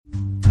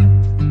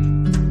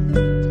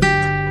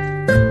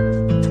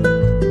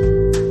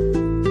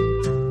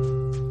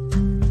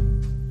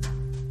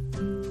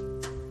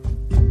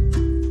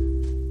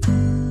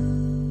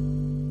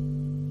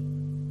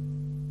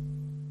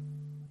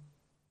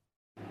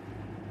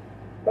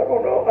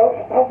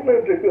I've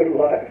lived a good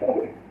life.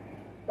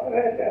 I've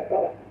had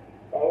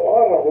a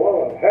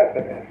lot of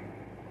happiness,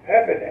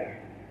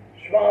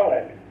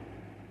 smiling,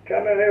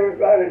 telling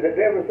everybody that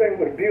everything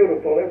was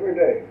beautiful every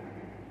day.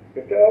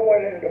 If I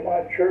went into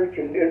my church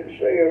and didn't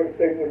say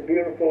everything was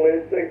beautiful,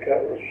 they'd think I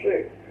was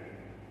sick.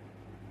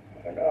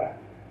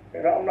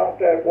 And I'm not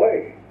that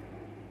way.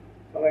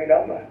 I mean,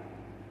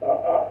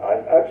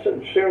 I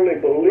sincerely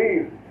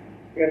believe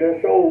in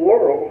this old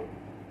world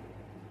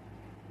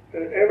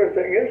that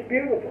everything is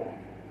beautiful.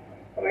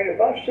 I mean,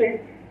 if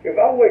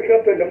I wake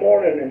up in the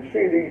morning and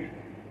see these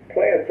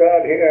plants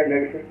out here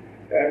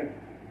and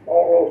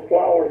all those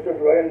flowers that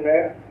are in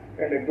there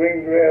and the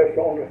green grass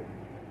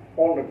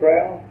on the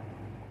ground,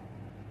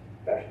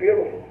 that's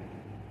beautiful.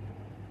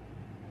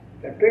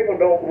 And people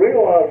don't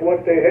realize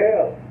what they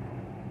have.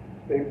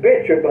 They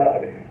bitch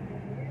about it.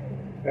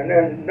 And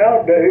then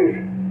nowadays,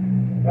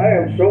 I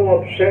am so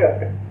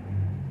upset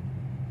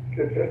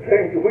that the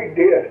things we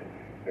did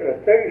and the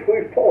things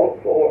we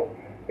fought for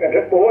and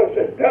the boys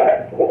that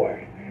died for us,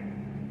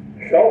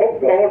 it's all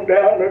gone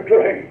down the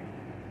drain.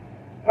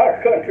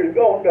 Our country's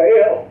gone to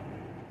hell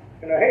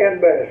in a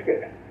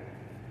handbasket.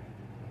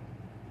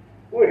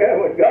 We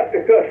haven't got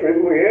the country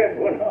we had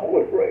when I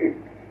was raised.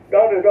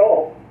 Not at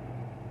all.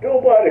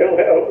 Nobody will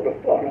have the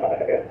fun I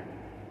had.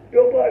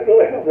 Nobody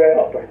will have the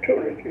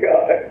opportunity I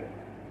had.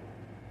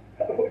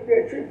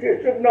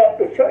 It's just not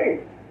the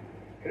same.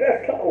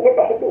 That's not what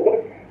I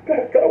was.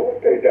 That's not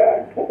what they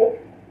died for.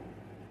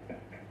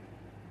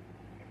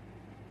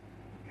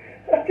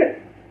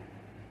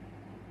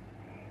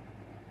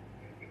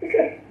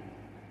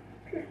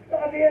 Just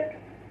not it.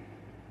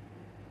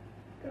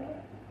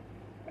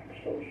 I'm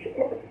so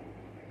sorry.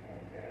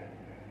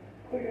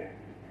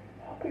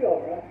 I'll be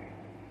all right.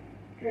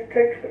 It just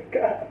takes some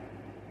time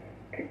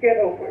to get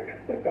over it.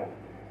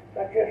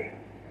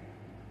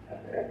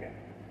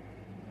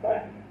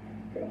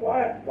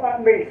 Why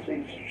me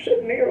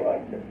sitting here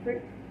like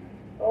this?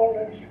 All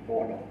this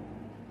going on.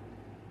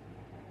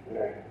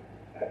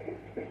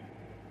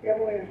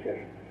 Emily, it's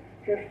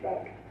just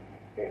not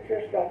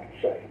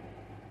the same.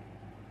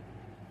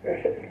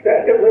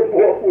 That isn't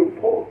what we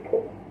fought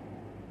for.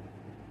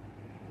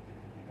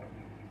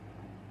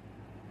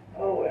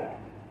 Oh well.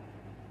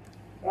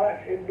 I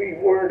should be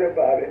worried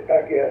about it,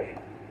 I guess.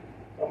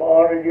 I'm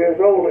 100 years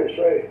old, they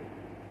say.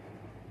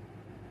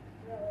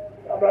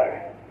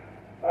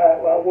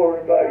 I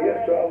worry about it.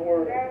 Yes, I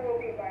worry. That will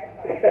be my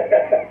fault.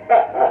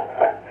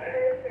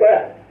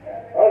 Well,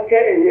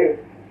 okay,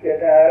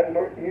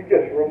 you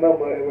just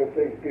remember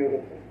everything's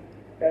beautiful.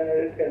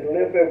 And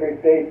live every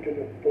day to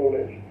the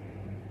fullest.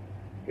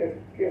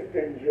 Just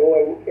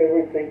enjoy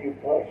everything you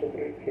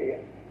possibly can.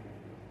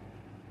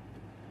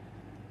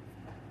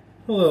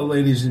 Hello,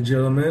 ladies and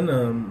gentlemen.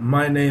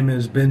 My name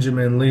is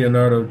Benjamin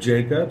Leonardo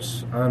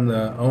Jacobs. I'm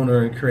the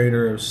owner and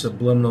creator of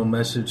Subliminal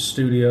Message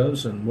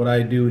Studios, and what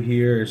I do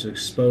here is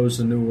expose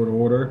the New World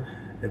Order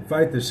and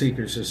fight the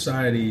secret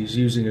societies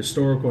using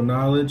historical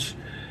knowledge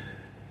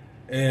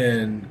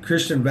and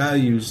Christian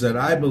values that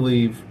I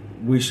believe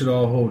we should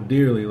all hold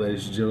dearly,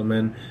 ladies and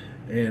gentlemen.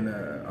 And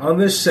on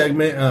this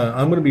segment,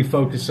 I'm going to be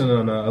focusing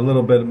on a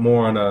little bit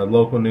more on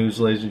local news,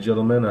 ladies and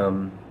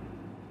gentlemen.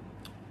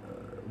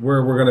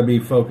 We're going to be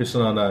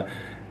focusing on.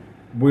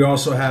 We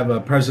also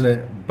have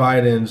President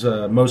Biden's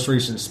most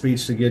recent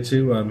speech to get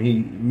to.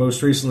 He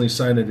most recently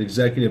signed an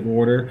executive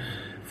order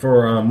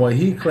for what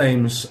he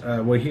claims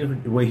to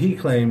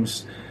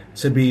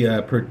be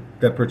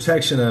the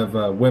protection of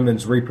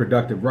women's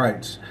reproductive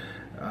rights.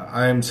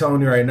 I am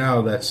telling you right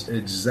now, that's the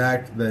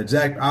exact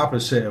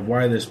opposite of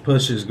why this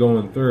push is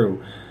going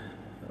through.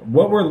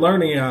 What we're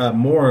learning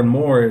more and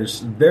more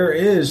is there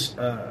is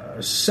a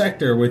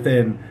sector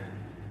within,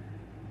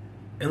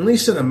 at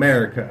least in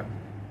America,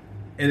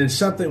 and it's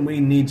something we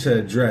need to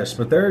address,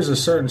 but there is a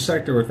certain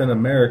sector within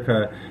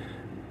America,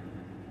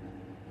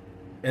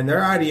 and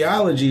their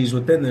ideologies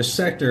within this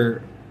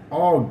sector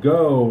all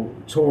go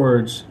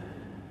towards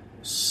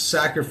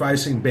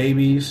sacrificing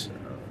babies,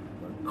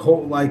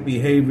 cult-like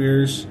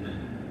behaviors,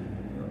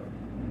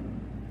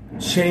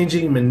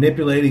 changing,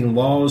 manipulating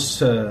laws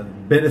to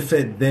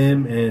benefit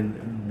them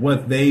and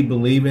what they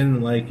believe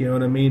in, like, you know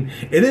what I mean?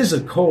 It is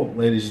a cult,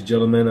 ladies and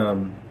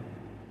gentlemen.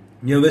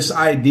 This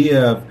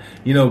idea of,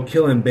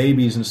 killing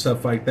babies and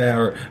stuff like that,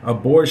 or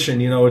abortion,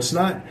 it's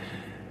not,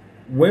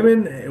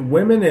 women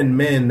and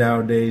men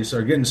nowadays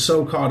are getting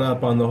so caught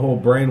up on the whole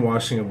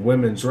brainwashing of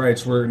women's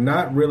rights. We're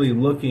not really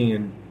looking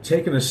and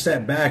taking a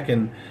step back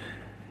and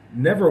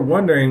never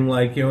wondering,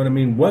 like,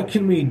 what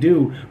can we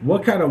do?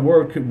 What kind of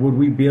work would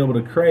we be able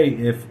to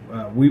create if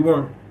we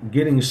weren't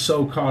getting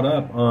so caught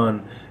up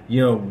on,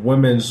 a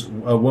woman's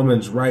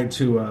right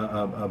to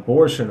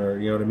abortion, or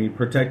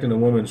protecting a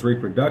woman's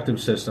reproductive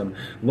system?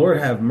 Lord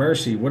have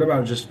mercy. What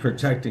about just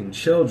protecting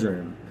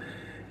children?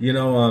 I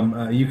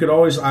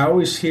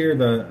always hear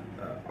the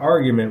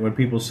argument when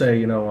people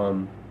say,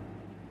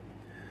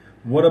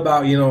 what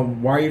about,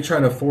 why are you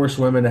trying to force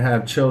women to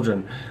have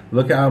children?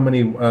 Look at how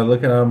many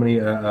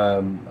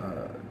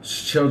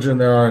children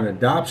there are in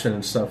adoption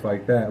and stuff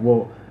like that.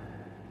 Well,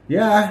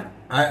 yeah,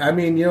 I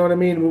mean, you know what I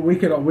mean. We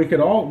could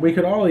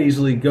all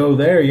easily go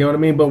there. You know what I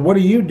mean. But what are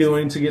you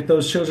doing to get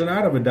those children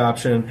out of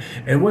adoption?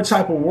 And what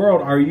type of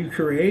world are you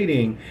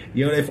creating?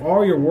 You know, if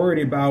all you're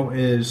worried about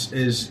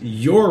is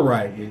your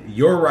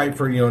right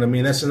for, you know what I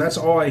mean. That's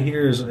all I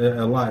hear is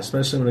a lot,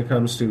 especially when it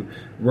comes to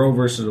Roe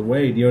versus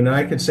Wade. You know, and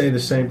I could say the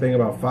same thing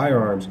about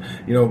firearms.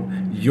 You know,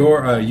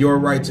 your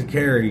right to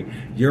carry,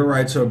 your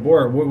right to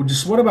abort.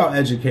 What about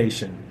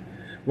education?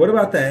 What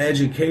about the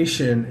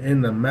education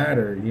in the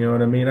matter? You know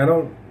what I mean.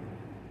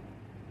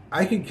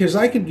 I could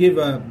give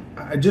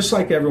just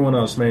like everyone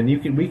else, man.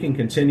 We can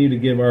continue to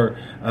give our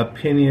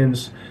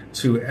opinions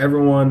to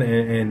everyone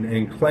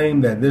and claim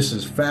that this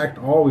is fact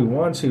all we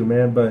want to,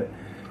 man. But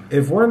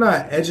if we're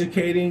not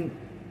educating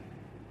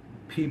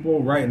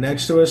people right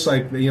next to us,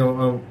 like, you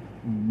know,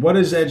 what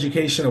is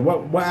education, or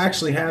what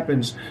actually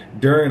happens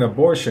during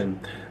abortion?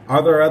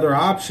 Are there other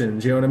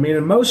options? You know what I mean?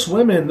 And most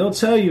women, they'll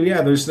tell you,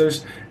 yeah,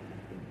 there's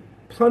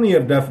plenty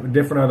of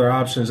different other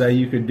options that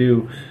you could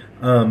do.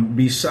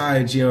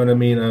 Besides, you know what I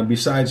mean.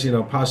 Besides, you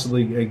know,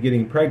 possibly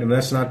getting pregnant.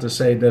 That's not to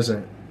say it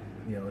doesn't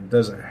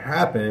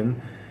happen.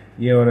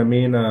 You know what I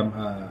mean.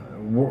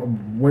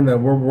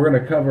 We're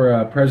going to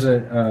cover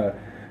President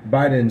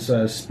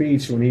Biden's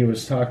speech when he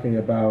was talking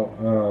about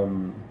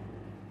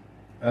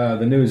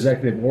the new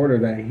executive order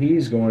that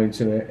he's going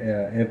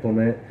to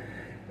implement.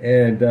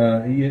 And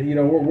you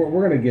know,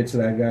 we're going to get to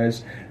that,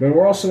 guys. But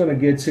we're also going to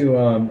get to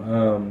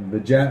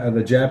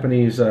the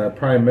Japanese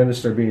prime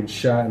minister being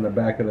shot in the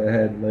back of the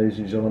head, ladies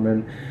and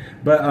gentlemen.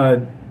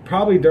 But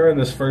probably during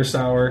this first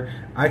hour,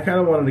 I kind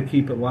of wanted to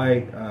keep it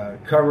light,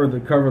 cover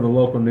the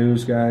local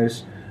news,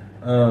 guys,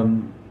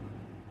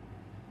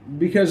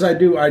 because I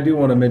do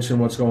want to mention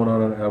what's going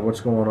on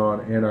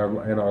in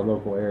our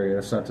local area.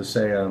 That's not to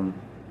say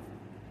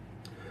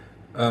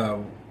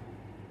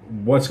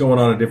what's going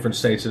on in different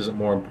states isn't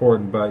more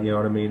important, but you know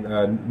what I mean.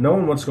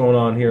 Knowing what's going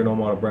on here in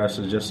Omaha,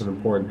 Nebraska is just as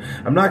important.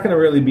 I'm not going to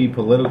really be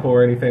political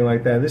or anything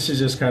like that. This is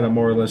just kind of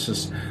more or less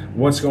just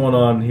what's going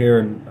on here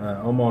in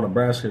Omaha,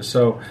 Nebraska.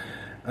 So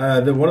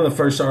one of the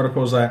first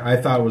articles I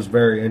thought was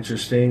very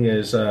interesting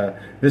is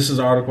this is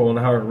an article on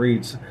how it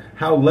reads: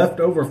 how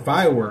leftover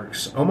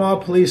fireworks,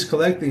 Omaha police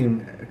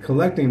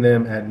collecting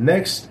them at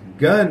next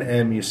gun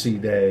amnesty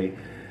day.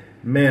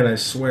 Man, I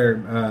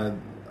swear,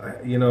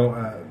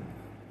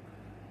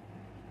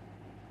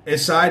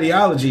 it's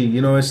ideology,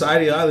 you know. It's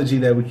ideology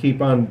that we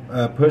keep on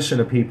pushing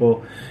to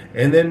people,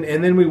 and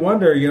then we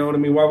wonder, you know what I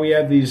mean, why we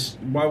have these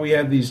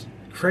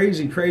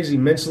crazy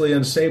mentally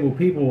unstable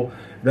people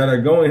that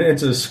are going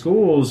into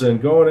schools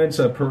and going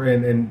into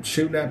and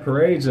shooting at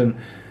parades and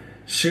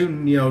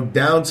shooting, you know,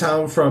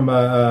 downtown from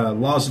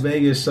Las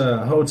Vegas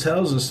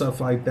hotels and stuff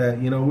like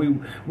that. You know,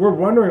 we're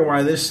wondering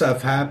why this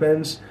stuff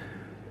happens.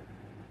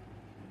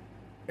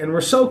 And we're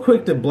so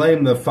quick to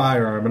blame the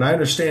firearm, and I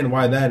understand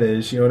why that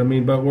is, you know what I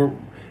mean. But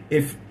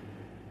if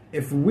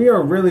we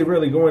are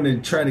really going to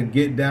try to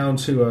get down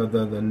to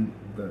the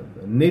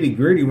nitty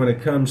gritty when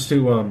it comes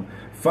to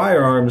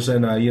firearms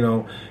and you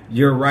know,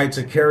 your right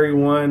to carry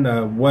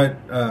one, what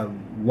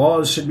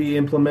laws should be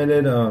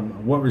implemented,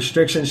 what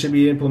restrictions should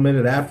be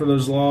implemented after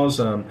those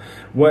laws,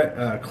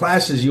 what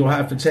classes you'll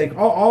have to take,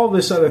 all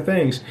this other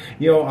things.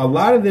 You know, a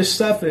lot of this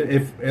stuff,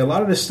 if a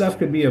lot of this stuff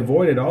could be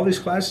avoided, all these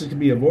classes could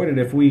be avoided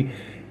if we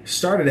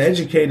started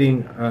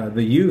educating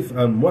the youth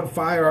on what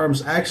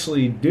firearms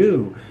actually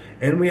do.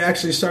 And we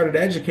actually started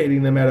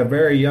educating them at a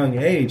very young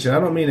age. And I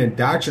don't mean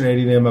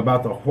indoctrinating them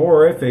about the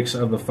horrifics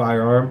of the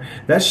firearm.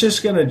 That's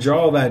just going to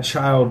draw that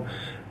child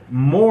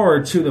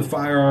more to the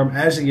firearm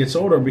as he gets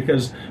older.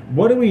 Because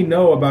what do we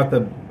know about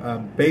the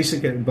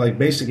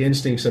basic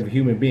instincts of a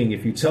human being?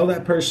 If you tell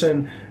that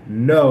person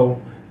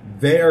no,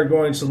 they are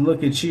going to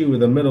look at you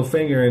with a middle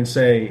finger and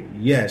say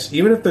yes.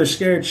 Even if they're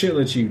scared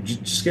shitless you,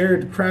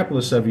 scared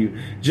crapless of you,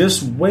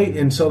 just wait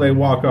until they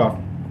walk off.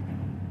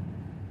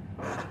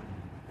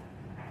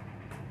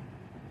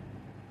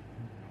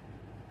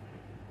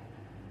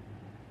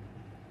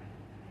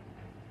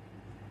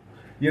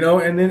 You know,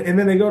 and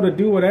then they go to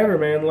do whatever,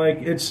 man. Like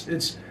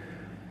it's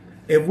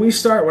if we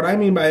start, what I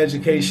mean by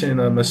education,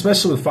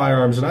 especially with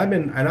firearms, and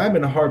I've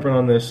been harping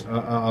on this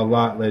a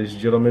lot, ladies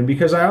and gentlemen,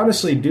 because I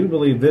honestly do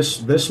believe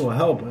this will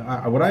help.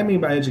 What I mean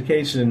by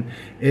education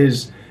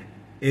is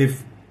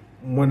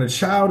when a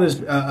child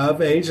is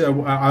of age,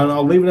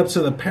 I'll leave it up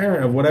to the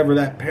parent of whatever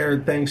that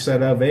parent thinks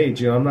that of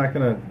age. You know, I'm not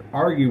going to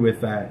argue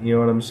with that. You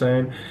know what I'm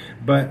saying?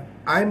 But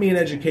I mean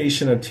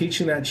education of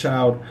teaching that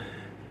child.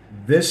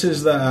 This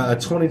is the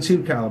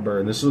 22 caliber,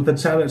 and this is what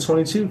the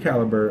 22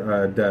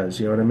 caliber does.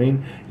 You know what I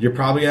mean? You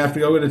probably have to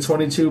go get a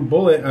 22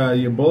 bullet,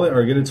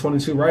 or get a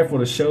 22 rifle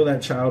to show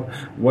that child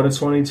what a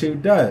 22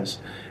 does,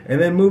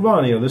 and then move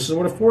on. You know, this is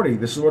what a 40,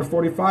 this is what a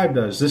 45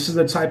 does. This is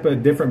the type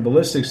of different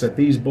ballistics that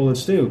these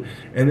bullets do,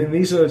 and then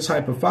these are the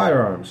type of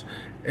firearms.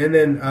 And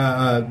then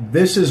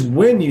this is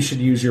when you should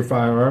use your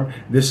firearm.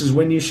 This is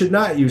when you should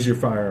not use your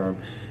firearm.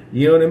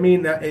 You know what I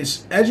mean?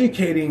 It's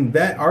educating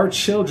that our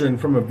children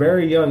from a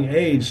very young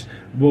age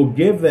will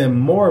give them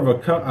more of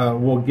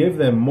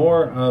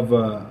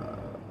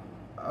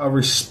a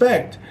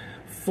respect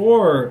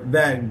for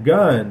that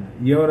gun.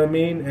 You know what I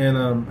mean?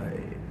 And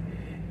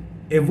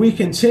if we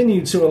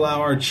continue to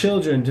allow our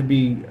children to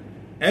be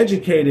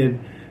educated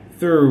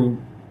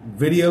through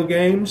video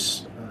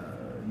games,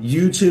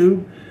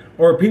 YouTube,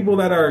 or people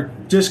that are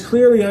just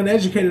clearly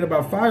uneducated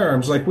about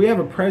firearms. Like we have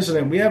a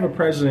president,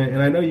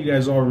 and I know you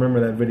guys all remember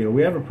that video.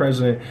 We have a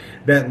president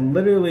that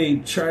literally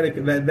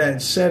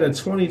that said a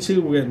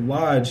 22 will get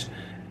lodged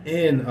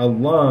in a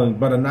lung,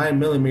 but a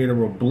 9mm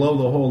will blow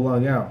the whole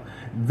lung out.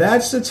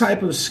 That's the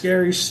type of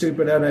scary,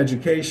 stupid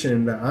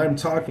uneducation that I'm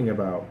talking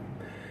about.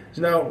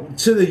 Now,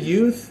 to the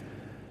youth,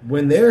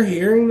 when they're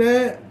hearing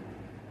that,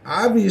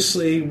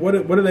 obviously, what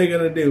are they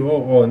going to do?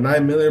 A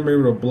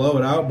 9mm will blow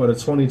it out, but a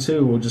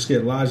 22 will just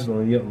get lodged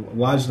in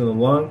the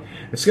lung.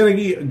 It's going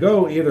to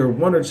go either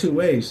one or two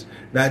ways.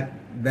 That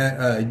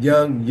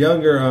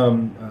younger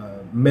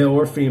male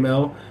or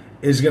female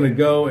is going to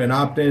go and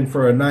opt in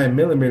for a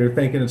 9mm,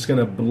 thinking it's going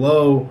to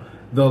blow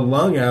the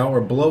lung out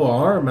or blow an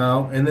arm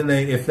out, and then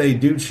if they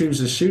do choose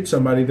to shoot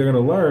somebody, they're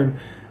going to learn,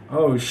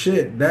 oh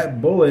shit,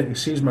 that bullet,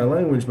 excuse my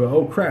language, but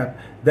oh crap,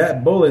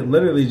 that bullet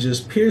literally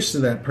just pierced to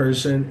that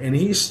person, and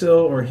he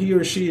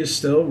or she is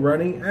still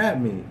running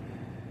at me.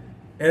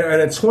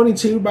 And a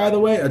 22, by the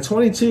way, a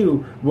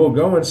 22 will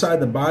go inside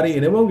the body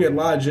and it won't get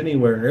lodged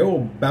anywhere. It will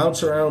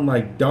bounce around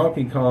like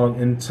Donkey Kong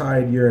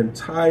inside your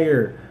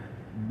entire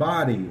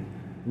body,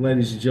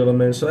 ladies and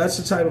gentlemen. So that's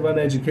the type of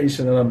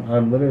uneducation that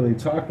I'm literally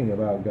talking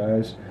about,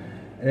 guys.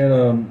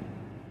 And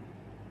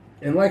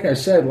like I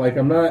said, like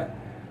I'm not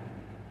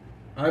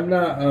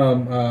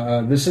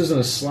this isn't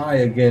a sly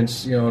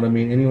against, you know what I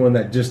mean, anyone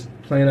that just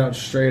plain out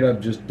straight up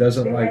just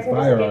doesn't like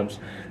firearms.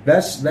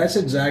 That's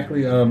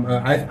exactly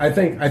I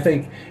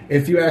think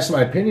if you ask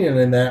my opinion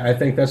in that, I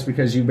think that's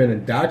because you've been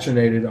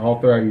indoctrinated all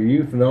throughout your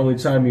youth, and the only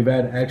time you've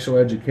had actual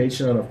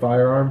education on a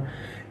firearm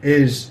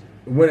is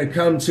when it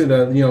comes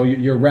to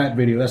your rap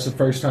video. That's the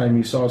first time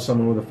you saw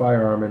someone with a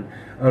firearm, and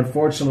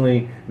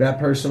unfortunately that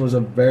person was a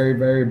very,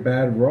 very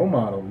bad role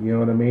model, you know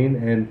what I mean?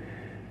 And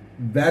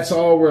that's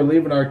all we're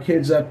leaving our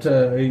kids up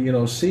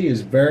to, see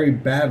is very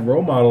bad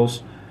role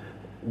models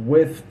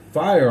with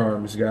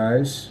firearms,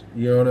 guys.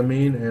 You know what I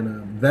mean?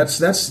 And that's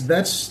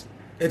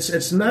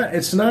it's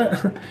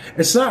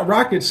not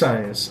rocket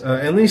science.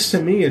 At least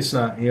to me, it's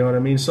not. You know what I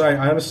mean? So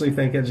I honestly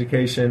think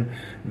education,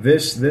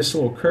 this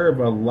will curb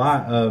a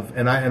lot of,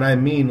 and I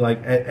mean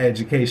like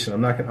education.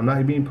 I'm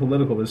not being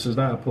political. This is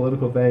not a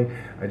political thing.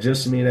 I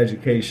just mean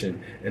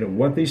education and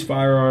what these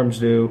firearms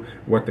do,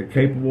 what they're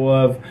capable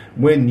of,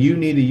 when you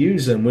need to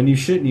use them, when you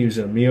shouldn't use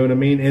them. You know what I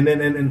mean? And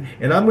then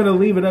and I'm going to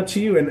leave it up to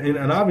you,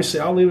 and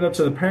obviously I'll leave it up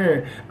to the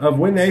parent of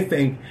when they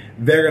think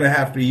they're going to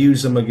have to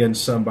use them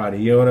against somebody.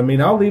 You know what I mean?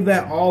 I'll leave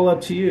that all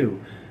up to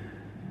you.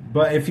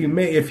 But if you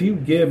make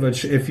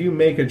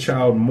a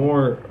child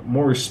more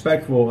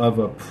respectful of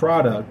a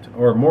product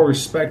or more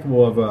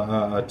respectful of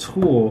a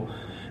tool,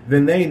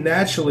 then they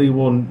naturally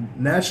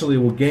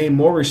will gain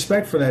more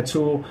respect for that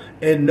tool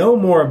and know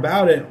more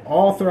about it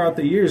all throughout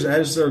the years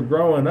as they're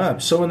growing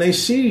up. So when they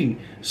see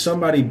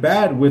somebody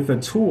bad with the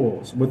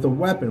tools, with a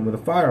weapon, with a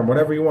firearm,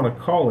 whatever you want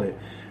to call it,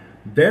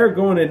 they're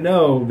going to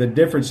know the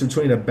difference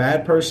between a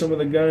bad person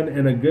with a gun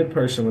and a good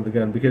person with a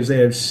gun, because they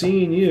have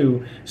seen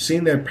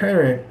their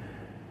parent,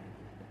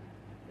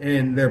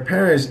 and their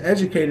parents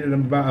educated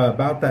them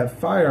about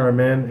that firearm,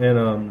 man. And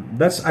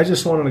I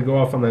just wanted to go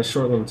off on that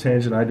short little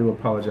tangent. I do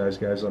apologize,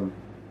 guys. I'm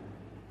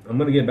going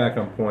to get back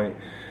on point.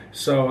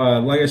 So,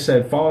 like I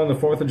said, following the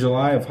 4th of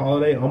July of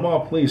holiday,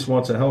 Omaha Police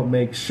wants to help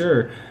make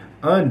sure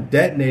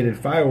undetonated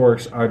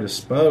fireworks are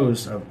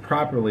disposed of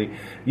properly.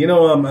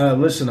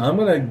 Listen, I'm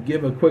going to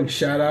give a quick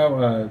shout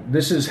out.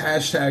 This is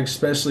hashtag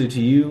especially to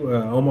you,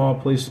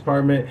 Omaha Police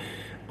Department.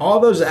 All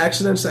those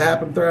accidents that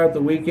happened throughout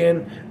the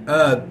weekend,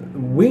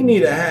 we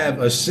need to have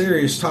a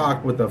serious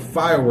talk with the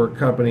firework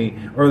company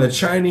or the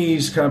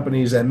Chinese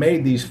companies that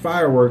made these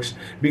fireworks,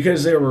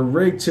 because they were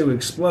rigged to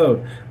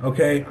explode.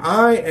 Okay,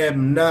 I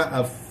am not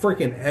a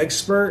freaking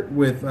expert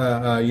with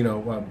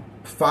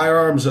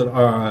firearms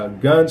or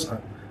guns.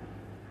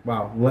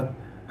 Wow,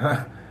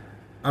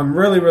 I'm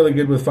really, really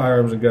good with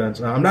firearms and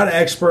guns. I'm not an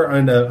expert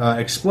on the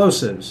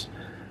explosives.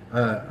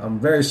 I'm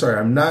very sorry.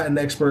 I'm not an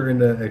expert in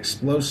the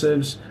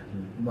explosives,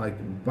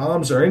 like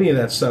bombs or any of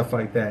that stuff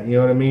like that. You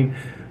know what I mean?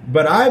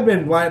 But I've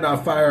been lighting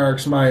off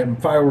fireworks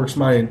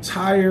my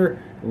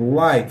entire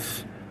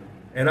life,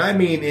 and I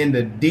mean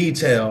into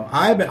detail.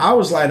 I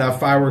was lighting off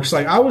fireworks.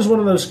 Like, I was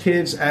one of those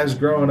kids as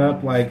growing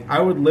up. Like,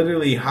 I would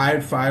literally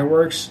hide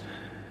fireworks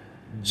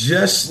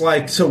just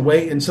like to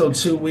wait until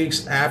 2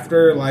 weeks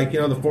after, like, the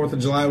 4th of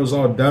July was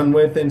all done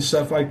with and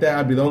stuff like that.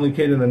 I'd be the only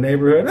kid in the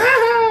neighborhood.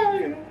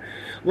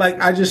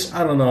 Like, I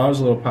don't know. I was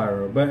a little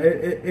pyro. But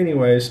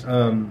anyways,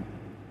 I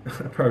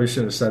probably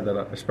shouldn't have said that.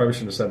 I probably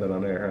shouldn't have said that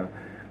on air,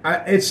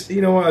 huh? It's,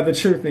 the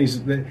truth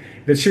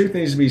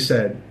needs to be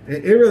said.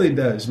 It really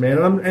does, man.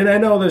 And I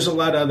know there's a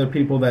lot of other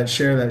people that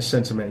share that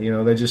sentiment.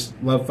 They just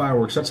love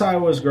fireworks. That's how I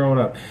was growing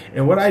up.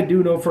 And what I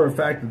do know for a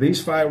fact, that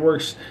these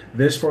fireworks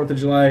this 4th of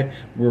July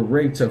were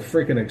rigged to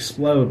freaking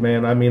explode,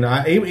 man. I mean,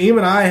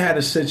 even I had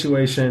a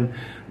situation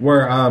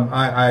where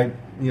I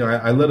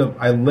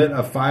lit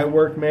a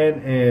firework, man,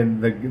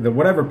 and the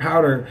whatever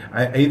powder,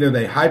 either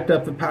they hyped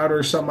up the powder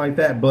or something like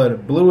that, but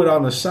it blew it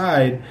on the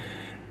side,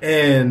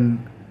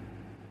 and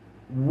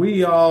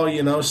we all,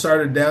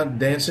 started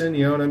dancing,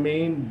 you know what I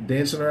mean?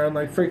 Dancing around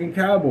like freaking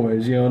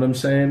cowboys, you know what I'm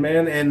saying,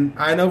 man? And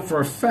I know for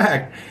a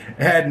fact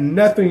it had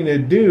nothing to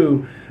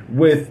do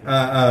with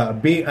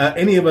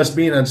any of us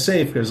being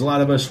unsafe, because a lot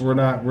of us were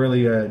not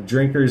really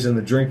drinkers, and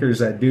the drinkers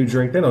that do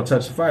drink, they don't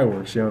touch the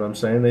fireworks, you know what I'm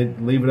saying? They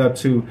leave it up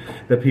to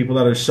the people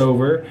that are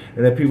sober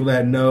and the people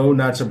that know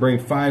not to bring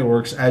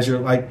fireworks as you're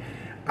like...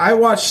 I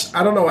watched,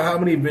 I don't know how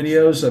many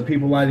videos of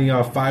people lighting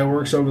off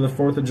fireworks over the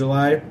 4th of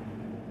July.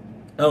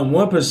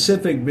 One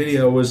specific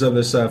video was of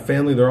this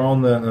family. They're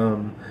all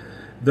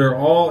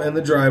in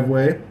the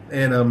driveway,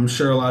 and I'm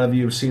sure a lot of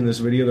you have seen this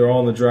video. They're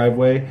all in the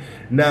driveway.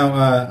 Now,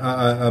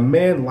 a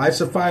man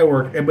lights a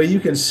firework, but you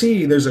can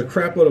see there's a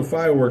crap load of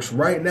fireworks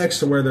right next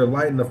to where they're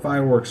lighting the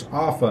fireworks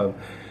off of.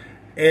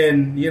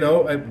 And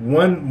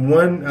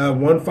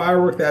one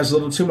firework that has a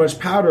little too much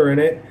powder in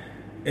it,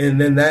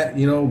 and then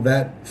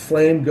that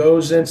flame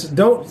goes into...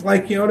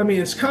 you know what I mean?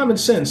 It's common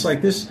sense.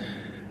 Like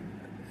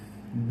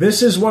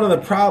this is one of the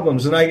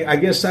problems, and I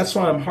guess that's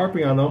why I'm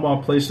harping on the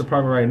Omaha Police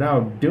Department right now,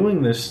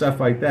 doing this stuff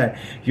like that.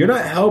 You're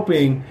not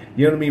helping,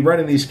 you know what I mean,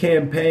 running these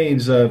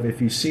campaigns of,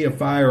 if you see a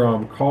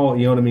firearm, call,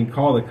 you know what I mean,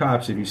 call the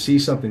cops. If you see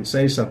something,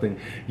 say something.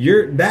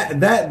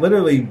 That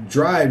literally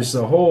drives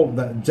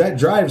that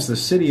drives the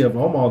city of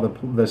Omaha,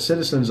 the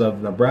citizens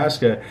of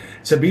Nebraska,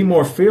 to be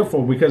more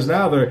fearful, because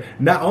now they're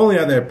not only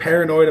are they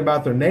paranoid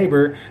about their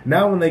neighbor,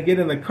 now when they get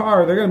in the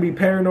car, they're going to be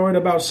paranoid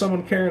about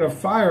someone carrying a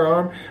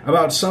firearm,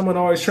 about someone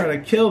always trying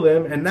to kill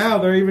them, and now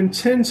they're even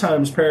 10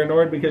 times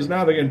paranoid, because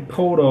now they're getting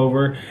pulled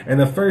over, and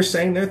the first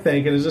thing they're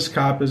thinking is this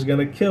cop is going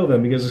to kill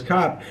them, because this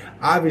cop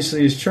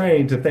obviously is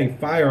trained to think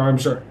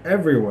firearms are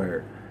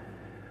everywhere.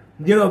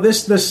 You know, the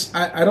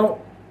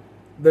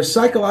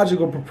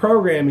psychological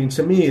programming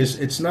to me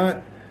it's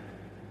not...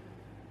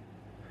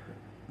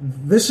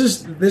 This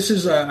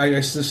is I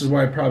guess this is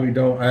why I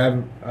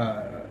haven't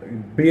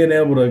being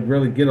able to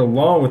really get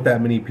along with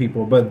that many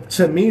people, but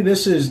to me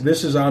this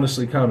is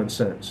honestly common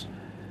sense.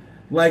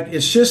 Like,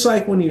 it's just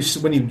like when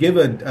you give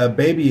a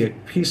baby a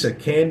piece of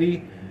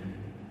candy,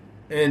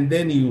 and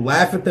then you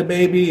laugh at the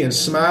baby and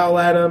smile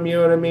at him, you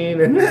know what I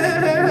mean? And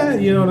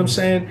you know what I'm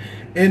saying?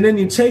 And then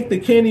you take the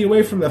candy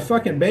away from the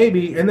fucking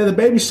baby, and then the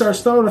baby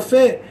starts throwing a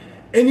fit,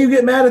 and you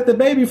get mad at the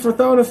baby for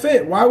throwing a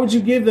fit. Why would you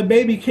give the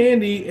baby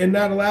candy and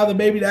not allow the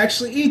baby to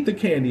actually eat the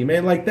candy,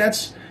 man? Like,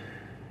 that's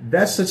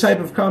the type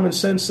of common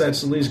sense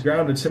that's at least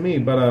grounded to me.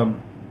 But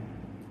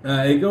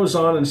it goes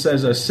on and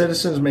says,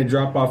 citizens may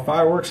drop off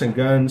fireworks and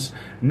guns,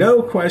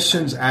 no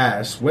questions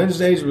asked.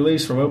 Wednesday's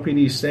release from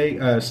OPD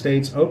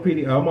states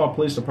Omaha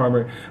Police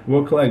Department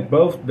will collect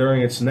both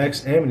during its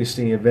next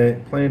amnesty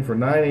event planned for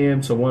 9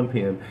 a.m. to 1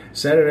 p.m.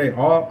 Saturday,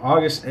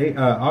 August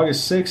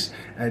 6th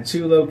at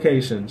 2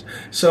 locations.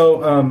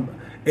 So,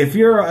 if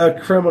you're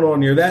a criminal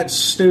and you're that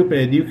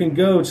stupid, you can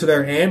go to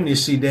their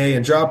amnesty day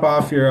and drop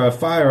off your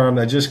firearm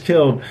that just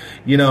killed,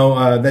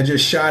 that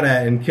just shot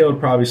at and killed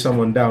probably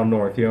someone down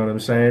north. You know what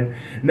I'm saying?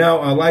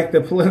 Now,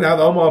 the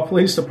Omaha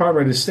Police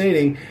Department is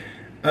stating,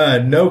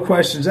 no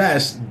questions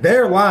asked.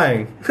 They're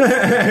lying.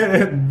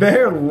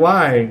 They're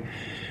lying.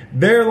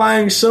 They're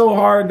lying so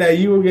hard that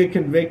you will get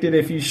convicted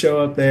if you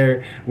show up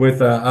there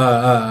with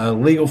a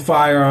legal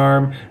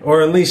firearm,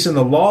 or at least in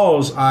the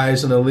law's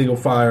eyes, an illegal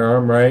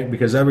firearm, right?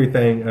 Because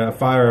everything,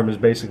 firearm is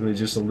basically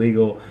just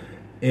illegal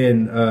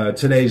in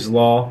today's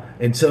law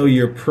until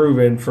you're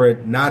proven for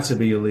it not to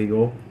be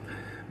illegal.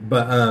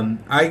 But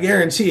I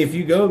guarantee if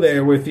you go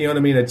there with,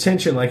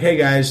 attention, like, hey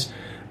guys,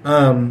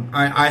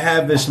 I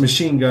have this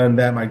machine gun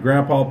that my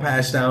grandpa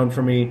passed down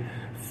for me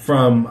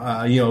from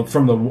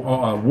the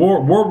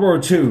World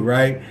War II,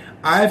 right?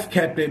 I've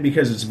kept it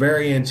because it's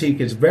very antique.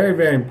 It's very,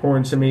 very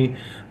important to me.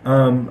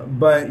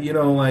 But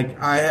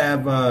I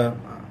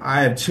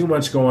have too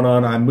much going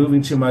on. I'm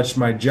moving too much.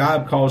 My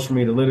job calls for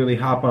me to literally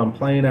hop on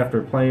plane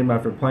after plane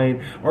after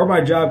plane, or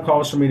my job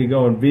calls for me to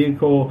go in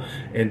vehicle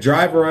and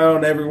drive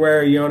around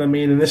everywhere. You know what I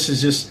mean? And this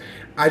is just...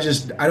 I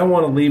don't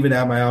want to leave it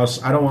at my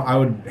house. I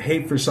would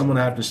hate for someone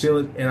to have to steal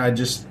it, and I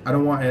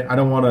don't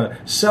want to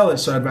sell it,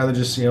 so I'd rather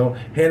just, hand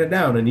it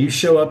down. And you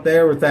show up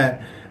there with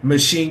that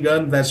machine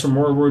gun that's from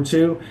World War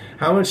II.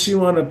 How much you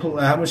want to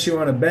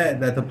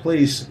bet that the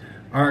police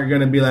aren't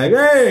going to be like,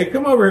 hey,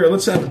 come over here,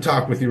 let's have a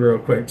talk with you real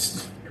quick.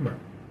 Come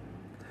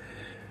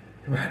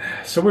on.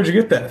 So where'd you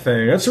get that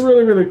thing? That's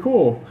really, really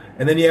cool.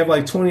 And then you have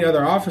like 20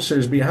 other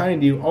officers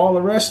behind you all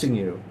arresting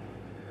you.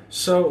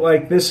 So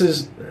like this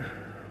is...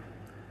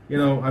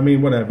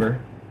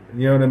 whatever.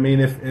 You know what I mean?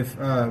 If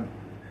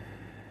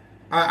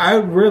I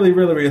really,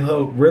 really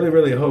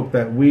hope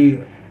that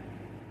we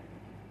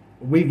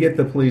get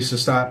the police to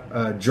stop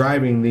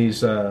driving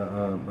these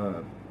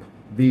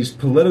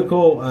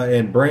political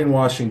and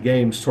brainwashing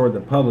games toward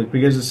the public,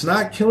 because it's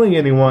not killing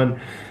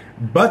anyone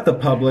but the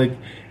public,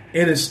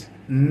 and it's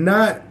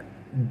not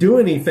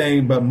doing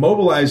anything but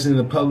mobilizing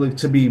the public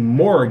to be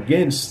more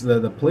against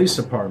the police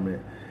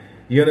department.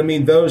 You know what I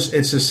mean? Those,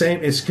 it's the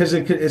same. It's because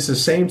it's the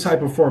same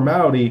type of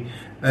formality.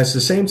 It's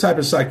the same type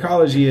of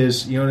psychology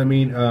as, you know what I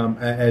mean?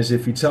 As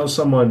if you tell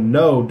someone,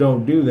 no,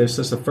 don't do this.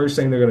 That's the first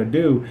thing they're going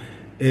to do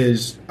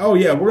is, oh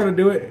yeah, we're going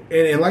to do it.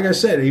 And like I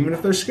said, even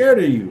if they're scared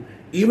of you,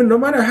 even no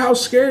matter how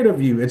scared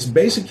of you, it's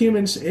basic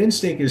human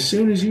instinct. As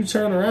soon as you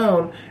turn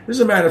around, it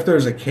doesn't matter if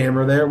there's a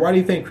camera there. Why do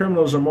you think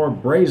criminals are more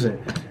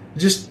brazen?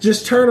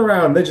 Just turn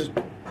around. They just.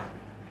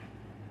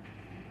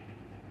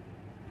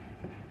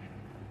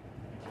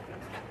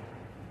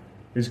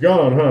 He's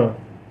gone, huh?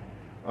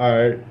 All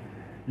right.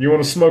 You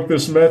want to smoke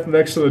this meth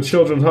next to the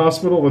children's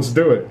hospital? Let's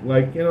do it.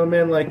 Like, you know,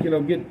 man, like, you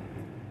know, get,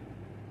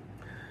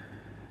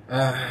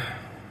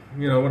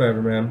 you know,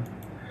 whatever, man.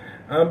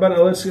 But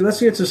let's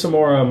get to some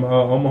more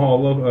Omaha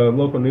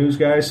local news,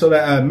 guys. So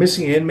that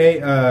missing inmate,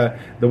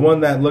 the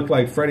one that looked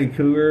like Freddy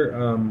Krueger,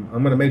 I'm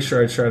going to make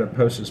sure I try to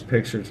post this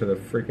picture to the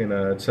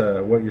freaking,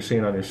 to what you're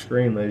seeing on your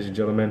screen, ladies and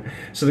gentlemen.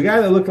 So the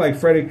guy that looked like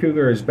Freddy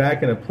Krueger is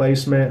back in a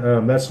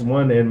placement. That's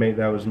one inmate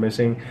that was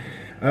missing.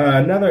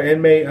 Another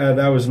inmate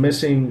that was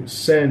missing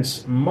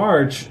since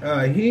March,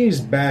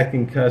 he's back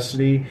in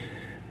custody.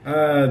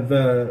 Let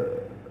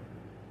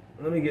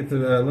me get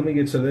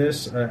to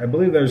this. I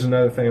believe there's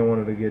another thing I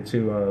wanted to get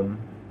to.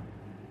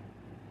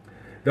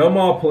 The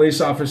Omaha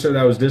police officer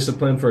that was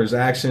disciplined for his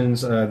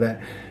actions that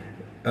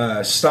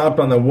stomped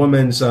on the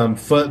woman's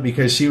foot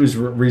because she was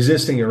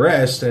resisting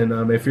arrest.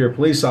 And if you're a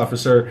police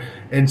officer,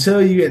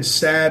 until you get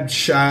stabbed,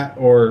 shot,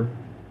 or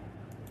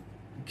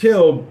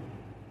killed,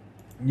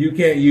 you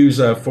can't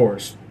use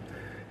force,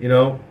 you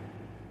know,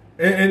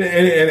 and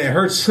it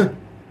hurts,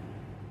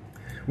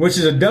 which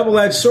is a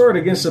double-edged sword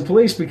against the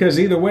police because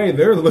either way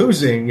they're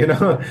losing, you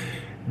know,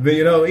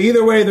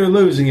 either way they're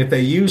losing. If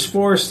they use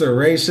force, they're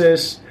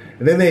racist,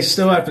 and then they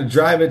still have to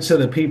drive it to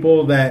the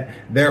people that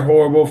they're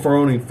horrible for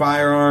owning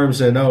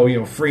firearms and, oh, you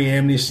know, free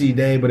amnesty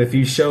day. But if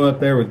you show up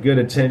there with good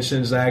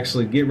intentions to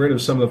actually get rid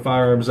of some of the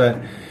firearms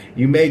that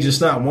you may just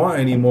not want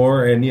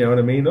anymore, and you know what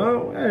I mean,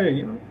 oh, hey,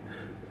 you know,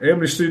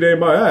 amnesty day,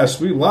 my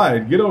ass. We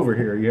lied. Get over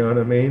here. You know what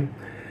I mean?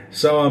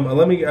 So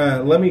let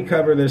me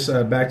cover this.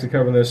 Back to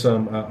covering this.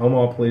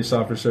 Omaha police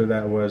officer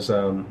that was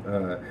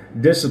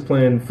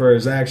disciplined for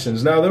his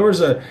actions. Now there was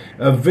a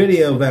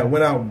video that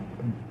went out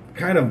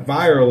kind of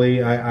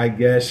virally, I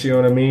guess. You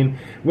know what I mean?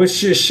 Which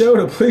just showed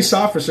a police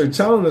officer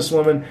telling this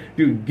woman,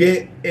 "Dude,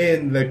 get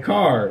in the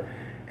car."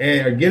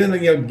 Or get in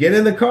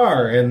the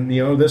car. And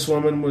you know, this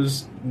woman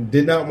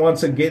did not want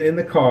to get in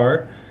the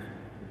car,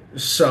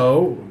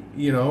 so.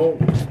 You know,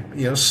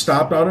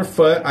 stopped on her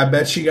foot. I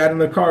bet she got in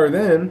the car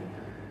then.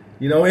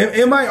 You know,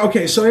 am I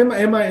okay? So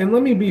am I? And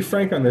let me be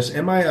frank on this.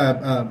 Am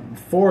I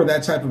for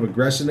that type of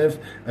aggressiveness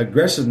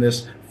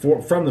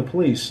from the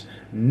police?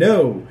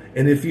 No.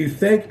 And if you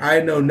think I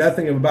know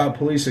nothing about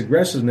police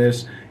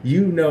aggressiveness,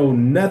 you know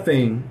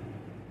nothing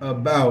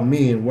about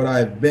me and what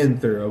I've been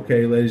through.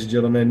 Okay, ladies and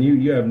gentlemen,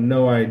 you have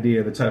no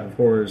idea the type of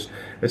horrors,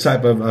 the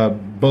type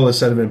of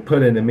bullets that have been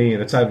put into me,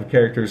 and the type of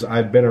characters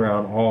I've been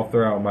around all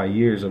throughout my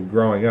years of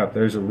growing up.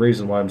 There's a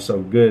reason why I'm so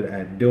good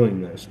at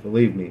doing this,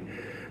 believe me.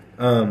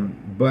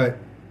 But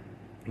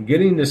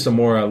getting to some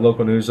more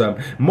local news,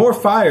 more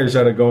fires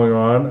that are going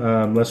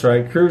on. That's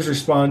right. Crews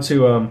respond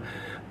to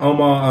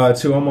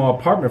Omaha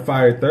apartment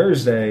fire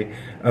Thursday.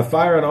 A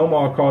fire in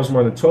Omaha caused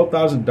more than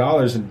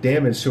 $12,000 in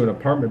damage to an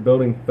apartment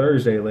building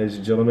Thursday, ladies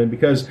and gentlemen.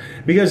 Because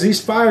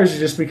these fires are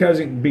just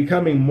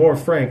becoming more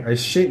frank. I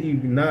shit you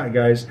not,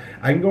 guys.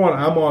 I can go on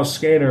Omaha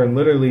Scanner and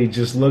literally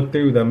just look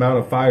through the amount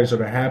of fires that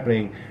are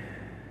happening.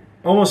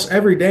 Almost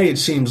every day, it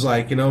seems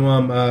like. You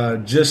know,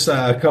 just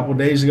a couple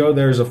days ago,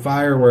 there was a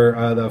fire where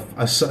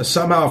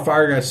somehow a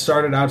fire got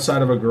started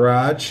outside of a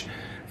garage.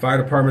 Fire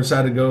departments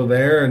had to go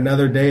there.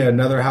 Another day,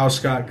 another house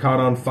got caught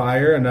on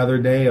fire. Another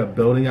day, a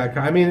building got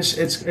caught. I mean,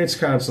 it's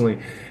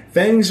constantly.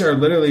 Things are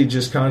literally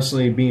just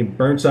constantly being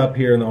burnt up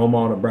here in the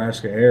Omaha,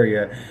 Nebraska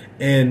area.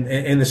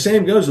 And the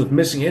same goes with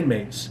missing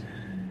inmates.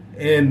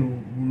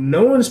 And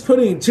no one's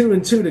putting two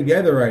and two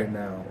together right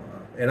now.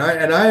 And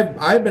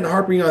I've been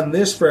harping on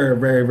this for a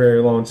very,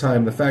 very long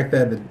time. The fact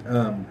that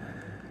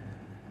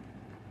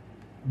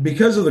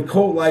because of the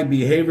cult-like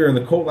behavior and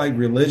the cult-like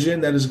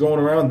religion that is going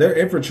around, they're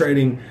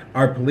infiltrating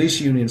our police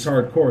unions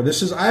hardcore.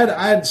 This is I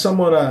had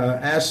someone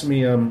ask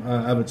me of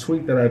a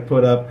tweet that I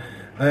put up,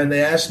 and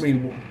they asked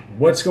me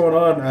what's going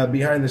on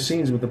behind the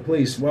scenes with the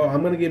police. Well,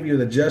 I'm going to give you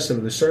the gist of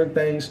it. There's certain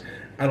things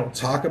I don't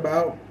talk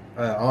about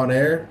on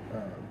air.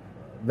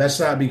 That's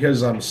not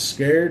because I'm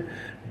scared,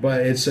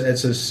 but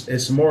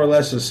it's more or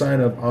less a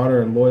sign of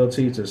honor and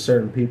loyalty to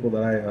certain people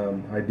that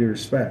I do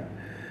respect.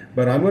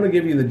 But I'm going to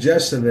give you the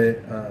gist of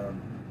it.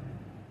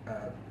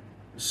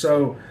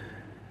 So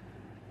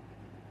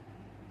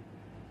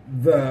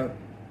the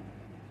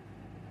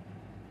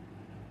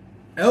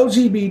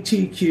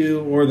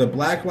LGBTQ or the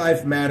Black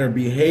Lives Matter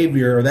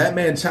behavior or that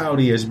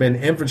mentality has been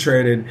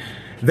infiltrated.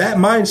 That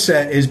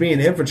mindset is being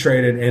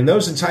infiltrated, and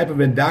those type of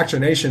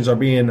indoctrinations are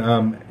being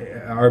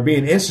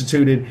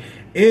instituted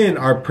in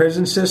our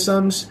prison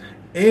systems,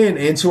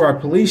 into our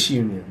police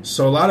unions.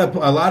 So a lot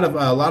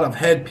of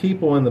head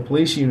people in the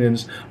police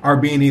unions are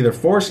being either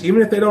forced,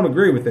 even if they don't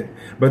agree with it,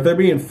 but they're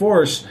being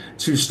forced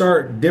to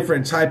start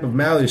different type of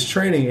malleus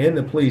training in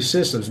the police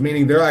systems,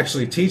 meaning they're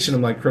actually teaching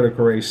them like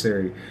critical race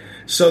theory.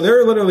 So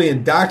they're literally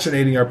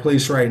indoctrinating our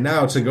police right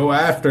now to go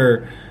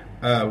after.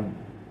 And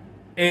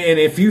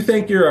if you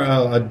think you're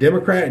a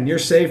Democrat and you're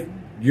safe,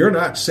 you're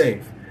not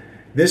safe.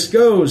 The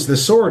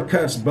sword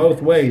cuts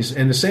both ways,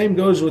 and the same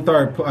goes with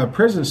our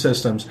prison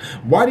systems.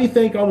 Why do you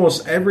think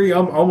almost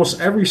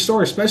every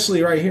story,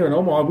 especially right here in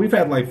Omaha, we've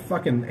had like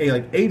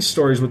 8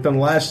 stories within the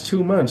last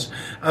 2 months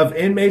of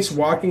inmates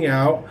walking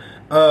out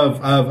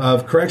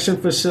of correction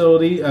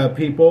facility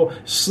people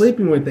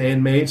sleeping with the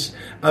inmates,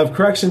 of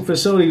correction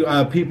facility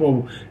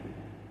people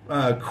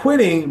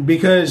quitting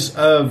because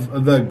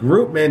of the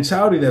group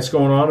mentality that's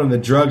going on and the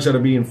drugs that are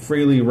being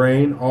freely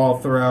reigned all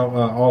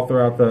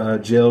throughout the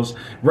jails,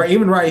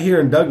 even right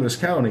here in Douglas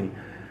County.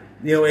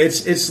 You know,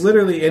 it's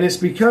literally, and it's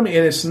becoming,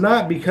 and it's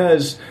not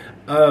because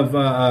of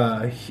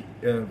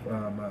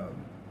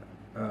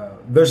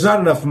there's not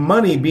enough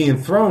money being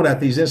thrown at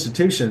these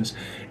institutions.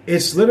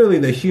 It's literally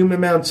the human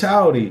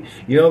mentality.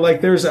 You know,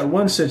 like there's that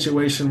one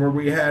situation where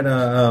we had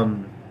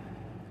a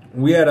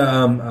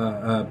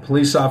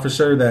police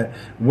officer that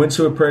went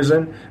to a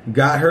prison,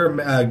 got her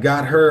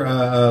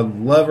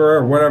lover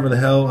or whatever the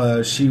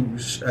hell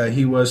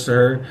he was to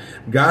her,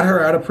 got her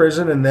out of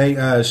prison, and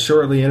they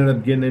shortly ended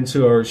up getting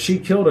into, or she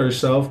killed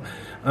herself.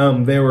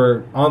 They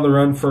were on the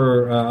run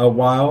for a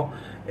while,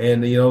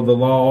 and the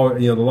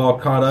law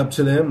caught up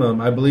to them.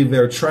 I believe they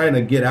were trying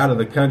to get out of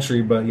the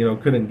country, but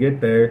couldn't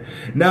get there.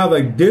 Now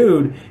the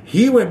dude,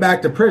 he went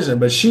back to prison,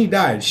 but she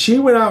died. She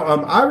went out.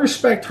 I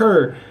respect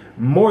her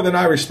more than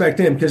I respect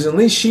him, because at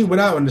least she went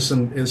out into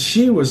some,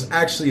 she was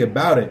actually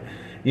about it.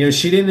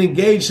 She didn't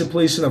engage the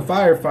police in a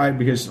firefight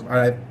because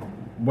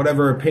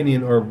whatever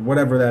opinion or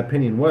whatever that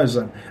opinion was,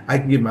 I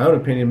can give my own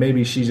opinion.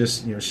 Maybe she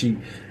just, she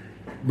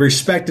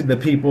respected the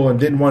people and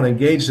didn't want to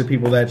engage the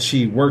people that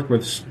she worked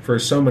with for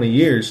so many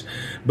years,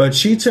 but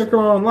she took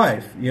her own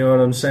life. You know what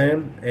I'm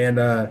saying? And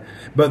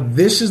but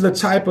this is the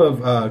type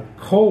of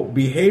cult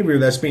behavior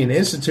that's being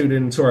instituted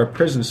into our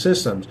prison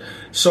systems.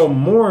 So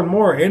more and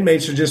more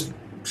inmates are just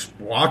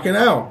walking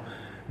out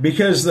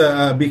because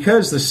the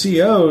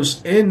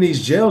COs in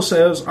these jail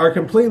cells are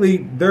completely,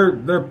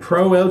 they're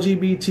pro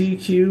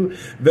LGBTQ,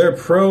 they're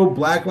pro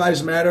Black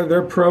Lives Matter,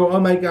 they're pro, oh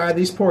my God,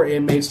 these poor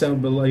inmates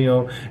don't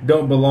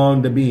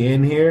belong to be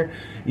in here.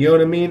 You know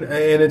what I mean?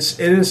 And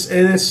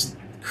it's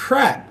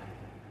crap.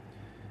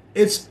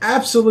 It's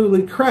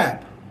absolutely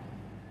crap.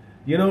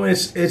 It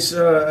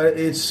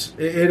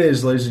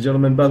is, ladies and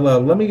gentlemen. But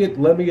let me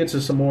get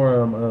to some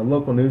more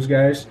local news,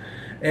 guys.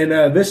 And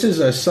this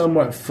is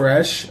somewhat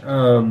fresh.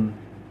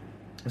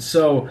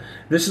 So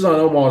this is on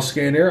Omaha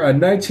Scanner. A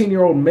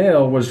 19-year-old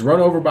male was run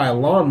over by a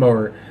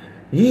lawnmower.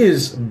 He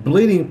is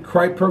bleeding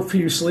quite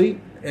profusely,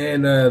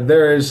 and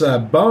there is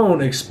bone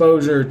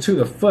exposure to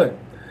the foot.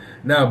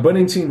 Now,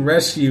 Bunnington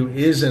Rescue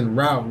is en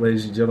route,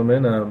 ladies and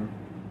gentlemen.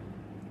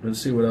 Let's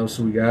see what else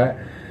we got.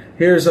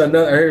 Here's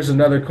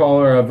another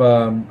caller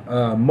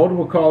of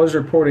multiple callers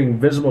reporting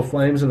visible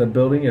flames in the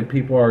building, and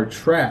people are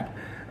trapped,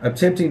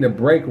 attempting to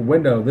break a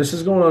window. This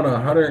is going on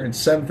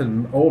 107th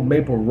and Old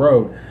Maple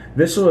Road.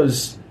 This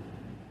was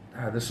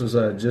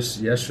just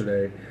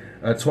yesterday,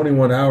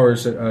 21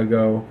 hours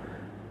ago.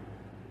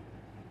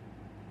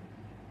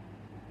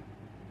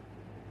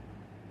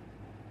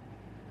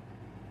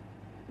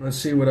 Let's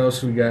see what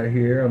else we got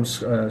here. I'm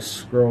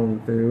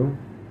scrolling through.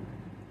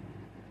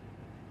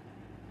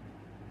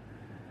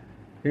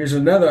 Here's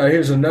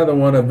another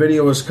one. A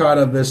video was caught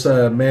of this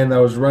man that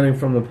was running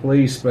from the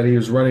police, but he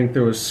was running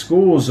through a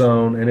school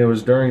zone, and it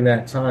was during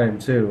that time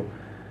too.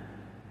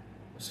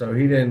 So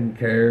he didn't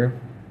care,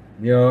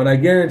 And I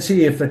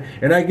guarantee if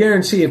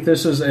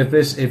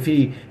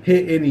he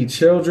hit any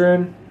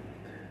children,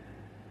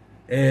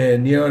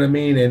 and you know what I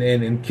mean,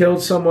 and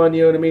killed someone,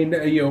 you know what I mean,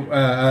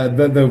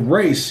 the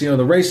race,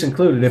 the race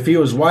included. If he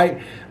was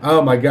white,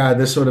 oh my God,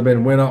 this would have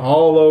been went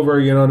all over,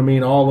 you know what I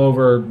mean, all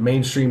over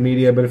mainstream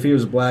media. But if he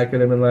was black,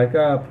 it'd have been like,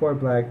 oh, poor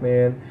black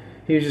man.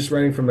 He was just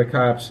running from the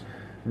cops,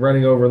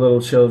 running over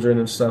little children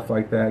and stuff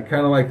like that.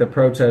 Kind of like the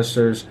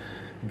protesters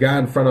got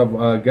in front of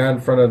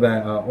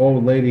that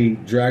old lady,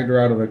 dragged her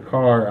out of the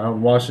car out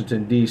in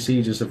Washington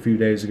D.C. just a few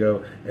days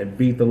ago, and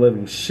beat the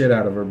living shit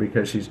out of her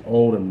because she's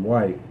old and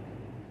white.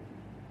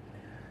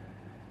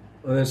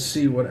 Let's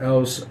see what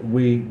else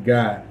we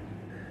got.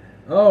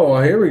 Oh,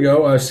 well, here we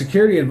go.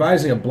 Security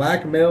advising a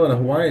black male in a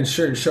Hawaiian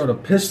shirt showed a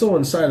pistol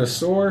inside a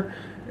store.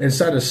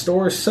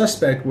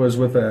 Suspect was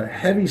with a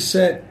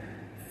heavy-set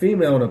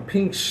female in a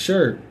pink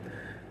shirt.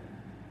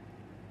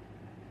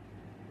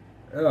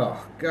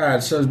 Oh,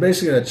 God. So it's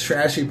basically a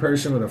trashy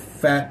person with a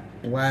fat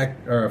black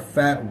or a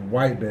fat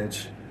white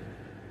bitch.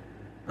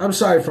 I'm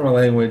sorry for my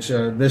language.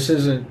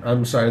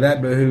 I'm sorry.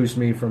 That behooves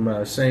me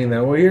from saying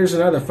that. Well, here's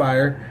another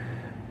fire.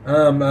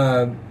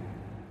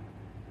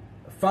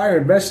 Fire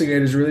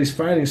investigators released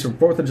findings from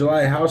 4th of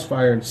July house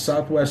fire in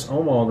southwest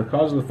Omaha. The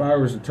cause of the fire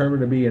was determined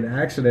to be an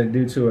accident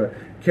due to a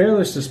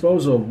careless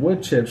disposal of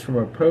wood chips from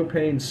a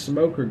propane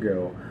smoker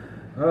grill.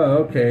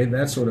 Oh, okay,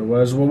 that's what it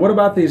was. Well, what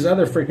about these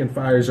other freaking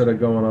fires that are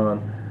going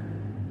on?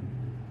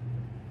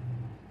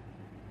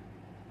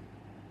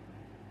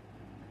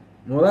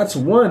 Well, that's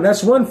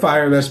one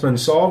fire that's been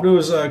solved. It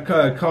was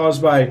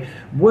caused by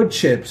wood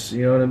chips.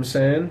 You know what I'm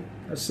saying?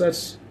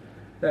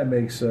 That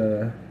makes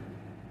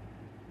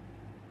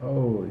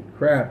holy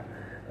crap!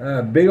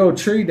 Big old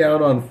tree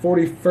down on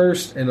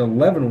 41st and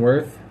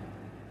Leavenworth.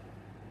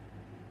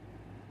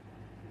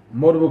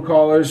 Multiple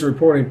callers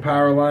reporting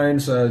power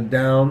lines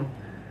down.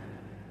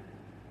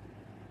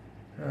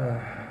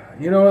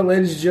 You know what,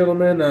 ladies and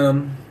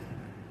gentlemen?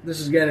 This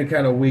is getting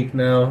kind of weak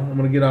now. I'm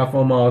going to get off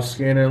Omaha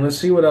Scanner and let's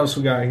see what else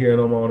we got here in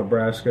Omaha,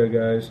 Nebraska,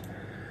 guys.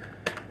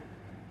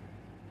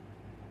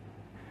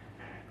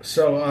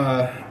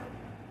 So,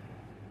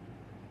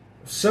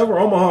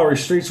 several Omaha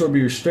streets will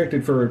be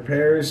restricted for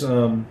repairs.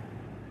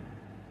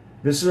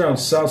 This is around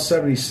South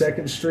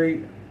 72nd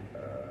Street,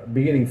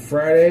 beginning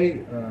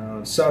Friday.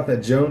 South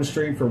at Jones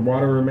Street for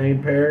water main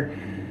repair.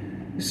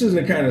 This isn't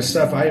the kind of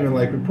stuff I even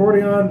like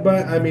reporting on,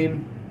 but I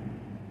mean,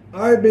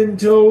 I've been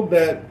told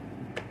that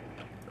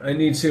I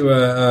need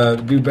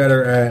to do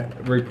better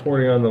at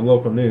reporting on the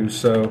local news.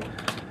 So,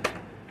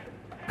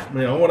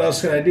 you know, what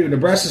else can I do?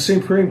 Nebraska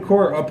Supreme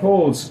Court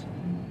upholds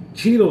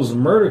Cheadle's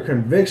murder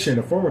conviction.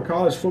 A former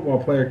college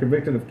football player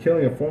convicted of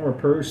killing a former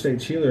Peru State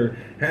cheerleader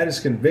had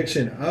his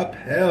conviction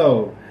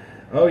upheld.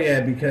 Oh yeah,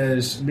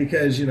 because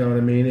you know what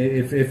I mean.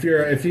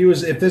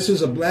 If this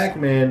was a black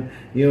man,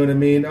 you know what I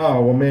mean.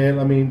 Oh well, man.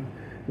 I mean,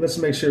 let's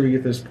make sure we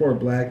get this poor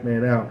black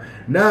man out.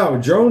 Now,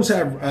 drones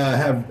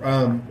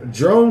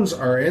drones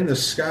are in the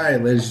sky,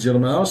 ladies and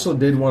gentlemen. I also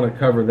did want to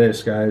cover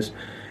this, guys,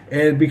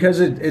 and because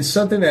it's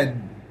something that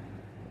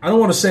I don't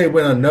want to say it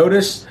went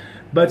unnoticed,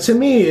 but to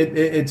me,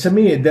 it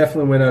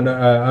definitely went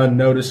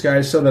unnoticed,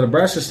 guys. So the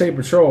Nebraska State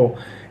Patrol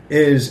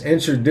is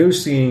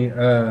introducing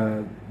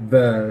the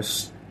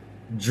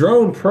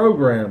drone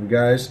program,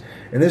 guys,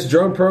 and this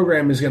drone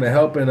program is going to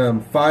help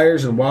in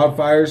fires and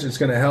wildfires. It's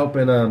going to help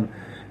in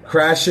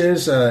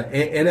crashes.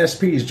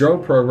 NSP's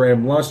drone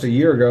program launched a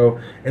year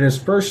ago. In its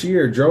first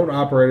year, drone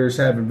operators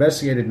have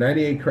investigated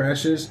 98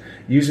 crashes.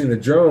 Using the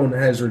drone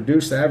has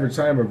reduced the average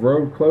time of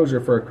road closure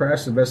for a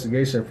crash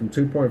investigation from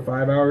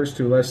 2.5 hours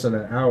to less than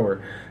an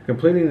hour.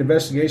 Completing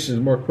investigations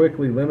more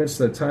quickly limits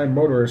the time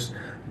motorists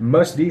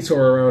must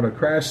detour around a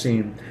crash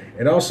scene.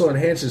 It also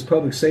enhances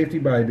public safety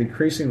by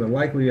decreasing the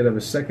likelihood of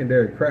a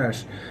secondary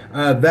crash.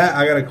 That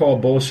I gotta call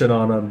bullshit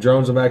on them.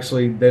 Drones have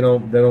actually they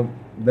don't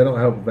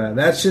help with that.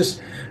 That's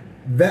just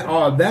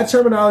that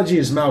terminology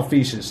is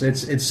malfeasance.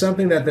 It's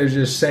something that they're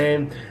just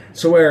saying.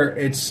 So where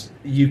it's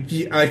you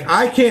like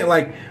I can't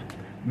like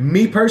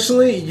me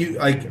personally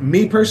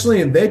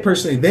and they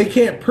personally they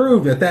can't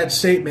prove that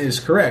statement is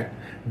correct.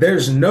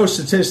 There's no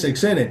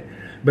statistics in it,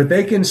 but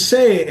they can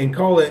say it and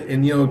call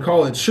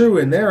it true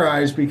in their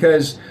eyes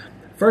because.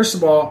 First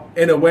of all,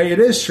 in a way, it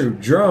is true.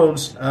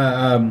 Drones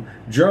will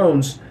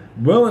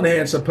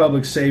enhance the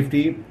public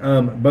safety,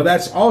 but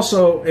that's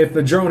also if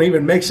the drone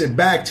even makes it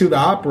back to the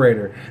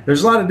operator.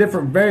 There's a lot of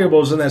different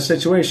variables in that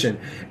situation.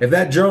 If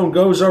that drone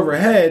goes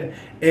overhead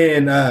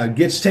and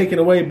gets taken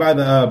away by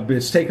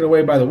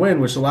the wind,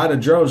 which a lot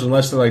of drones,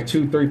 unless they're like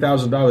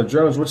 $2,000-$3,000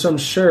 drones, which I'm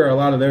sure a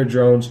lot of their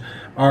drones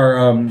are.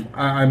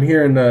 I'm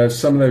hearing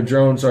some of their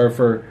drones are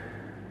for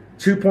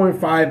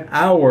 2.5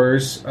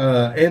 hours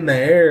in the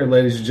air,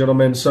 ladies and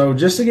gentlemen. So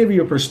just to give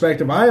you a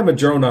perspective, I am a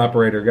drone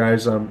operator,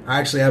 guys. I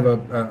actually have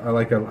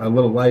a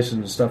little license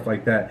and stuff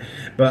like that.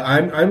 But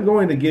I'm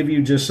going to give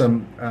you just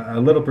a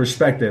little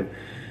perspective.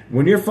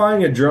 When you're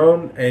flying a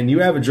drone and you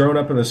have a drone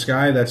up in the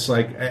sky that's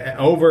like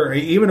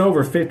even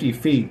over 50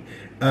 feet,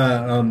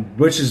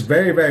 which is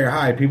very, very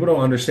high. People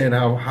don't understand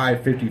how high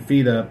 50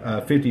 feet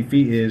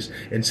is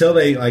until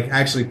they like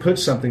actually put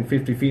something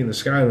 50 feet in the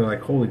sky and they're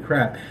like, holy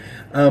crap.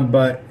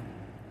 But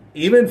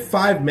even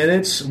 5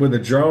 minutes with a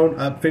drone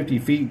up 50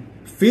 feet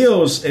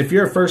feels, if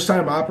you're a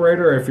first-time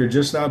operator or if you're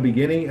just now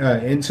beginning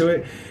into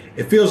it,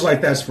 it feels like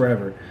that's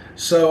forever.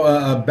 So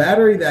a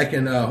battery that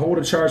can hold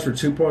a charge for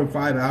 2.5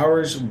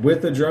 hours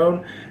with a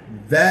drone,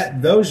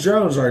 those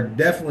drones are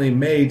definitely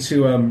made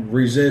to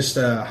resist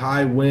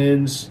high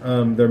winds.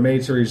 They're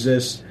made to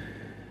resist.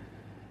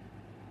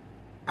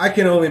 I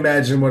can only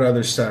imagine what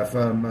other stuff.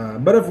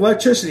 But if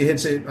electricity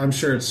hits it, I'm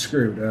sure it's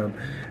screwed.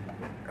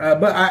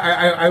 But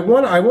I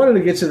wanted to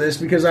get to this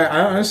because I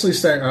honestly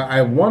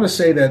I want to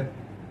say that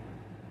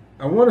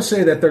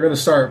they're going to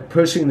start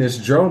pushing this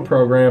drone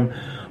program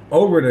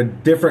over to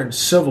different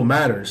civil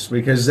matters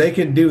because they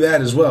can do that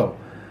as well.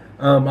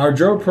 Our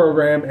drone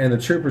program and the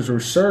troopers who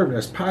served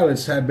as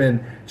pilots have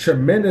been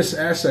tremendous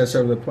assets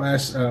over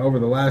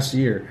the last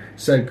year,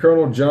 said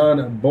Colonel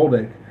John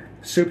Boldick,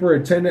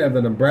 superintendent of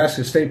the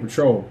Nebraska State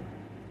Patrol.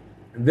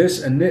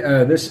 This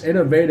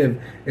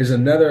innovative is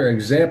another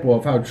example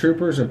of how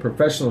troopers and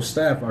professional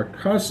staff are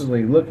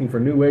constantly looking for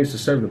new ways to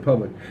serve the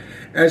public.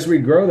 As we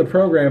grow the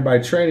program by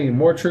training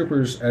more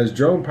troopers as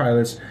drone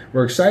pilots,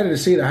 we're excited to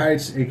see the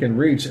heights it can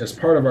reach as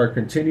part of our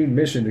continued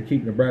mission to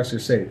keep Nebraska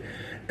safe.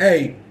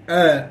 Hey,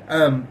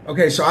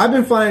 okay, so I've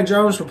been flying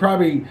drones for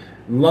probably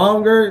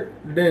longer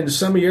than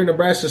some of your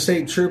Nebraska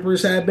State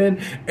troopers have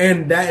been,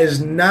 and that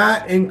is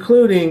not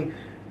including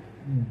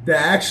the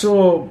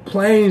actual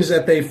planes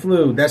that they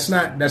flew. That's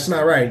not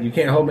right. You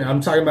can't hold me.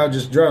 I'm talking about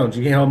just drones.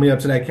 You can't hold me up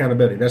to that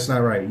accountability. That's not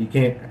right. You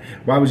can't.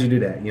 Why would you do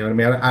that? You know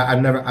what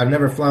I mean? I've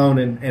never flown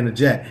in a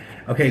jet.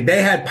 Okay,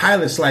 they had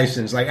pilot's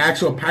license, like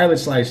actual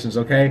pilot's license.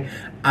 Okay,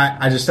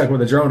 I just stuck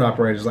with a drone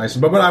operator's license.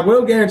 But what I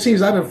will guarantee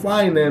is I've been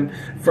flying them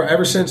for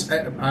ever since,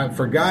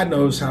 for God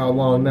knows how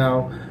long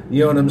now.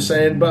 You know what I'm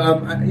saying?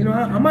 But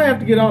I might have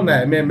to get on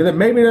that, man.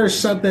 Maybe there's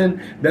something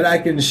that I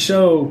can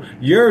show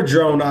your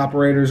drone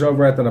operators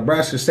over at the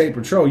Nebraska State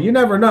Patrol. You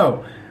never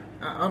know.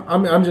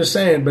 I'm just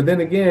saying. But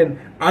then again,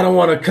 I don't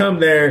want to come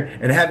there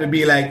and have it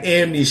be like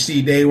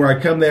Amnesty Day, where I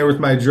come there with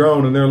my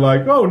drone and they're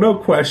like, "Oh, no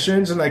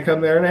questions," and I come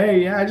there and,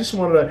 "Hey, yeah, I just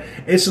wanted to.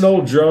 It's an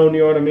old drone.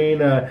 You know what I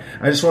mean? I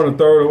just want to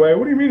throw it away."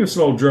 "What do you mean it's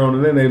an old drone?"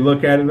 And then they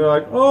look at it and they're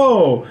like,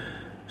 "Oh,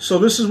 so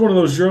this is one of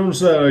those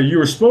drones that you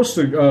were supposed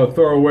to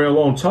throw away a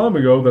long time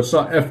ago. That's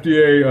not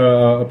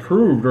FDA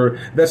approved, or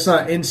that's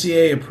not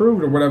NCA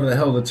approved, or whatever the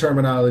hell the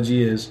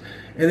terminology is."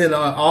 And then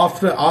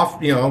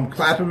I'm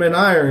clapping them in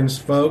irons,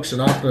 folks, and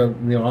off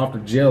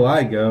to jail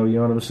I go. You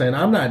know what I'm saying?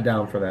 I'm not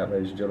down for that,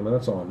 ladies and gentlemen.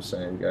 That's all I'm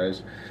saying,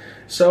 guys.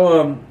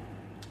 So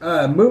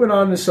moving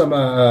on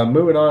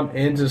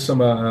into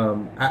some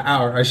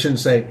I shouldn't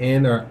say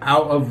in or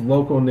out of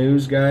local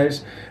news,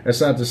 guys. That's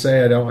not to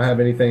say I don't have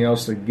anything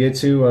else to get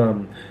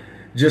to.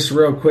 Just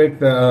real quick,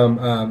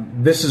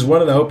 this is one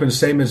of the open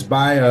statements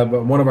by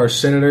one of our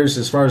senators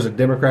as far as the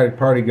Democratic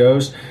Party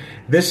goes.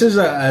 This is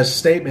a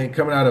statement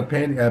coming out of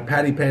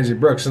Patty Pansy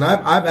Brooks, and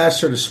I've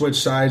asked her to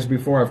switch sides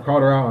before. I've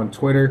called her out on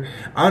Twitter.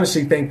 I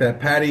honestly think that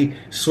Patty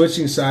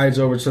switching sides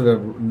over to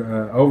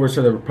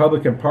the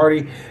Republican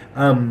Party,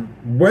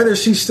 whether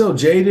she's still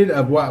jaded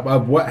of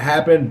what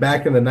happened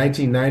back in the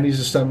 1990s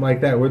or something like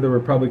that with the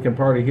Republican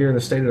Party here in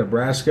the state of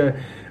Nebraska,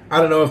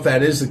 I don't know if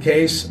that is the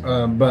case,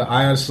 but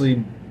I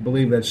honestly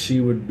believe that she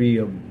would be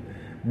a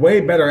way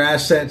better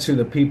asset to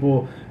the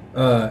people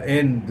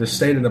in the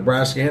state of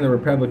Nebraska and the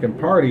Republican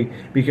Party,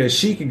 because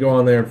she could go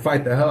on there and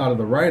fight the hell out of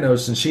the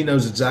rhinos, and she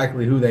knows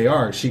exactly who they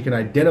are. She can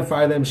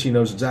identify them. She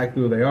knows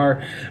exactly who they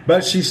are.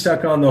 But she's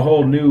stuck on the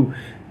whole new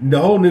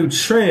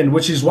trend,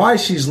 which is why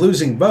she's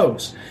losing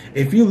votes.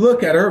 If you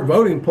look at her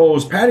voting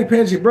polls, Patty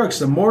Pansy Brooks,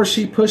 the more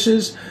she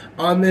pushes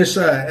on this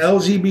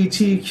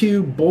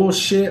LGBTQ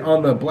bullshit,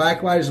 on the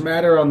Black Lives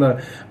Matter, on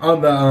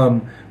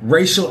the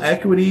racial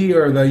equity,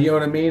 or the, you know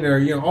what I mean,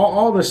 or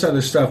all this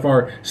other stuff,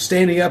 or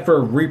standing up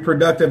for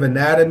reproductive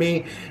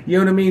anatomy, you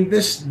know what I mean.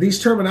 These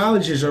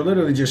terminologies are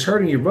literally just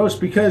hurting your votes,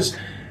 because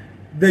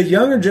the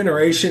younger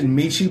generation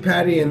meets you,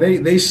 Patty, and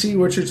they see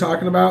what you're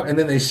talking about, and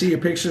then they see your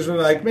pictures and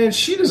they're like, "Man,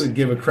 she doesn't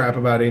give a crap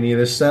about any of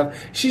this stuff.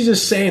 She's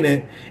just saying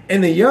it."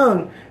 And the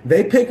young,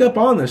 they pick up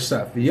on this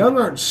stuff. The young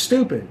aren't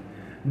stupid.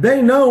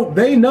 They know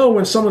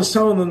when someone's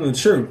telling them the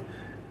truth.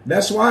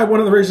 That's why one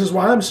of the reasons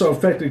why I'm so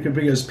effective,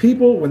 because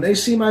people, when they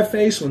see my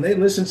face, when they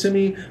listen to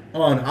me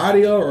on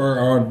audio or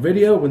on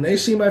video, when they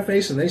see my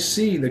face and they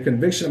see the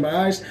conviction in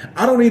my eyes,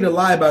 I don't need to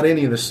lie about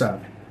any of this stuff.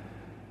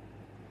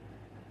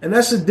 And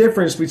that's the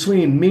difference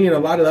between me and a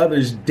lot of the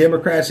others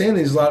Democrats and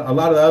a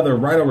lot of the other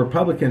rhino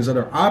Republicans that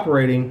are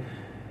operating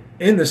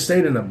in the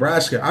state of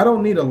Nebraska. I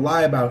don't need to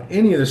lie about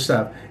any of this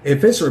stuff.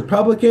 If it's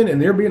Republican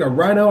and they're being a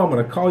rhino, I'm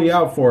going to call you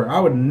out for it. I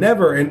would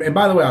never, and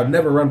by the way, I would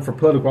never run for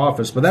political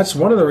office, but that's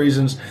one of the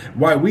reasons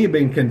why we have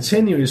been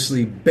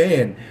continuously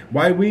banned,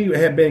 why we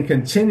have been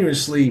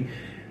continuously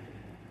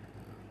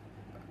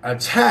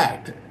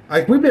attacked.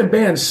 Like, we've been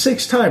banned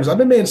 6 times. I've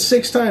been banned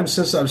 6 times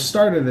since I've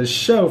started this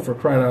show, for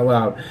crying out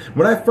loud.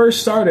 When I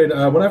first started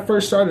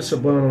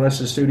Subliminal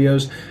Message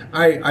Studios,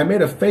 I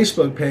made a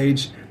Facebook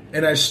page,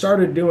 and I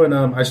started doing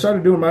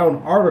my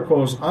own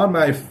articles on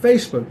my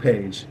Facebook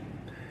page.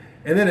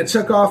 And then it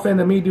took off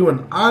into me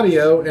doing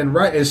audio, and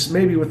it's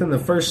maybe within the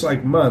first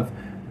month,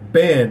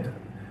 banned.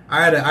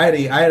 I had to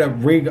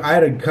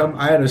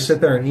sit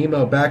there and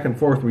email back and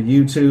forth with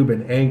YouTube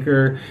and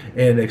Anchor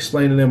and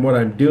explain to them what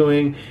I'm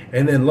doing.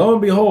 And then lo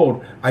and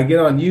behold, I get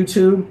on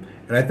YouTube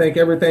and I think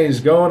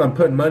everything's going. I'm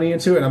putting money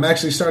into it. I'm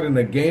actually starting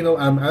to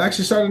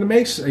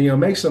make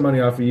some money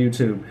off of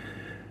YouTube.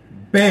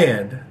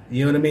 Banned.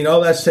 You know what I mean?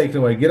 All that's taken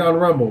away. Get on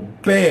Rumble.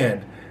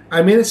 Banned.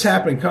 I mean, it's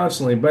happening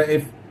constantly. But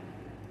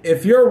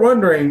if you're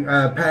wondering,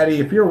 Patty,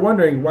 if you're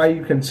wondering why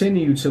you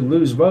continue to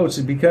lose votes,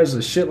 it's because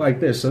of shit like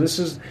this. So this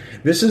is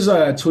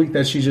a tweet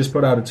that she just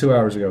put out 2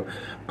 hours ago.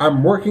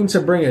 "I'm working to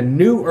bring a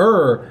new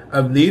era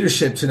of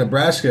leadership to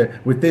Nebraska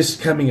with this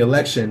coming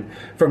election.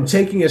 From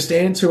taking a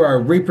stand to our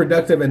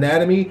reproductive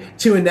anatomy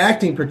to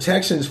enacting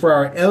protections for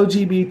our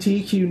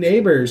LGBTQ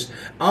neighbors,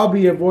 I'll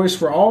be a voice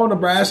for all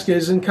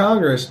Nebraskans in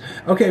Congress."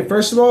 Okay,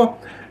 first of all,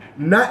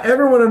 Not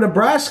everyone in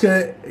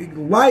Nebraska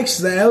likes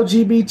the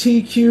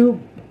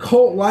LGBTQ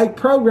cult-like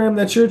program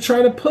that you're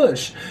trying to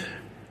push.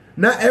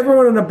 Not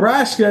everyone in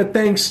Nebraska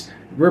thinks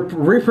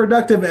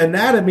reproductive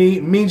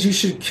anatomy means you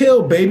should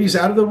kill babies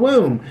out of the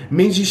womb,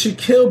 means you should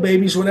kill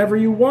babies whenever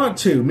you want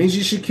to, means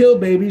you should kill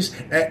babies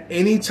at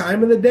any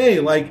time of the day.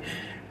 Like,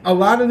 you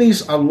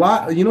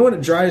know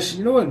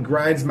what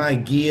grinds my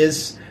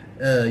gears?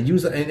 And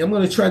I'm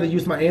going to try to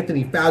use my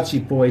Anthony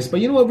Fauci voice,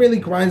 but you know what really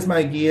grinds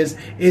my gears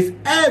is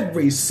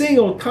every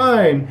single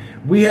time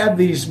we have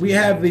these,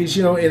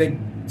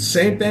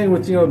 same thing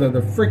with,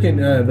 the freaking,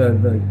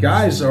 the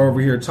guys are over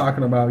here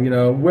talking about,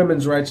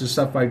 women's rights and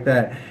stuff like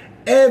that.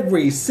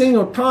 Every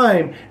single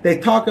time they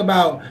talk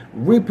about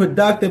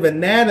reproductive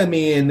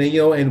anatomy and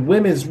and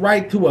women's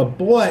right to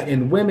abort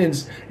and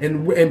women's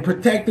and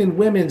protecting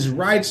women's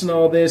rights and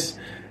all this,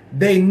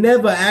 they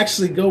never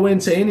actually go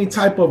into any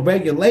type of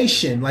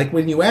regulation. Like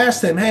when you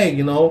ask them, hey,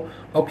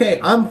 okay,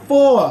 I'm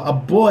for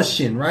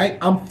abortion, right?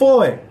 I'm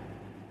for it.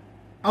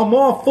 I'm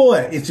all for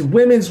it. It's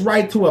women's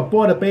right to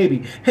abort a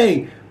baby.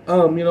 Hey,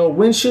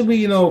 when should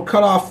we,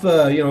 cut off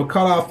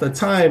the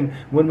time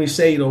when we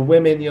say,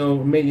 women,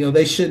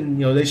 they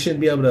shouldn't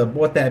be able to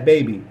abort that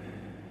baby.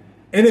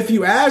 And if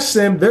you ask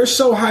them, they're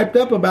so hyped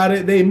up about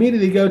it, they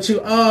immediately go to,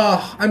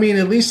 at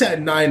least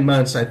at 9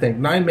 months, I think.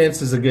 9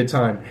 months is a good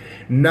time.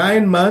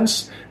 9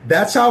 months,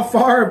 that's how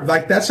far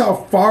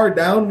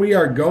down we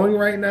are going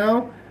right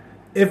now.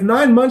 If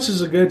 9 months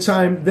is a good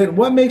time, then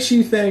what makes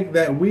you think,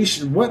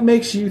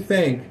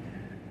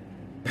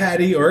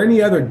 Patty, or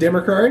any other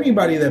Democrat, or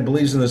anybody that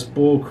believes in this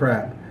bull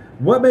crap,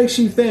 what makes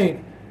you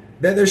think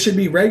that there should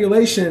be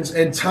regulations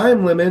and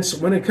time limits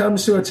when it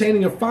comes to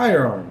attaining a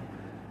firearm?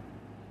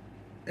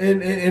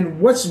 And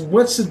what's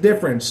the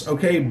difference?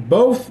 Okay,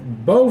 both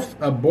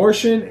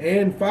abortion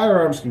and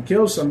firearms can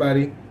kill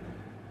somebody.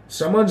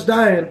 Someone's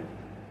dying.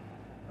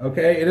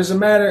 Okay, it doesn't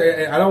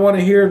matter. I don't want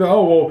to hear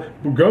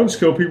guns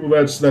kill people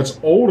that's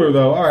older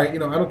though. All right, I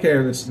don't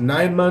care. It's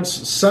 9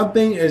 months.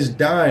 Something is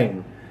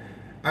dying.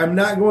 I'm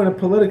not going to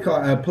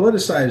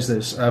politicize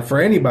this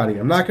for anybody.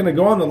 I'm not going to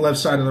go on the left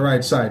side or the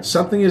right side.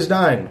 Something is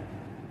dying.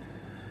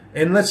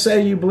 And let's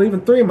say you believe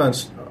in 3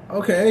 months.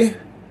 Okay.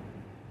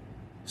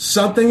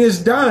 Something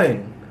is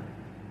dying.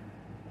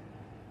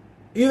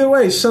 Either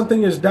way,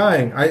 something is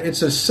dying.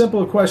 It's a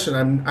simple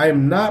question.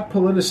 I'm not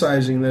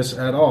politicizing this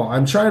at all.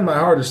 I'm trying my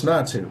hardest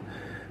not to.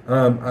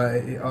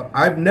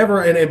 I've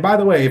never, and by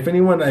the way, if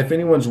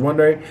anyone's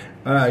wondering,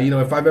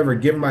 if I've ever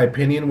given my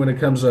opinion when it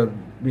comes to,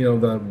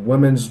 the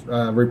women's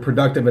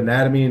reproductive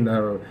anatomy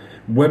and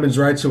women's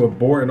right to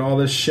abort and all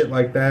this shit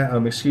like that,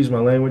 excuse my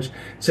language.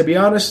 To be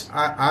honest,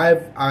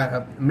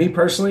 me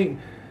personally,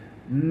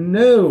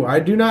 no, I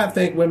do not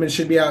think women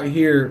should be out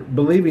here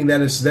believing that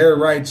it's their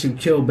right to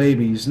kill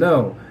babies.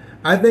 No.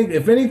 I think,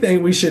 if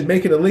anything, we should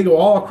make it illegal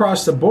all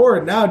across the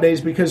board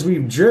nowadays because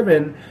we've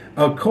driven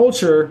a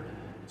culture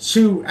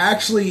to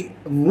actually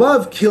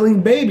love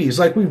killing babies.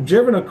 Like, we've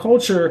driven a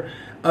culture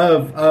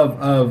of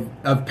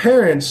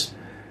parents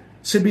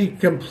to be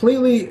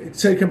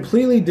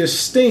completely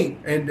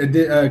distinct and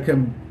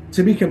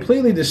to be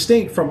completely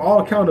distinct from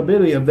all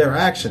accountability of their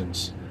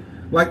actions.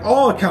 Like,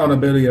 all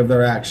accountability of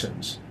their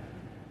actions.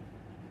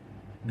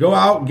 Go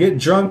out, get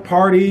drunk,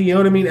 party,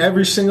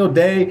 every single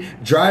day,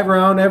 drive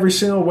around every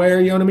single where,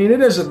 It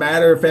doesn't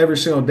matter if every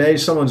single day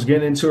someone's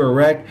getting into a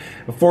wreck.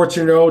 A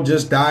 14-year-old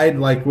just died,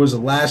 was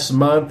last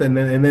month, and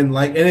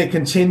it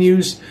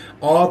continues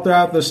all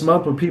throughout this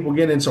month with people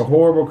getting into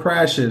horrible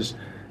crashes.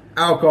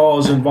 Alcohol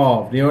is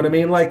involved,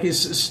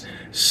 it's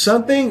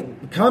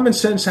something. Common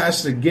sense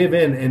has to give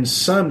in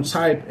some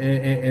type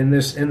in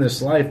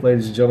this life,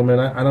 ladies and gentlemen.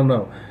 I don't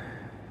know.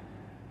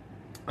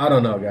 I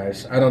don't know,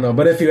 guys. I don't know.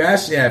 But if you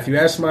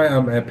ask my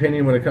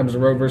opinion when it comes to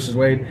Roe versus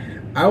Wade,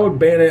 I would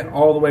ban it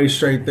all the way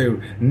straight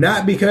through.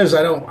 Not because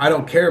I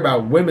don't care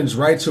about women's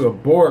right to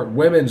abort,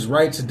 women's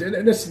right to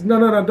this.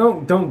 No.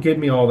 Don't give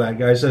me all that,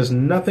 guys. It has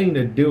nothing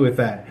to do with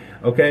that.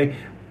 Okay,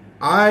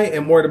 I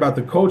am worried about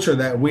the culture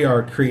that we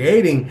are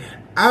creating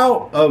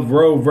out of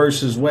Roe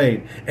versus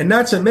Wade, and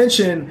not to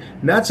mention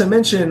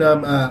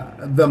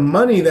the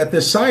money that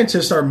the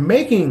scientists are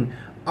making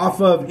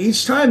off of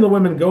each time the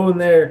women go in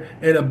there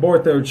and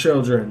abort their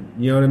children.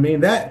 You know what I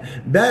mean? That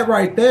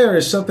right there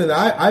is something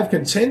that I've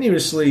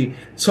continuously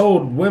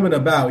told women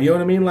about. You know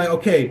what I mean? Like,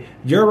 okay,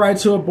 your right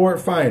to abort,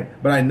 fine,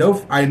 but I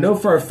know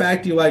for a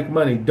fact you like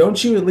money.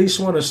 Don't you at least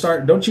want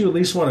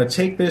to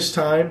take this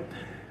time?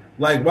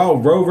 Like, while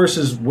Roe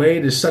versus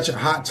Wade is such a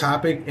hot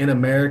topic in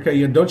America,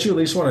 don't you at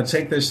least want to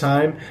take this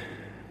time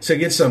to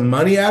get some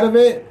money out of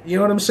it? You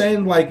know what I'm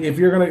saying? Like,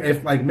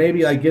 maybe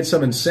get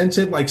some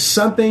incentive, like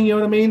something, you know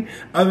what I mean?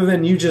 Other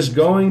than you just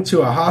going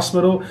to a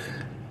hospital,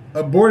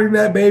 aborting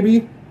that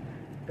baby,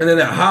 and then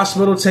that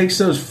hospital takes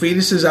those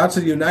fetuses out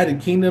to the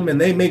United Kingdom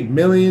and they make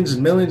millions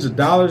and millions of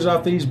dollars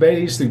off these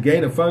babies through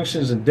gain of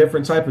functions and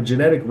different type of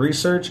genetic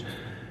research.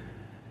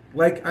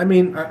 Like, I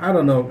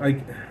don't know.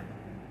 Like,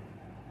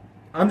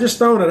 I'm just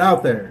throwing it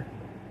out there.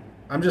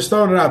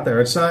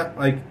 It's not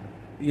like,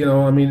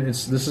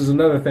 this is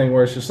another thing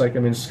where it's just like,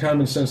 it's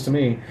common sense to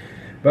me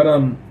But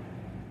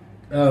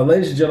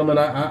ladies and gentlemen,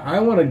 I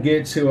want to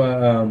get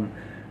to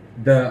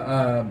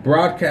the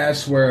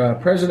broadcast where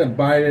President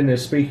Biden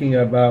is speaking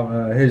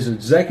about his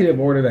executive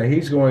order that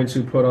he's going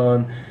to put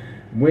on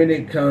when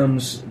it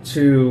comes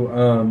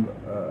to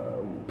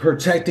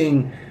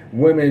protecting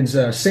women's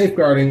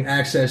safeguarding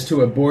access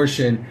to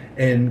abortion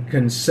and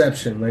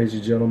conception, ladies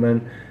and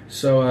gentlemen.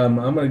 So I'm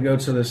going to go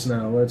to this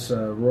now. Let's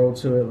roll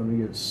to it. Let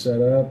me get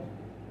set up.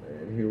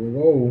 And here we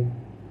go.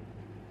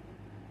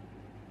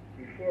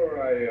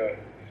 Before I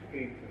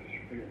speak to the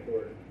Supreme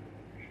Court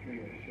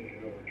extreme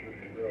decision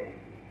overturning Roe,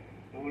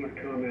 I want to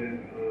comment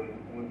on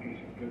one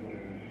piece of good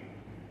news,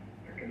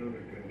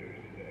 economic good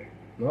news today.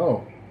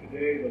 Oh.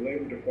 Today, the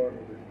Labor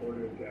Department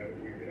reported that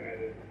we've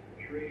added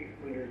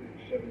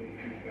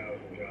 372,000 jobs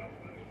last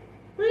month.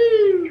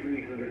 Woo!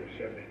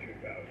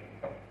 372,000.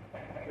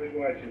 Here's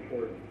why it's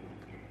important.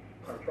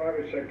 Our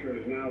private sector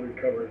has now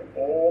recovered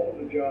all of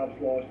the jobs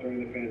lost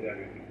during the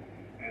pandemic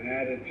and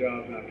added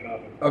jobs on top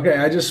of it. Okay,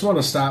 I just want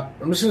to stop.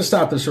 I'm just going to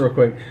stop this real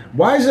quick.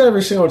 Why is it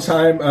every single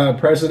time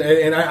President,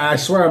 and I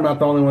swear I'm not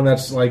the only one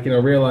that's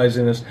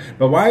realizing this,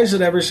 but why is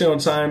it every single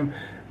time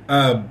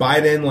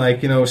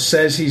Biden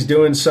says he's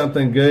doing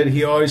something good,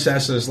 he always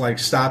has to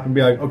stop and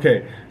be like,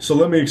 okay, so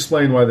let me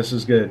explain why this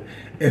is good.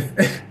 If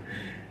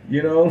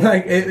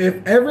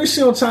if every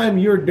single time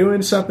you're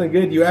doing something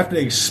good, you have to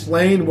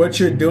explain what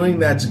you're doing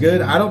that's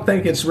good, I don't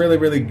think it's really,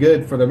 really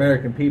good for the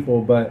American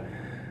people, but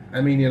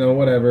I mean,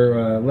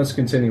 whatever. Let's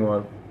continue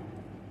on.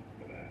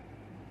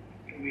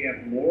 We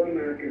have more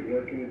Americans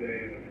working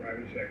today in the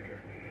private sector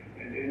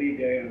than any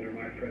day under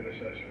my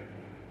predecessor.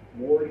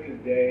 More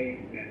today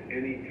than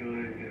any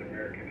time in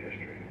American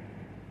history.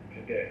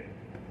 Today.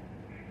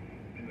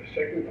 In the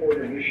second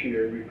quarter of this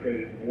year, we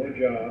created more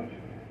jobs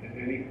than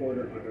any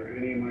quarter under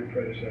any of my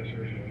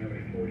predecessors in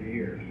nearly 40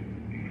 years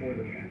before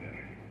the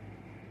pandemic.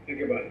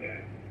 Think about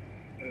that.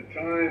 At a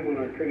time when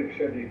our critics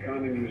said the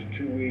economy was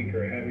too weak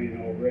or having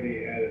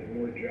already added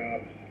more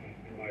jobs,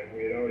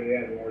 we had already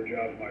added more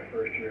jobs my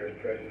first year as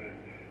president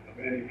of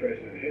any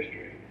president in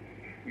history.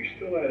 We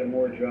still added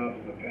more jobs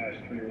in the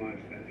past 3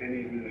 months than any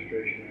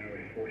administration in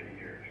nearly 40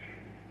 years.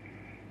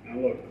 Now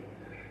look,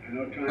 I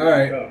know times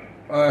are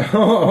tough.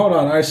 Hold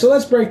on. All right, so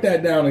let's break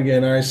that down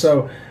again. All right,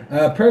 so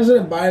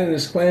President Biden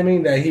is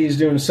claiming that he's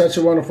doing such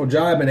a wonderful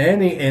job, and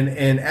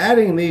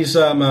adding these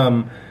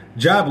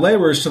job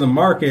laborers to the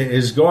market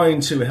is going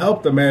to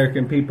help the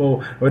American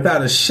people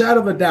without a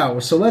shadow of a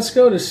doubt. So let's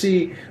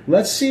see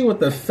what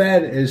the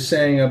Fed is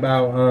saying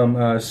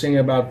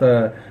about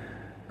the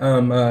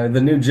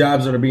new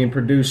jobs that are being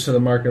produced to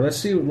the market. Let's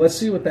see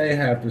what they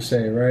have to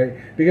say, right?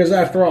 Because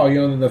after all,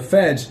 the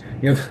Feds,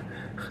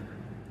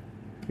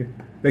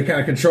 they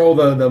kind of control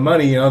the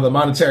money, the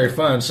monetary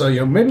funds. So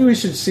maybe we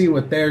should see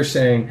what they're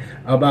saying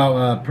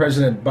about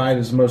President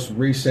Biden's most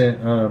recent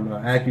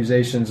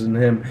accusations and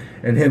him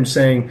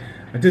saying,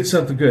 "I did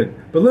something good,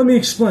 but let me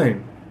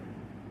explain."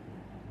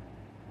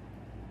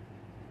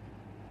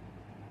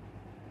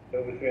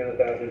 Over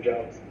 300,000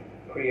 jobs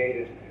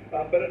created.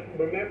 But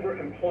remember,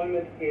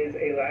 employment is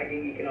a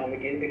lagging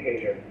economic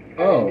indicator.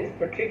 And in this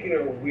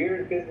particular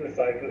weird business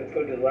cycle, it's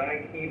going to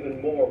lag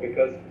even more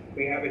because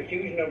we have a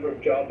huge number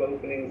of job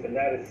openings, and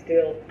that is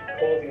still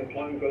causing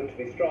employment growth to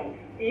be strong,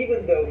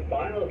 even though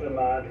final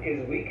demand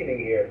is weakening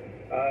here.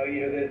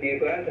 The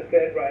Atlanta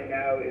Fed right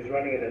now is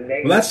running at a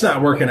negative. Well, that's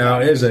not working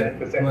out, is it?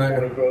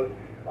 Quarter growth.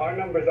 Our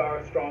numbers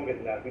are stronger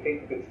than that. We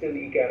think we could still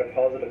eke out a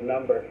positive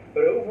number.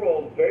 But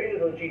overall, very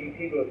little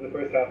GDP growth in the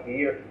first half of the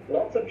year,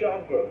 lots of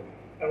job growth.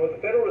 And what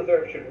the Federal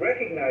Reserve should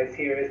recognize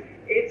here is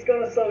it's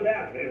going to slow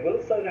down. It will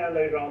slow down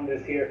later on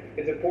this year.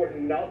 It's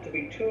important not to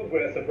be too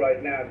aggressive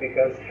right now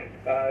because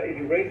if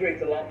you raise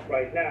rates a lot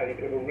right now, you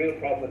could have a real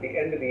problem at the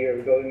end of the year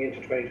going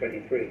into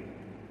 2023.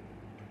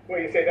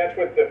 Well, you say that's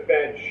what the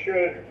Fed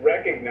should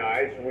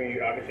recognize. We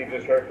obviously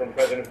just heard from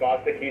President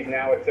Bostic. He's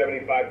now at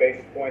 75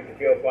 basis points, it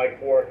feels like,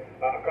 for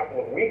a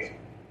couple of weeks.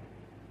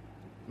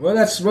 Well,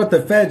 that's what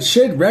the Fed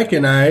should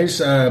recognize,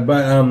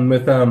 but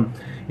with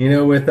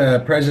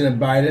President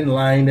Biden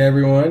lying to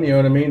everyone, you know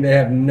what I mean? They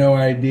have no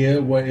idea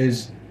what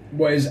is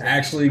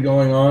actually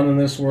going on in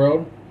this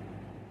world.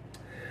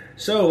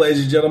 So,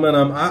 ladies and gentlemen,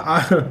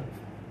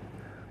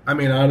 I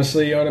mean,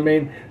 honestly, you know what I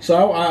mean?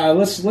 So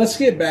let's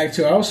get back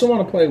to it. I also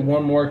want to play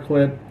one more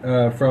clip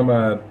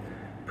from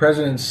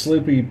President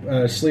Sleepy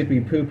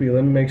Poopy.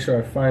 Let me make sure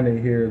I find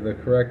it here, the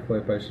correct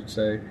clip, I should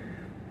say.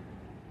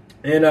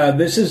 And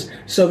this is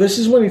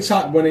when he's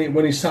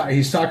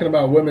talking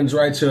about women's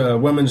right to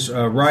women's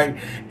right,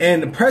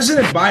 and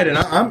President Biden,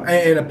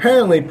 and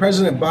apparently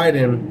President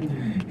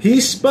Biden,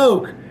 he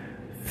spoke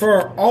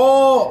for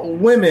all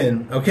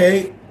women.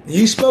 Okay,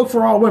 he spoke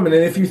for all women,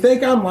 and if you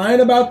think I'm lying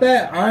about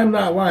that, I'm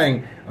not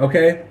lying.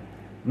 Okay,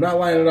 I'm not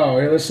lying at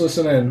all. Here, let's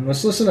listen in.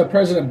 Let's listen to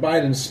President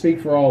Biden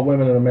speak for all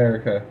women in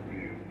America.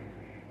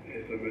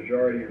 Is the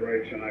majority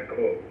rights, and I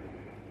quote,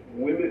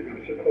 "Women."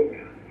 I'm just quote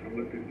now from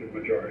the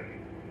majority.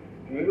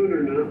 Women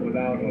are not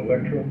without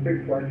electoral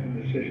big parts of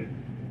the decision.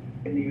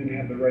 They didn't even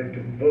have the right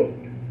to vote.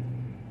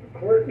 The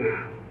court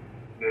now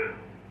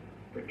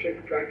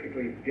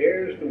practically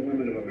dares the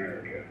women of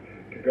America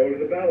to go to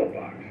the ballot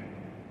box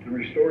and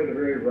restore the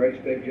very rights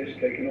they've just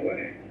taken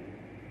away.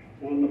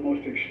 One of the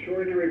most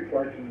extraordinary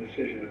parts of the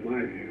decision, in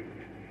my view,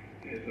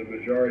 is the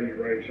majority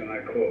rights, and I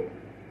quote,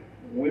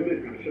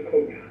 women, it's a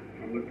quote now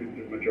from the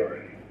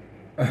majority,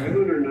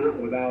 women are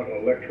not without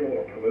electoral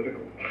or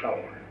political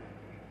power.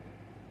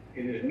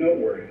 It is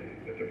noteworthy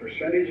that the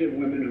percentage of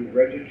women who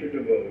register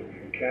to vote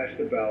and cast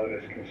a ballot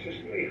is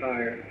consistently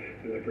higher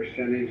than the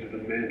percentage of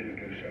the men who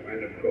do so.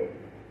 End of quote.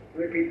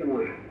 Repeat the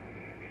line.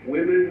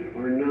 Women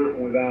are not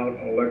without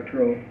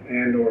electoral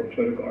and or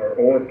political,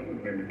 or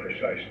maybe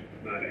precise,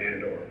 not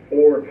and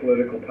or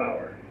political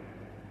power.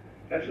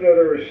 That's what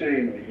they were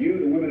saying. That you,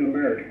 the women of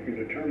America, can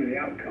determine the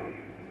outcome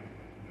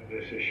of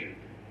this issue.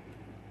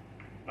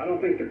 I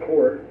don't think the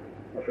court,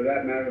 or for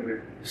that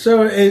matter,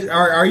 so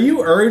are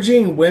you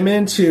urging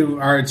women to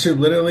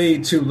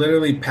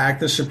literally pack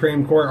the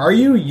Supreme Court? Are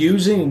you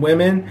using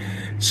women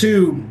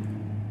to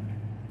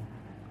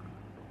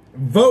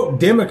vote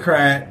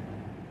Democrat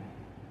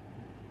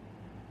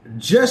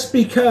just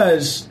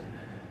because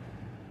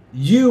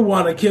you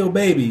want to kill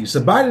babies? The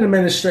Biden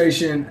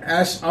administration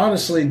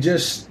honestly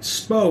just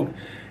spoke,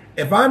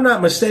 if I'm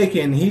not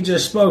mistaken, he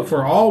just spoke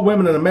for all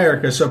women in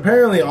America. So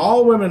apparently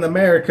all women in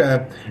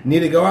America need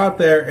to go out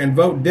there and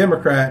vote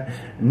Democrat,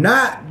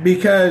 not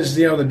because,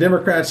 the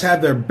Democrats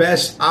have their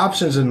best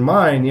options in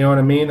mind, you know what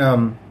I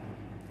mean?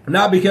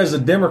 Not because the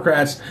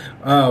Democrats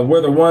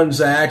were the ones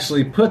that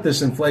actually put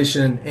this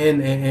inflation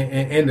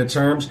into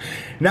terms.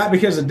 Not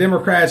because the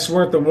Democrats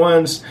weren't the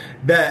ones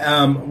that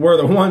were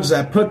the ones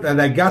that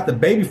that got the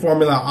baby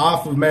formula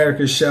off of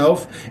America's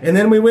shelf, and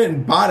then we went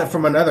and bought it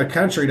from another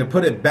country to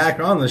put it back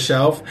on the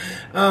shelf.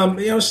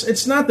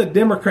 It's not the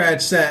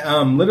Democrats that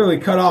literally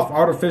cut off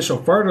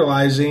artificial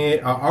fertilizer.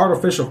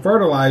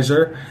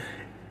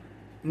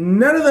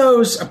 None of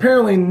those.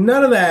 Apparently,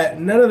 none of that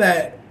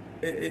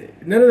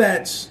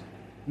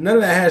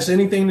has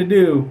anything to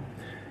do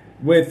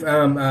with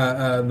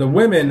the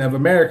women of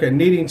America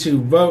needing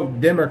to vote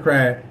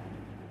Democrat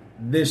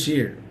this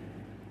year.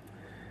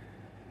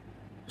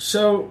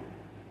 So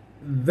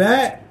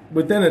that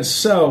within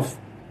itself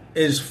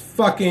is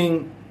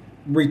fucking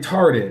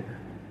retarded.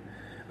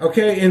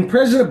 Okay, and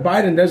President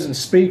Biden doesn't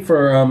speak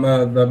for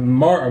the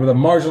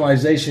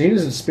marginalization. He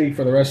doesn't speak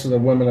for the rest of the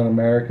women in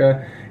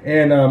America.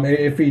 And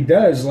if he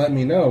does, let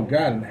me know.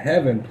 God in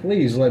heaven,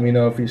 please let me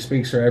know if he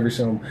speaks for every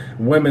single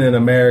woman in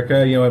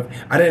America. If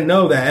I didn't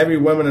know that every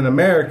woman in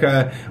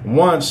America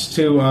wants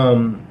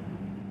to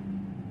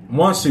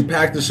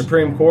pack the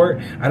Supreme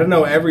Court. I didn't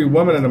know every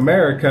woman in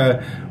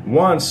America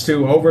wants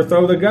to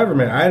overthrow the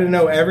government. I didn't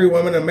know every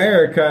woman in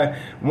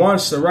America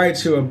wants the right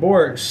to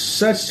abort,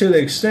 such to the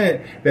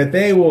extent that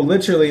they will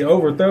literally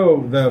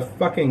overthrow the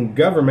fucking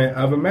government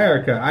of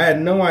America. I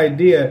had no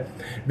idea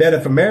that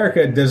if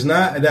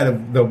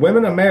the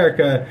women in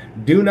America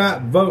do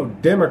not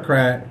vote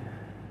Democrat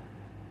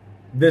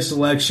this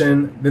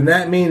election, then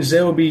that means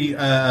they will be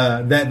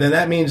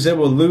that means they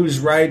will lose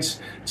rights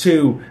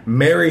to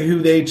marry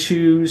who they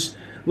choose.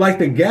 Like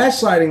the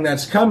gaslighting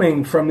that's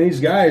coming from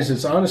these guys,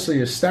 it's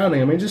honestly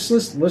astounding. I mean, just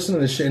listen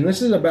to this shit. And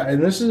this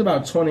is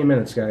about 20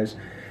 minutes, guys.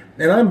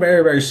 And I'm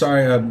very, very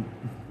sorry.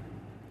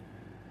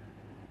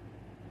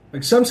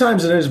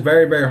 Sometimes it is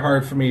very, very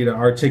hard for me to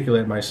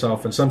articulate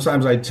myself, and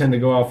sometimes I tend to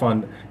go off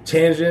on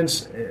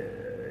tangents,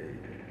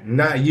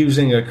 not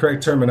using a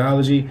correct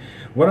terminology.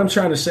 What I'm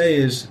trying to say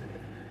is,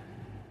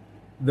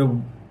 the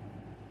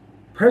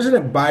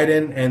President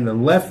Biden and the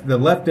left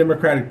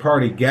Democratic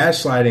Party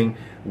gaslighting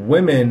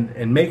women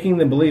and making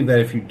them believe that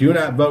if you do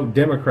not vote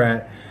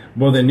Democrat,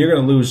 well, then you're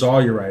going to lose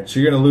all your rights.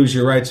 You're going to lose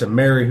your right to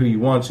marry who you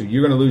want to.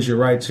 You're going to lose your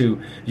right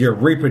to your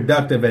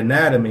reproductive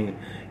anatomy.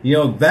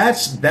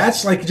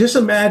 That's like, just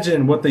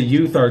imagine what the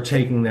youth are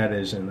taking that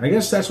as in. I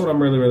guess that's what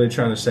I'm really, really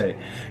trying to say.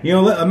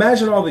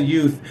 Imagine all the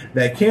youth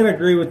that can't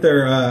agree with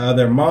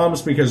their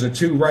moms because they're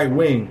too right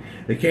wing.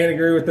 They can't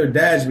agree with their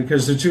dads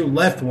because they're too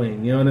left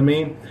wing. You know what I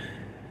mean?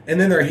 And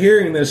then they're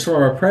hearing this from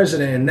our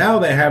president, and now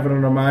they have it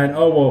on their mind.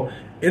 Oh, well,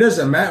 it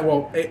doesn't matter.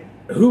 Well,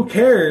 who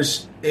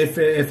cares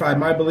if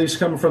my beliefs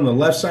coming from the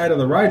left side or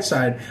the right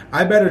side?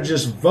 I better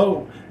just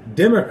vote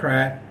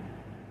Democrat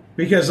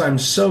because I'm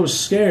so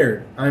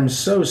scared. I'm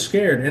so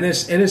scared, and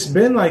it's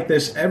been like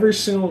this ever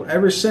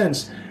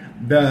since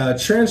the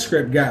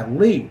transcript got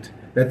leaked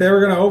that they were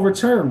going to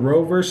overturn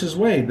Roe versus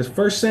Wade. The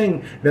first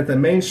thing that the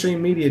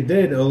mainstream media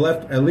did,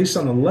 at least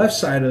on the left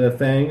side of the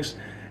things,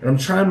 and I'm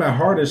trying my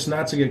hardest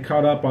not to get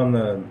caught up on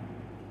the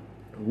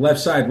left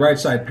side, right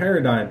side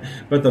paradigm,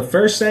 but the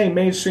first thing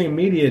mainstream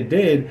media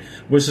did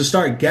was to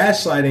start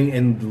gaslighting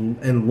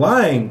and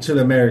lying to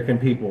the American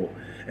people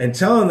and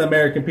telling the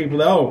American people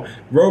that,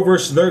 Roe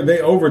versus,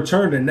 they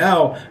overturned it.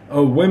 Now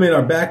women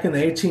are back in the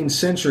 18th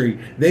century.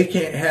 They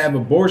can't have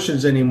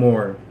abortions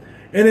anymore.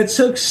 And it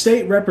took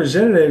state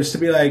representatives to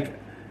be like,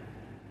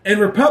 and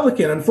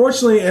Republican,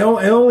 unfortunately, it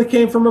only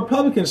came from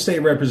Republican state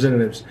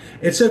representatives.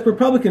 It took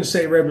Republican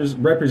state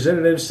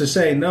representatives to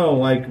say, no,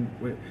 like,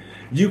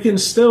 you can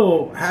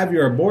still have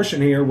your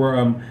abortion here where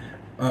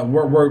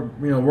we're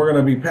going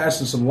to be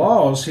passing some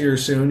laws here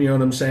soon. You know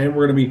what I'm saying?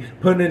 We're going to be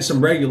putting in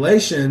some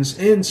regulations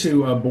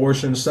into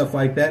abortion, stuff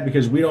like that,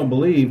 because we don't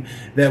believe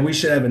that we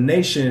should have a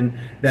nation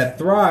that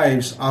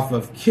thrives off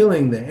of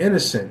killing the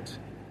innocent,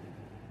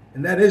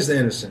 and that is the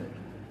innocent.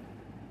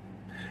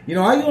 You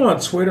know, I go on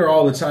Twitter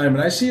all the time,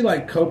 and I see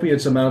like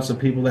copious amounts of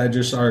people that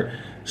just are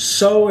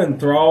so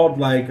enthralled,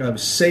 like, of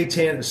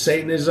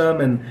Satanism,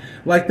 and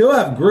like they'll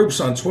have groups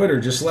on Twitter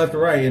just left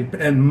and right,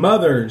 and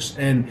mothers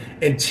and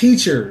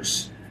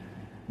teachers.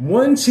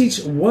 One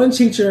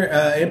teacher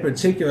in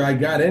particular, I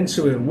got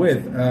into it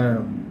with.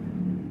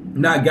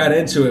 Not got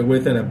into it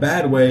with in a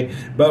bad way,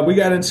 but we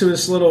got into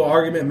this little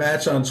argument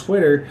match on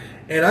Twitter,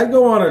 and I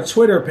go on her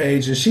Twitter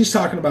page, and she's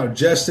talking about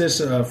justice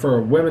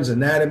for women's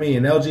anatomy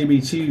and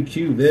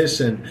LGBTQ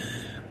this and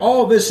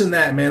all this and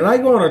that, man. And I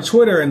go on her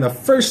Twitter, and the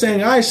first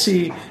thing I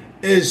see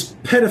is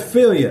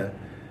pedophilia.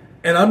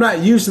 And I'm not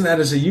using that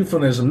as a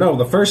euphemism. No,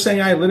 the first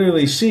thing I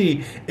literally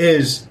see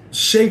is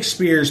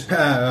Shakespeare's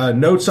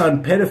notes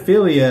on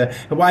pedophilia,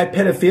 and why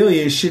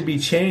pedophilia should be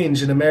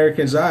changed in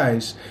Americans'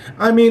 eyes.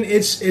 I mean,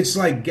 it's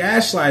like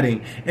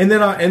gaslighting. And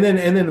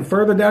then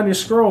further down your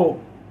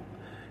scroll,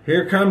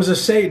 here comes a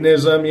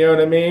Satanism. You know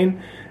what I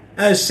mean?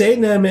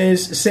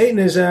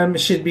 Satanism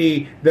should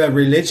be the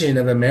religion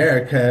of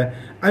America.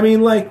 I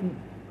mean, like,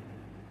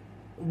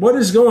 what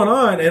is going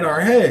on in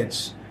our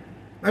heads?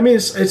 I mean,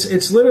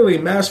 it's literally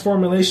mass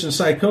formulation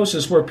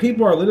psychosis, where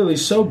people are literally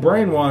so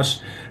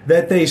brainwashed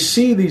that they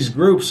see these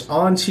groups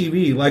on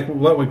TV, like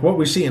what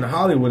we see in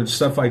Hollywood and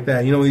stuff like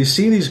that. You know, we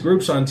see these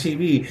groups on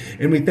TV,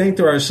 and we think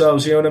to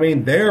ourselves, you know what I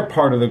mean? They're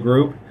part of the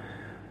group.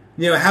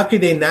 You know, how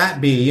could they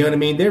not be? You know what I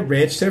mean? They're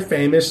rich, they're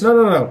famous.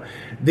 No.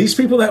 These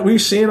people that we're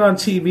seeing on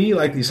TV,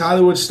 like these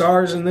Hollywood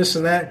stars and this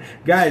and that,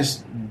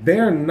 guys,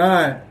 they're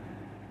not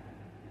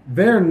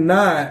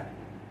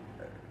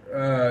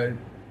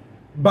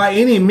by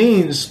any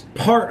means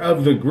part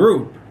of the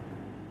group.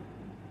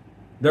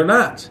 They're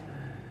not.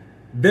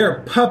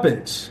 They're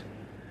puppets.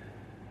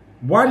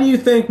 Why do you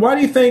think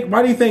that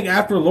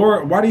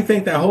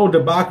whole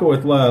debacle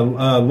with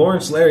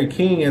Lawrence Larry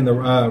King and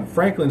the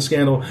Franklin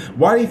scandal,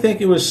 why do you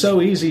think it was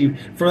so easy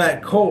for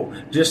that cult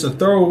just to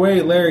throw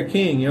away Larry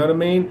King? You know what I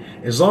mean?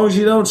 As long as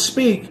you don't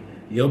speak,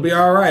 you'll be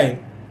all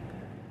right.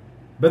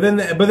 But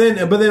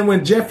then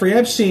when Jeffrey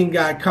Epstein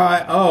got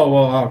caught,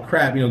 oh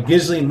crap, you know,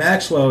 Ghislaine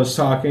Maxwell was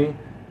talking,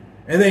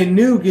 and they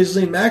knew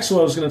Ghislaine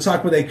Maxwell was going to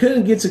talk, but they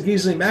couldn't get to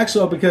Ghislaine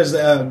Maxwell because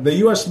the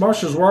U.S.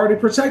 Marshals were already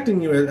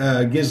protecting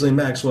Ghislaine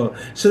Maxwell,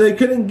 so they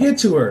couldn't get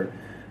to her.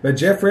 But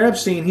Jeffrey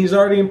Epstein, he's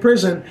already in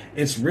prison.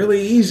 It's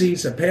really easy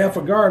to pay off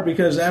a guard,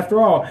 because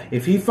after all,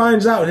 if he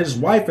finds out his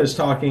wife is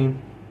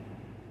talking,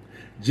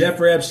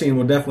 Jeffrey Epstein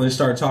will definitely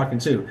start talking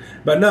too.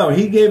 But no,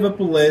 he gave up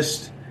a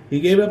list.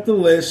 He gave up the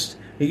list.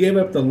 He gave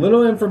up the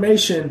little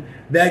information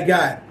that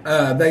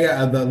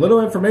the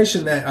little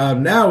information that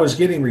now is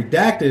getting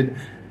redacted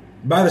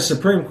by the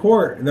Supreme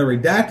Court. They're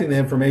redacting the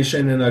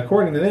information, and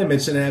according to them,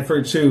 it's an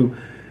effort to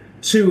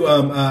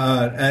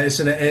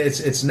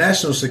it's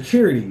national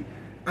security.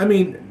 I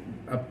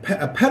mean,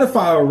 a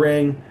pedophile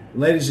ring,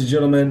 ladies and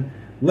gentlemen,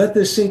 let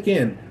this sink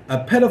in.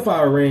 A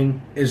pedophile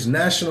ring is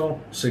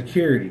national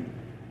security.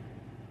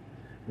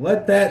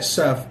 Let that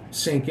stuff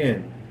sink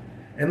in.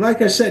 And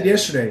like I said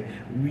yesterday,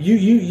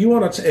 you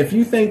want to, if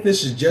you think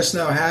this is just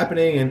now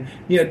happening, and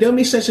you know, don't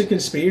be such a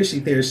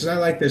conspiracy theorist. It's not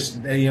like this.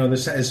 You know,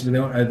 this has been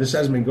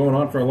going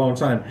on for a long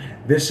time.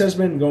 This has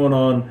been going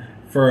on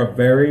for a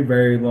very,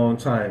 very long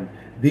time.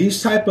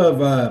 These type of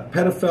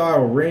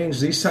pedophile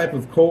rings, these type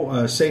of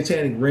cult,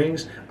 satanic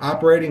rings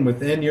operating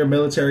within your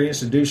military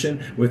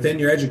institution, within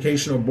your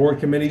educational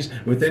board committees,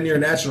 within your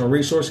national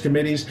resource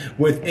committees,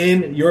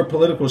 within your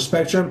political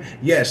spectrum.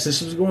 Yes,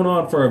 this was going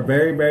on for a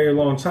very, very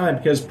long time,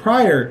 because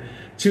prior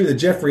to the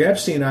Jeffrey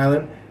Epstein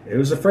Island, it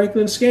was the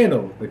Franklin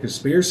scandal, the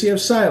conspiracy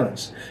of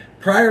silence.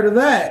 Prior to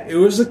that, it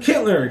was the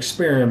Kittler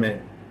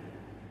experiment.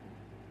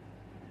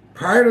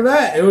 Prior to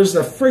that, it was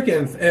the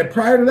Third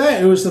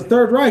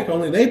Reich,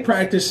 only they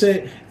practiced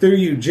it through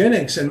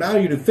eugenics and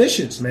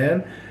malnutrition,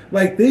 man.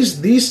 Like,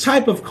 these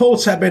type of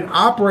cults have been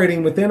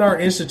operating within our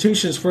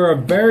institutions for a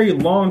very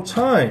long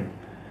time.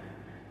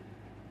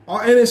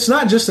 And it's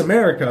not just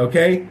America,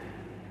 okay?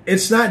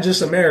 It's not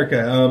just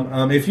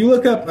America. If you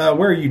look up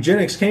where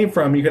eugenics came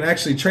from, you can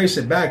actually trace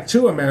it back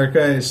to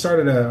America. It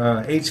started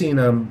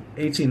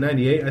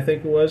 1898, I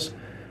think it was.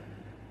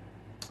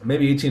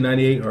 Maybe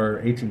 1898 or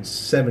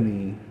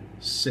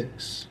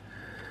 1876.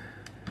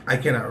 I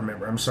cannot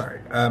remember. I'm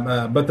sorry.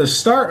 But the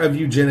start of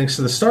eugenics,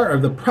 the start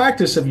of the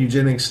practice of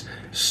eugenics,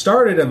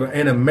 started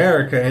in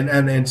America,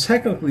 and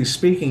technically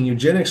speaking,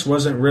 eugenics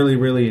wasn't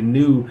really a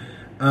new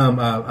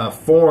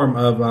form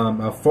of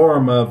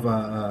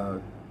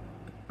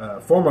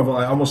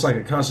almost like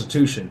a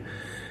constitution.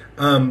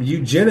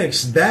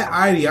 Eugenics, that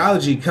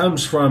ideology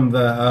comes from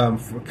the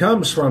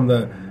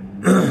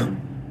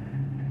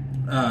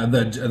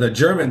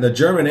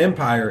German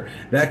Empire.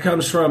 That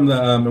comes from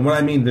the and when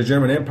I mean the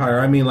German Empire,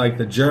 I mean like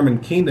the German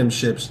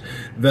kingdomships,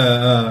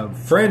 the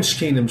French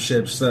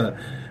kingdomships,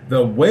 the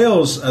the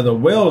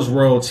Wales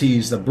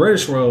royalties, the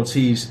British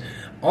royalties,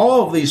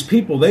 all of these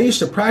people, they used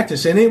to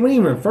practice, and it went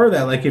even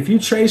further. Like if you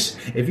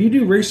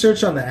do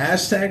research on the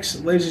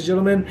Aztecs, ladies and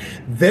gentlemen,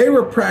 they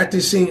were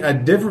practicing a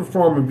different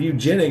form of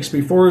eugenics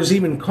before it was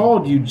even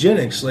called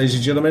eugenics, ladies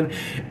and gentlemen.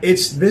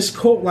 It's this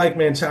cult-like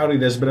mentality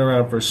that's been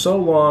around for so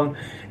long,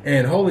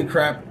 and holy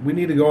crap, we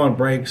need to go on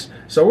breaks.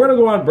 So we're going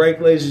to go on break,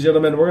 ladies and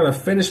gentlemen. We're going to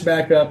finish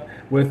back up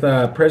with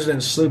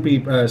President Sleepy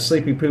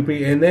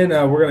Poopy, and then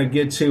we're going to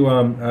get to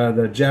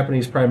the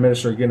Japanese Prime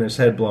Minister getting his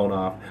head blown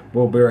off.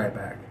 We'll be right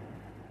back.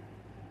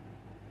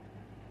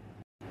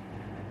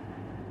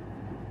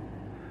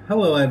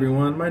 Hello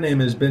everyone, my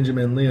name is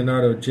Benjamin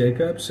Leonardo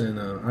Jacobs, and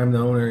I'm the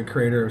owner and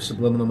creator of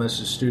Subliminal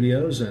Message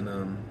Studios,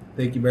 and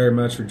thank you very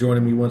much for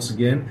joining me once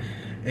again.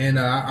 And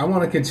I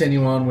want to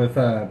continue on with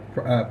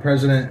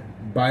President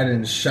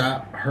Biden's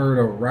shot heard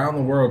around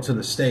the world to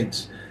the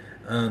States.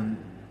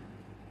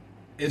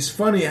 It's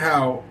funny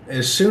how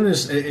as soon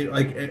as,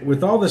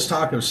 with all this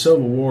talk of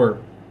civil war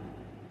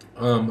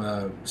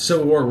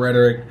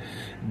rhetoric,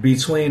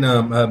 between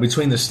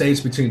the states,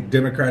 between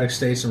Democratic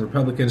states and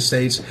Republican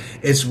states,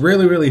 it's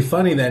really, really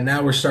funny that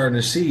now we're starting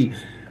to see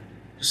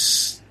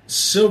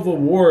civil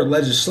war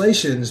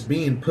legislations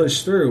being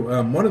pushed through.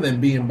 One of them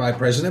being by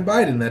President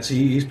Biden.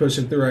 He's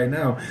pushing through right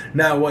now.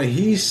 Now, what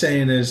he's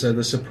saying is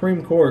the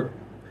Supreme Court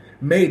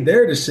made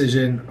their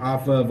decision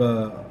off of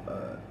a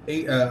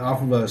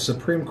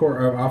Supreme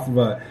Court, or off of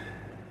a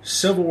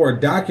Civil War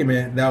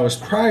document that was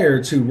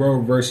prior to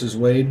Roe versus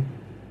Wade.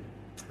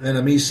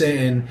 And he's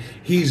saying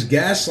he's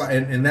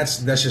gaslighting, and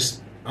that's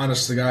just,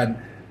 honest to God,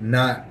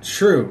 not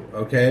true.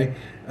 Okay,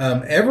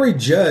 every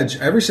judge,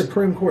 every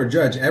Supreme Court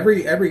judge,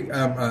 every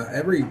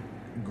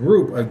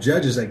group of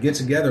judges that get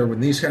together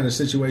when these kind of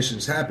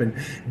situations happen,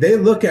 they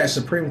look at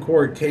Supreme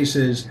Court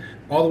cases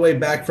all the way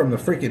back from the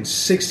freaking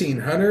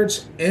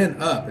 1600s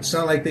and up. It's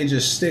not like they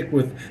just stick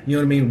with,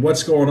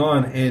 what's going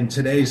on in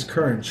today's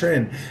current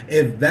trend.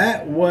 If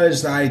that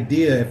was the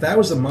idea, if that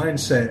was the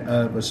mindset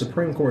of a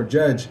Supreme Court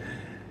judge,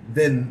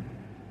 then,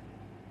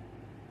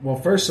 well,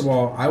 first of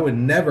all, I would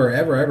never,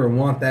 ever, ever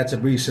want that to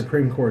be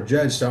Supreme Court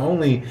judge to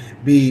only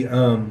be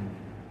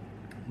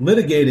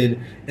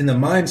litigated in the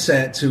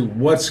mindset to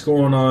what's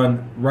going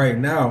on right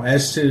now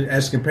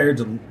as compared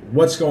to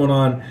what's going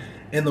on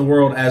in the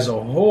world as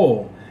a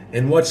whole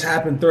and what's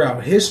happened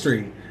throughout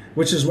history,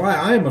 which is why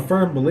I am a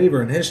firm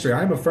believer in history.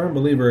 I'm a firm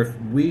believer if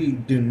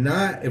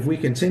we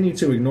continue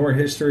to ignore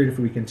history, if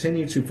we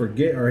continue to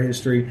forget our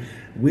history,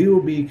 we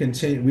will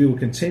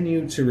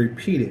continue to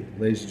repeat it,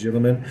 ladies and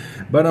gentlemen.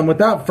 But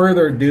without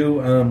further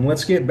ado,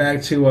 let's get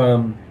back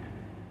to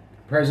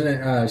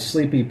President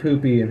Sleepy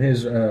Poopy and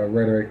his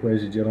rhetoric,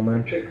 ladies and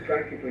gentlemen. Chick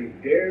practically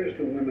dares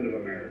the women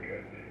of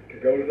America to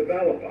go to the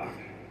ballot box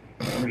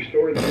and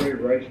restore the very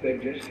rights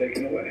they've just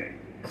taken away.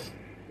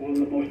 One of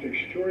the most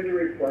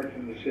extraordinary parts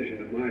of the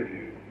decision, in my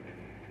view,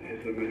 is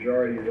the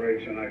majority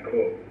rights, and I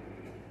quote,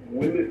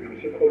 women,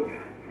 it's a quote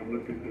from the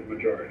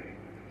majority,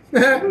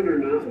 women are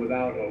not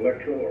without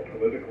electoral or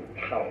political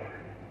power.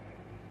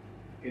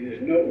 It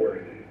is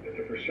noteworthy that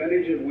the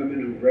percentage of women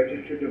who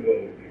register to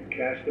vote and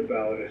cast a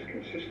ballot is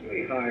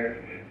consistently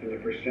higher than the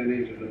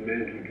percentage of the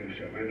men who do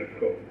so, end of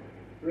quote.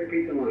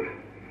 Repeat the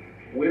line.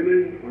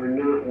 Women are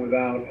not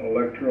without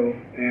electoral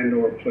and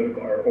or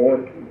political, or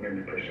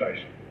maybe precise,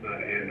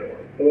 not and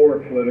or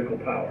political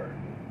power.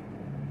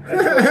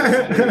 That's what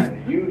I'm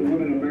saying. You, the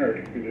women of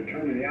America, can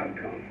determine the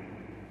outcome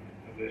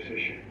of this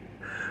issue.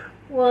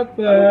 What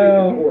the I don't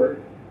hell? think the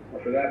court, or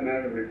for that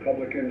matter,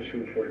 Republicans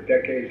who for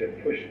decades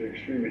have pushed the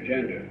extreme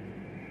agenda,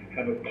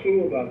 have a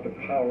clue about the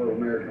power of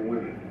American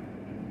women.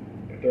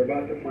 But they're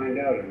about to find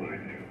out, in my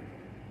view.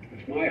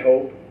 It's my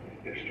hope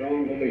and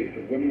strong belief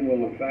that women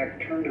will in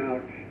fact turn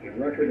out in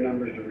record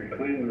numbers to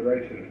reclaim the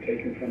rights that have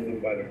taken from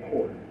them by the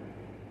court.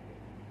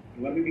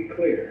 And let me be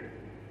clear,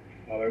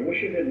 while I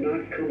wish it had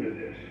not come to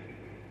this,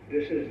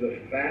 this is the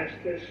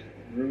fastest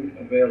route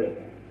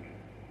available.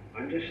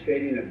 I'm just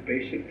stating a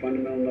basic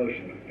fundamental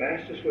notion. The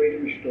fastest way to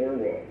restore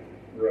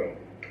Roe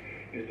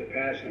is to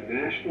pass a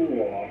national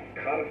law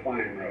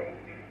codifying Roe,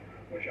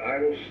 which I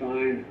will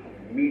sign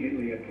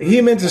immediately.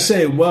 He meant to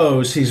say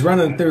woes. He's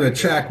running through the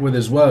track with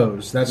his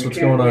woes. That's what's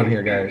going on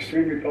here, guys.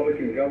 Extreme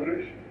Republican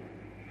governors,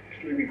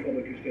 extreme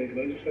Republican state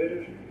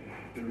legislators,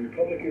 and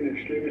Republican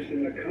extremists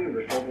in the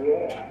Congress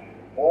overall.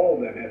 All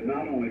of them have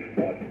not only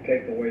fought to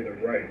take away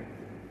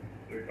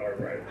our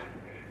rights,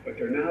 but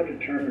they're now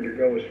determined to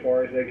go as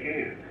far as they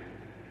can.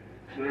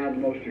 Now the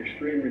most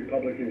extreme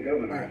Republican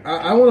governor.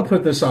 I want to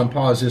put this on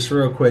pause just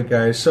real quick,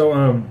 guys.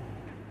 So,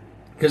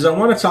 because I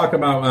want to talk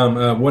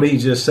about what he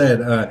just said.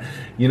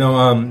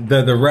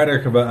 The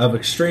rhetoric of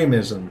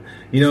extremism.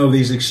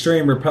 These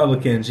extreme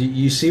Republicans.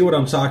 You see what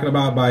I'm talking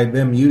about by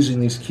them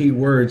using these key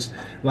words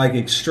like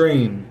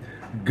extreme,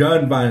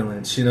 gun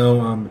violence.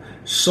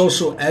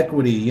 Social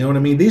equity. You know what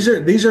I mean? These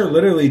are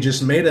literally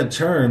just made up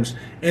terms,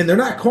 and they're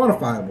not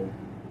quantifiable.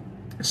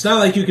 It's not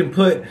like you can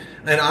put,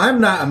 and I'm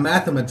not a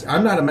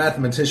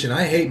mathematician.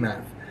 I hate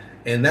math,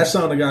 and that's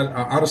not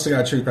honest to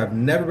God truth. I've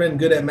never been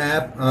good at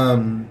math.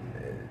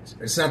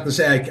 It's not to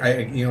say I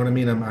you know what I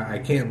mean. I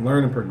can't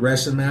learn and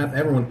progress in math.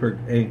 Everyone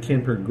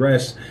can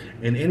progress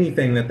in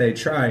anything that they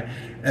try.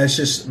 It's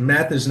just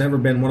math has never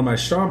been one of my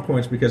strong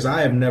points because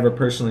I have never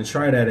personally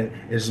tried at it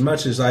as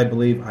much as I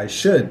believe I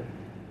should.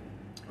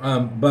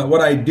 But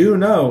what I do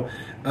know,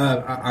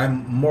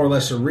 I'm more or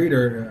less a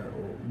reader.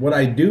 What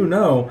I do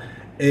know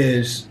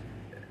is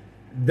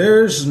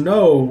there's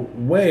no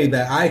way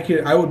that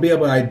I would be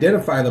able to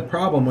identify the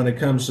problem when it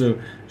comes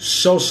to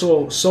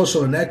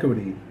social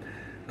inequity.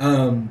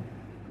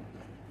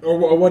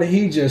 Or what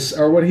he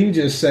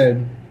just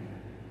said.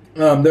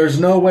 There's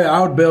no way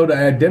I would be able to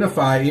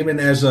identify, even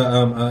as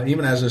I'm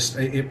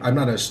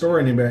not a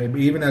historian, but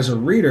even as a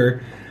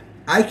reader,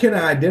 I can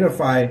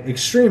identify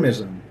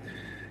extremism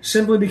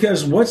simply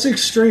because what's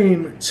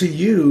extreme to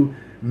you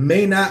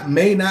may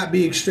not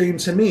be extreme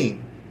to me.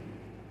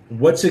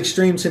 What's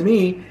extreme to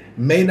me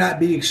may not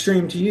be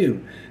extreme to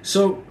you.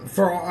 So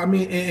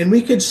and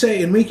we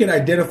could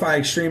identify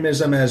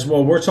extremism as,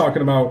 well, we're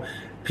talking about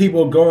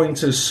people going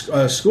to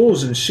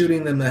schools and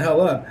shooting them the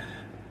hell up.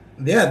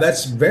 Yeah,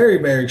 that's very,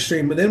 very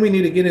extreme. But then we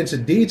need to get into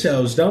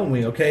details, don't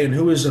we? Okay, and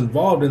who was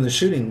involved in the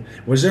shooting?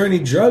 Was there any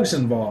drugs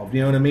involved?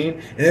 You know what I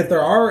mean? And if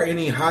there are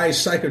any high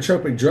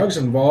psychotropic drugs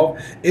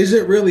involved, is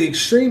it really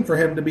extreme for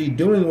him to be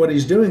doing what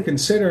he's doing,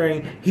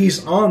 considering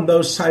he's on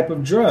those type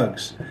of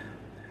drugs?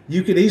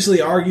 You could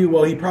easily argue,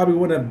 well, he probably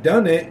wouldn't have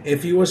done it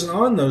if he wasn't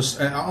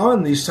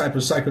on these type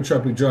of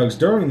psychotropic drugs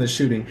during the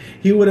shooting.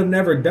 He would have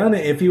never done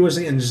it if he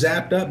wasn't getting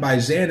zapped up by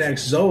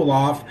Xanax,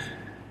 Zoloft,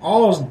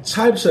 all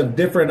types of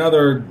different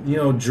other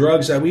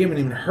drugs that we haven't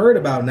even heard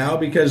about now,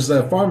 because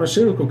the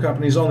pharmaceutical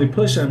companies only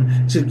push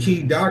them to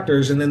key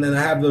doctors, and then they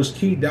have those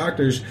key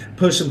doctors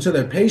push them to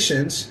their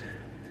patients,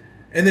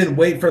 and then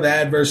wait for the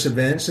adverse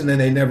events, and then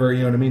they never,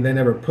 they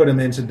never put them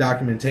into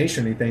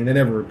documentation or anything. They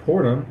never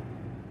report them.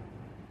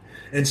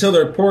 Until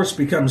the reports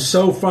become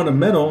so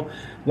fundamental,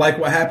 like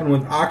what happened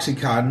with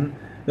Oxycontin,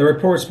 the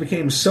reports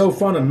became so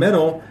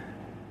fundamental.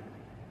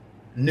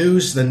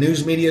 The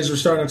news medias were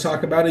starting to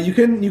talk about it. You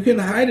couldn't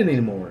hide it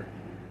anymore.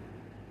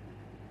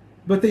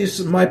 But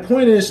my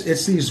point is,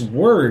 it's these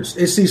words,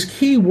 it's these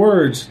key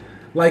words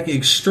like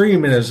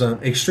extremism,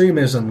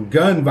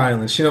 gun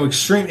violence,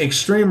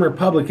 extreme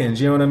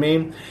Republicans. You know what I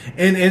mean?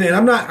 And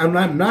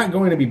I'm not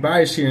going to be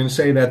biased here and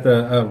say that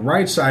the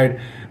right side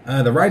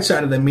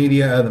of the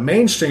media, the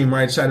mainstream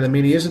right side of the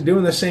media, isn't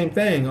doing the same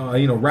thing.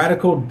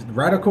 Radical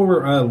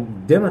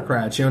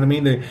Democrats. You know what I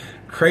mean? The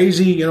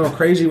crazy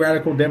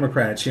radical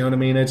Democrats. You know what I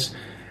mean? It's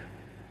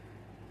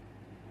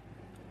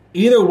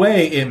either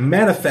way, it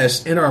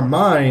manifests in our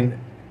mind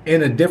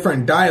in a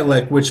different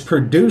dialect, which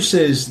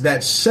produces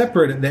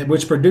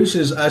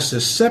us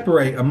to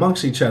separate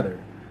amongst each other.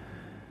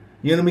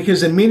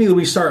 Because immediately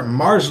we start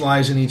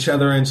marginalizing each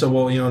other, and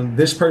so,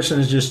 this person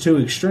is just too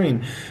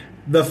extreme.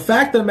 The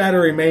fact of the matter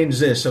remains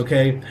this,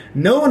 okay?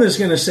 No one is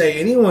going to say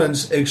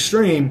anyone's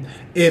extreme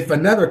if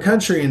another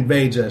country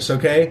invades us,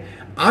 okay?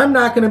 I'm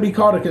not going to be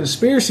called a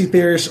conspiracy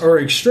theorist or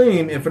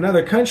extreme if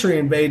another country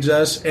invades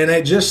us, and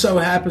it just so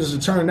happens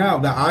to turn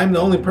out that I'm the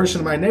only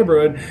person in my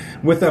neighborhood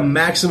with a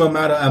maximum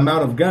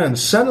amount of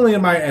guns. Suddenly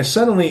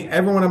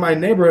everyone in my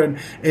neighborhood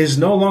is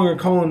no longer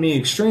calling me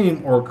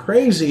extreme or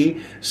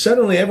crazy.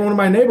 Suddenly everyone in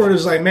my neighborhood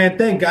is like, man,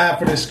 thank God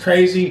for this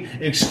crazy,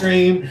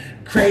 extreme,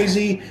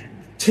 crazy,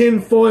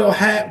 tinfoil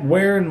hat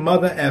wearing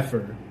mother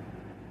effer.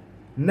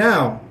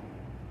 Now,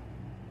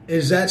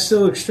 is that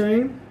still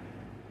extreme?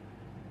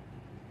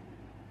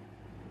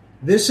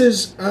 This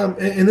is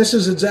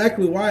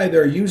exactly why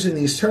they're using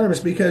these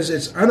terms, because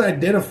it's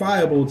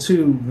unidentifiable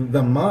to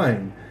the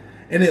mind,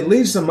 and it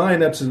leads the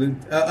mind up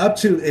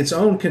to its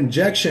own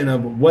conjecture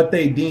of what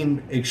they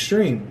deem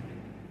extreme.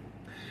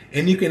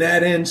 And you can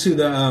add into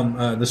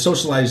the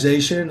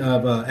socialization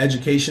of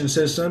education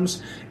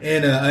systems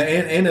and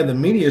of the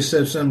media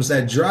systems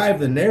that drive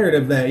the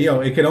narrative that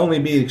it can only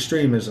be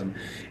extremism,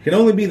 it can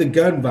only be the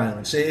gun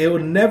violence. It will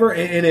never.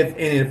 And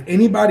if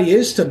anybody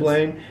is to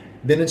blame,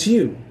 then it's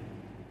you.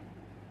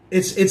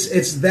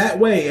 It's that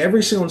way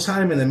every single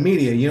time in the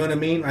media. You know what I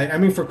mean? I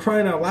mean, for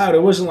crying out loud,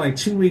 it wasn't like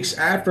 2 weeks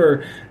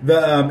after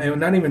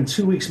not even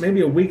 2 weeks, maybe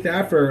a week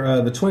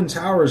after the Twin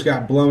Towers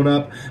got blown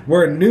up,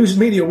 where news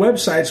media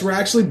websites were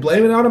actually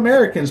blaming on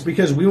Americans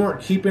because we weren't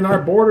keeping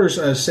our borders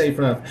safe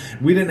enough.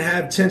 We didn't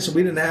have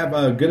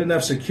good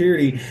enough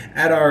security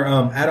at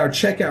our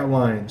checkout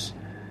lines.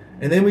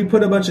 And then we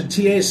put a bunch of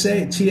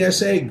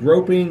TSA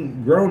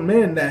groping grown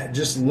men that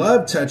just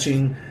love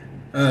touching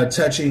and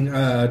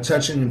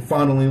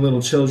fondling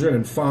little children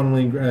and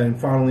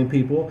fondling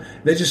people.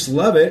 They just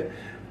love it.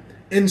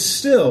 And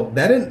still,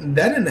 that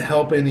didn't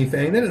help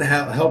anything. That didn't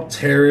help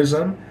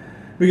terrorism,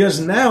 because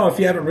now, if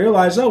you haven't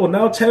realized,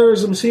 now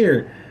terrorism's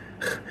here.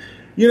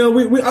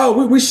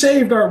 We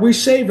saved our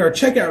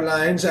checkout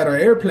lines at our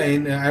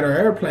airplane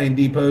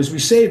depots. We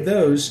saved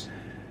those.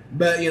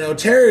 But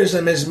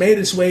terrorism has made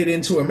its way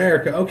into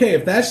America. Okay,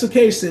 if that's the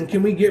case, then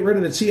can we get rid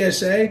of the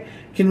TSA?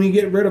 Can we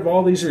get rid of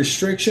all these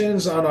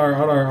restrictions on our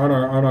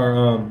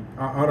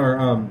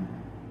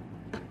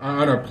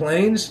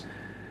planes?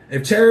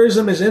 If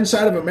terrorism is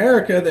inside of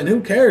America, then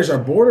who cares? Our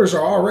borders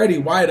are already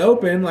wide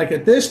open. Like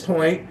at this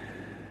point,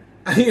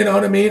 you know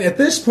what I mean? At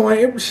this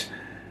point,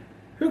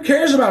 who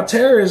cares about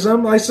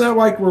terrorism? Like, it's not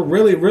like we're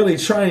really, really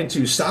trying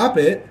to stop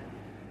it.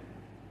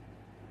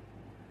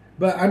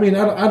 But I mean,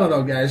 I don't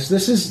know, guys.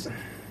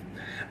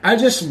 I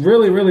just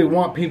really, really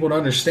want people to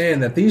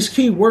understand that these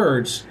key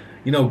words,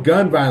 you know,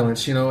 gun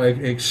violence, you know,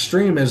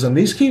 extremism,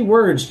 these key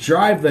words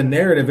drive the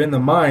narrative in the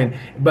mind,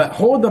 but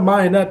hold the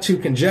mind up to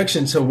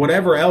conjunction to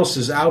whatever else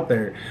is out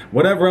there,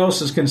 whatever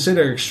else is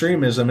considered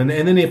extremism. And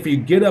then if you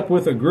get up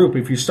with a group,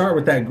 if you start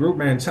with that group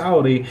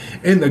mentality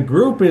and the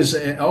group is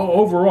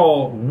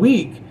overall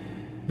weak,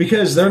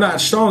 because they're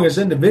not strong as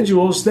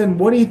individuals, then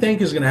what do you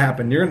think is going to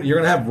happen? You're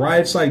going to have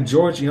riots like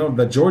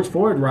the George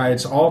Floyd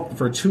riots all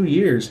for 2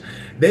 years.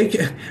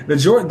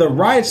 The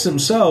riots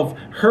themselves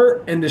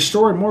hurt and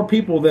destroyed more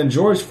people than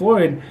George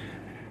Floyd,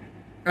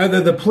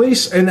 the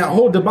police and that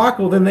whole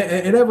debacle than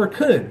it ever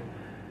could.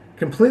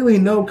 Completely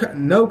no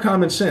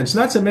common sense.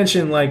 Not to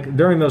mention, like,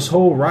 during those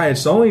whole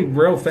riots, the only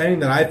real thing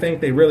that I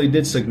think they really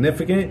did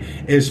significant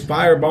is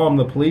firebomb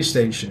the police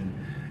station.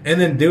 And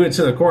then do it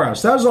to the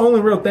courthouse. That was the only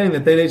real thing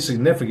that they did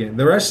significant.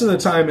 The rest of the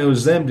time, it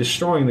was them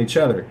destroying each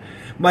other.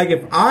 Like,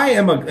 if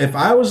I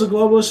was a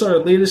globalist or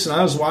elitist and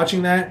I was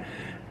watching that,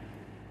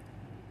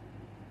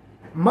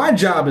 my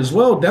job is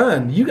well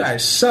done. You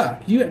guys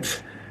suck.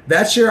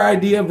 That's your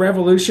idea of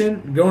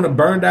revolution? Going to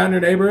burn down your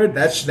neighborhood?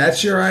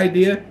 That's your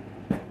idea?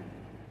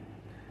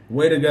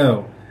 Way to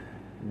go.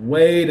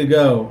 Way to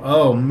go.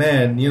 Oh,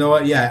 man. You know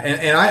what? Yeah.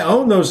 And I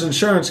own those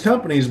insurance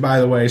companies, by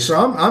the way. So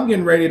I'm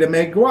getting ready to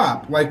make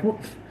guap. Like,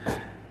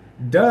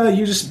 duh,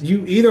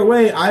 you either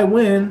way, I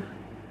win.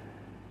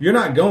 You're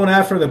not going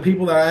after the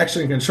people that are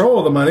actually in control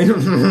of the money.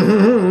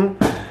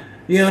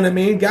 You know what I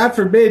mean? God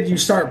forbid you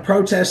start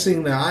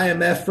protesting the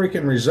IMF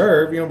freaking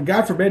reserve. You know,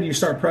 God forbid you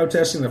start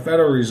protesting the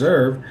Federal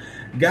Reserve.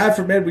 God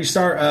forbid we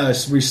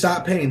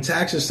stop paying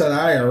taxes to the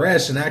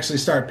IRS and actually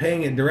start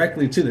paying it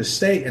directly to the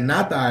state and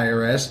not the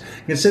IRS,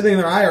 considering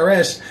the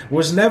IRS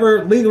was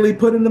never legally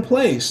put into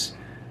place.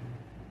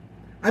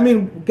 I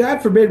mean,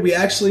 God forbid we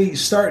actually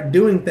start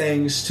doing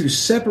things to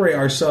separate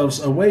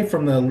ourselves away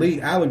from the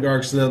elite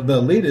oligarchs, the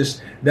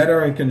elitists that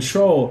are in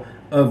control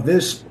of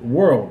this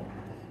world.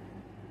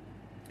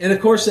 And of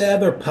course, they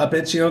have their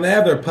puppets, you know, they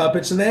have their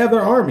puppets and they have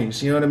their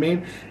armies, you know what I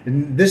mean?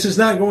 And this is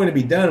not going to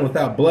be done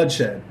without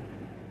bloodshed.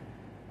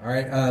 All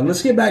right,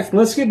 let's get back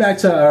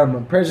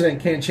to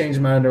President Can't Change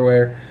My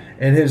Underwear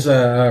and his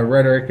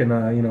rhetoric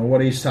and you know,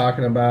 what he's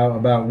talking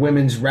about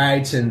women's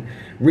rights and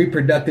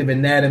reproductive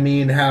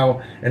anatomy and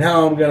how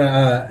I'm going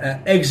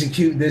to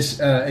execute this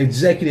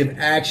executive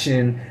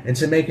action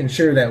into making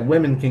sure that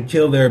women can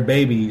kill their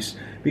babies,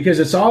 because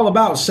it's all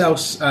about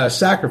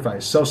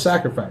self-sacrifice.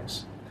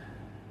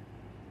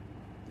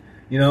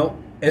 You know,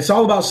 it's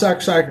all about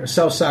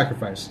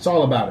self-sacrifice. It's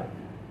all about it.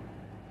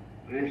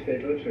 United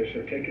States legislators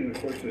have taken the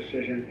court's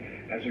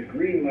decision as a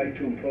green light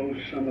to impose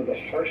some of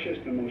the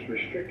harshest and most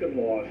restrictive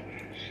laws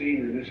seen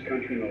in this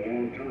country in a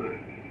long time.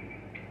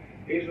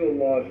 These are the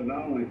laws that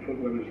not only put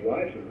women's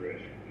lives at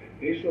risk,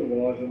 these are the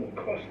laws that will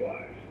cost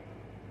lives.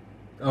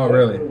 Oh,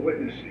 really? What we're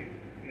witnessing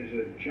is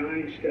a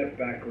giant step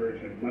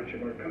backwards in much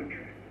of our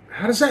country.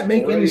 How does that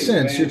make any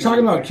sense? You're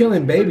talking about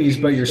killing babies,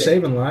 but you're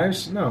saving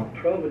lives? No.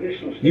 12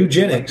 additional states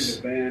Eugenics.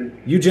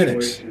 ban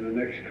Eugenics. in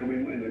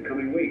the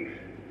coming weeks.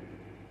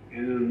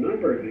 And in a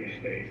number of these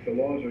states, the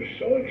laws are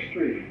so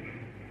extreme,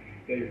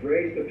 they've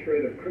raised the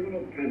threat of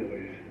criminal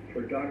penalties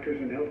for doctors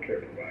and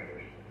healthcare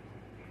providers.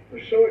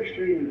 They're so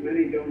extreme that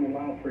many don't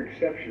allow for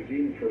exceptions,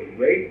 even for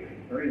rape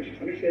or incest.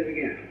 Let me say it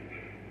again.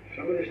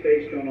 Some of the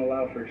states don't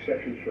allow for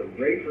exceptions for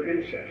rape or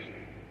incest.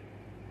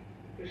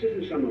 This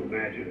isn't some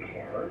imagined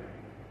horror.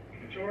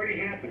 It's already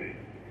happening.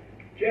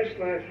 Just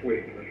last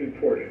week, it was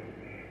reported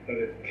that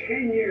a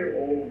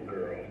 10-year-old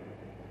girl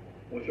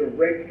was a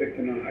rape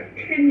victim.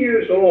 10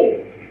 years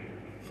old.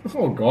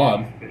 Oh,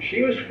 God. And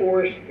she was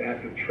forced to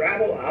have to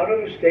travel out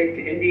of the state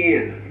to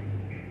Indiana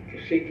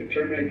to seek to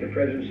terminate the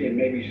presidency and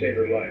maybe save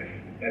her life.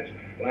 That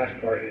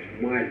last part is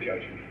my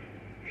judgment.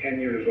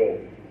 10 years old.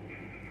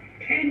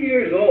 10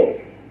 years old.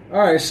 All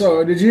right,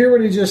 so did you hear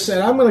what he just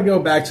said? I'm going to go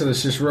back to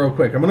this just real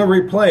quick. I'm going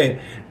to replay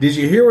it. Did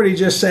you hear what he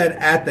just said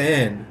at the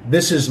end?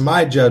 This is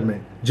my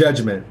judgment.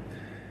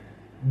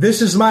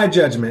 This is my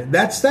judgment.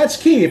 That's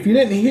key. If you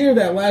didn't hear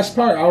that last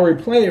part, I'll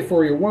replay it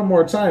for you one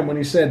more time when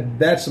he said,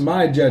 that's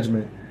my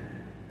judgment.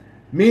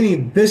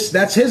 Meaning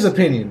that's his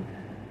opinion.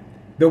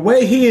 The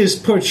way he is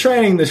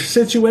portraying the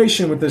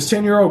situation with this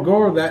 10-year-old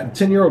girl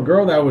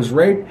that was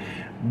raped,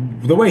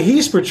 the way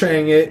he's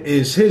portraying it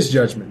is his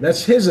judgment.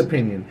 That's his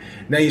opinion.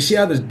 Now, you see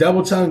how this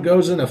double tongue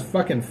goes into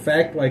fucking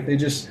effect? Like they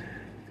just...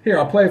 Here,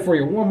 I'll play it for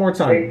you one more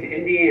time. To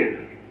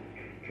Indiana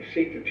to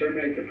seek to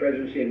terminate the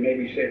presidency and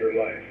maybe save her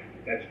life.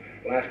 That's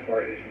last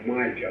part is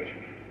my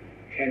judgment.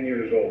 10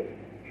 years old.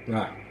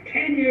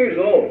 10 years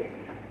old.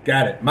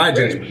 Got it. My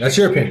judgment. That's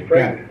your opinion.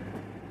 Got it.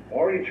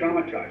 Already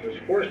traumatized. Was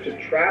forced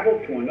to travel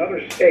to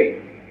another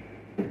state.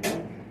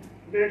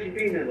 Imagine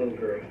being that little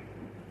girl.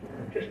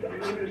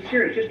 I'm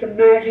serious. Just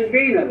imagine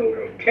being a little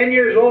girl, 10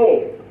 years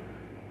old.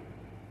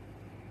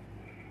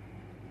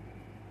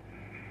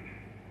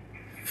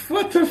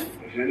 What the?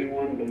 Does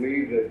anyone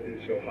believe that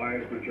it's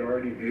Ohio's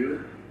majority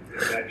view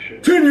that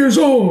should 10 years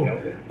old.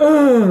 dealt with?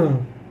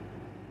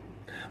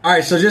 All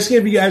right, so just to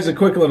give you guys a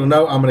quick little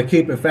note, I'm going to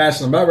keep it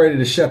fast. I'm about ready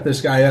to shut this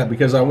guy up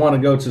because I want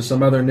to go to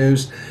some other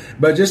news.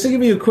 But just to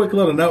give you a quick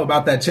little note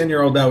about that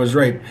 10-year-old that was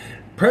raped,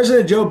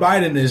 President Joe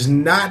Biden is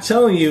not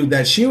telling you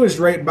that she was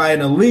raped by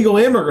an illegal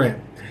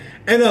immigrant.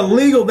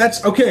 Illegal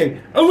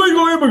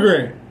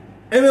immigrant.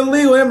 An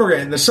illegal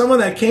immigrant. Someone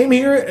that came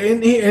here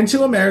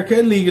into America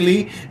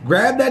illegally,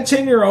 grabbed that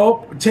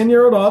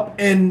 10-year-old up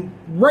and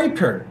raped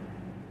her.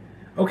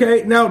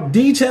 Okay, now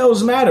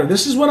details matter.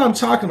 This is what I'm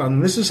talking about,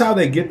 and this is how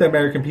they get the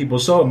American people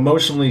so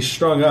emotionally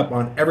strung up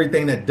on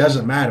everything that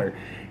doesn't matter.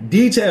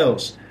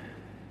 Details.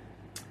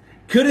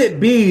 Could it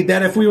be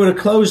that if we would have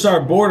closed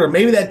our border,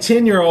 maybe that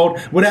 10-year-old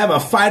would have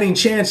a fighting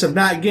chance of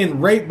not getting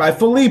raped by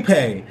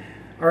Felipe?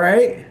 All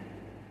right?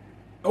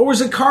 Or was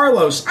it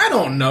Carlos? I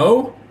don't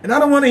know. And I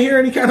don't want to hear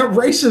any kind of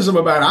racism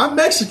about it. I'm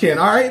Mexican,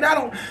 all right?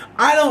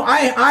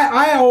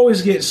 I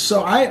always get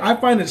I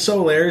find it so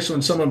hilarious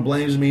when someone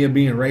blames me of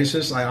being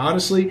racist. Like,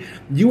 honestly,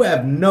 you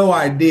have no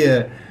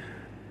idea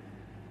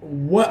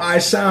what I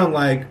sound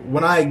like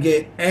when I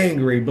get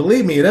angry.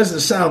 Believe me, it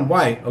doesn't sound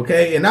white,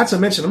 okay? And not to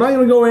mention, I'm not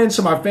going to go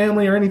into my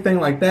family or anything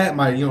like that,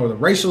 the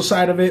racial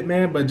side of it,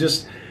 man, but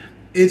just,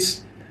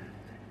 it's,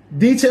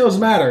 details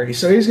matter.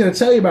 So he's going to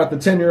tell you about the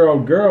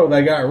 10-year-old girl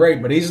that got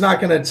raped, but he's not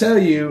going to tell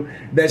you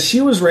that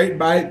she was raped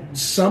by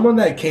someone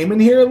that came in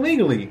here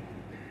illegally.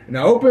 An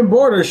open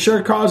border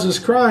sure causes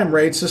crime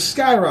rates to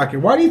skyrocket.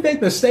 Why do you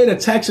think the state of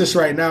Texas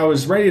right now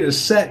is ready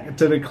to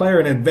declare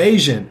an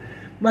invasion?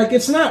 Like,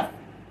 it's not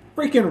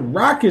freaking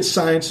rocket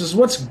science. Is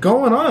what's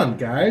going on,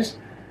 guys.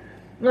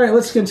 All right,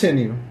 let's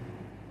continue.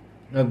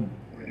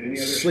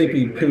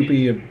 Sleepy,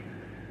 poopy.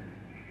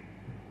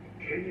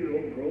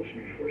 10-year-old girl should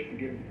be forced to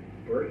give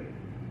birth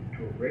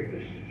to a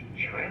rapist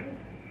child?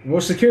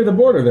 We'll secure the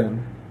border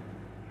then.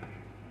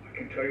 I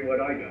can tell you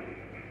what I know.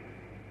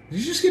 Did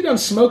you just get done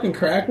smoking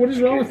crack? What is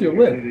wrong with your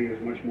lip? Anything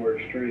is much more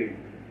extreme.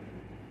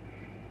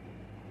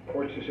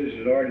 Court's decision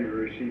has already been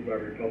received by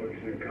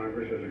Republicans in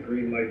Congress as a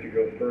green light to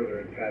go further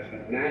and pass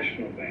a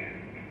national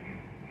ban.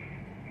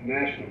 A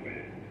national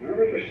ban.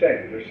 Remember what they're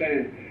saying? They're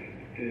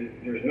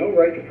saying there's no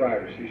right to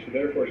privacy, so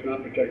therefore it's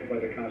not protected by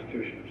the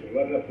Constitution. So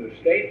left up to the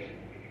states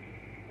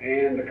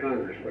and the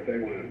Congress what they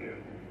want to do.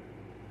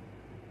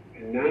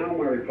 And now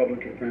my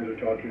Republican friends are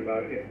talking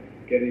about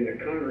getting the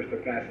Congress to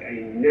pass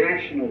a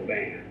national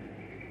ban.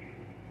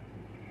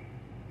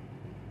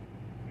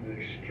 An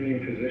extreme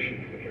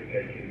positions that they're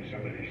taking in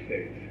some of these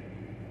states.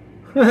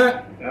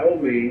 That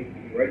will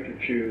mean the right to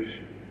choose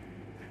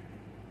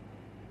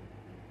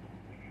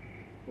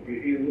will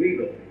be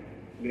illegal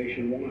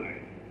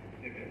nationwide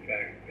if in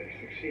fact they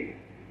succeed.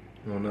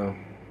 Oh no.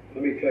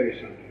 Let me tell you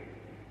something.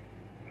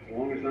 As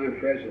long as I'm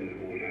president, it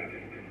won't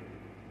happen.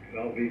 Because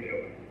I'll veto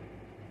it.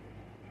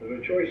 So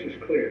the choice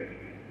is clear.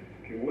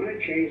 If you want to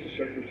change the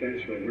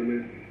circumstances for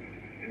women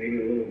and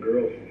even little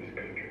girls in this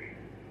country,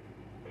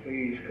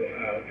 please go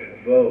out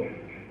and vote.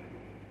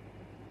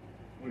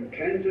 When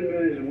tens of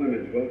millions of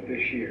women vote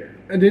this year.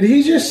 Did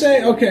he just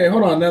say, okay,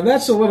 hold on, now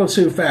that's a little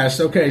too fast.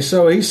 Okay,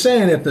 so he's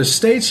saying if the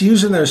states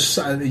use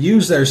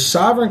their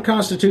sovereign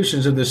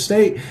constitutions, if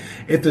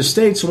the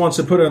states wants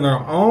to put in their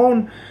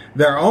own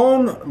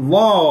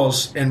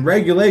laws and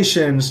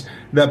regulations,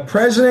 the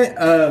president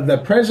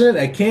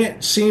that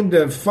can't seem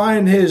to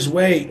find his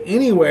way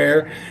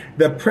anywhere,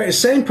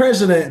 same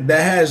president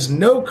that has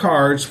no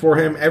cards for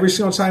him every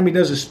single time he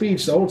does a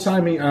speech. The whole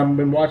time I've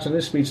been watching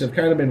this speech, I've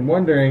kind of been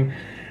wondering,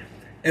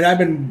 and I've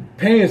been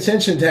paying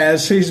attention to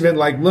as he's been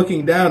like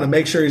looking down to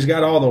make sure he's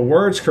got all the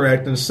words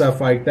correct and stuff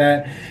like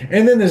that.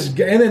 And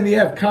then you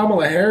have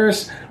Kamala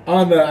Harris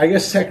on the, I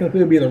guess technically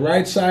it would be the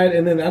right side,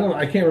 and then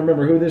I can't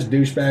remember who this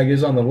douchebag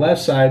is on the left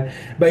side,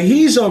 but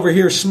he's over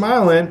here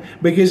smiling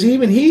because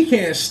even he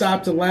can't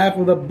stop to laugh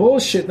with the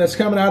bullshit that's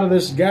coming out of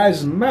this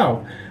guy's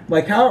mouth.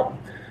 Like how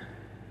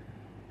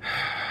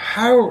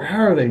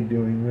are they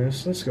doing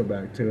this? Let's go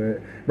back to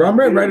it. Bro, I'm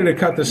ready to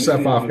cut this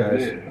stuff off,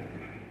 guys.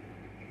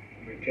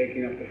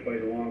 Taking up the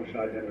fight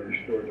alongside them to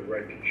restore the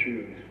right to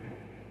choose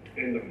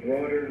and the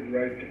broader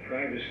right to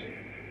privacy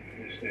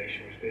in this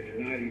nation, which they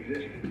denied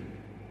existed.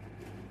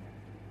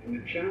 And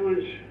the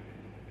challenge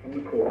from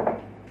the court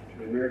to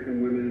the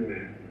American women and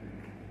men,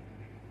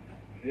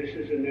 this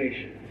is a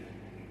nation.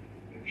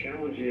 The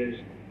challenge is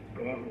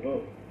go out and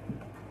vote.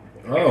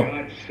 For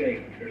God's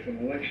sake, there's an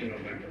election in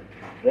November.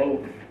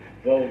 Vote,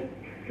 vote,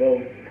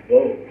 vote,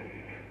 vote.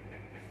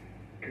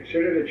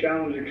 Consider the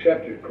challenge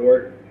accepted,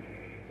 court.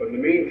 But in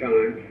the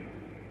meantime,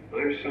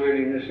 I'm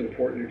signing this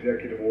important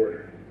executive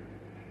order.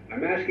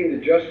 I'm asking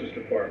the Justice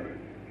Department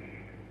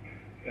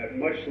that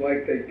much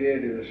like they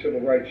did in the civil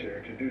rights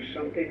era, to do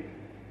something,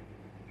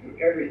 do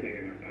everything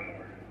in their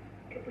power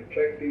to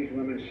protect these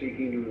women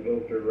seeking to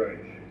invoke their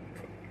rights.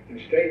 In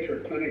states where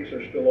clinics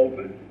are still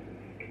open,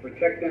 to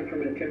protect them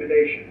from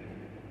intimidation,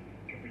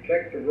 to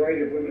protect the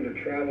right of women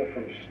to travel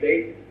from a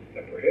state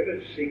that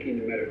prohibits seeking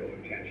the medical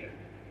attention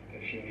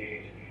that she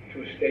needs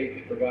to a state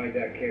to provide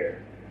that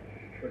care.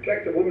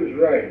 Protect the woman's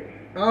right.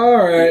 All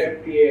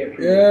right. FDA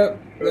approved. Yep,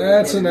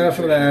 that's enough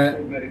of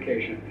that.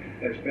 Medication.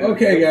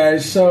 Okay,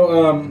 guys. So,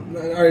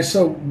 all right.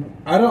 So,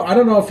 I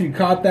don't know if you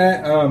caught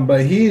that,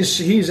 but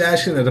he's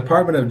asking the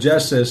Department of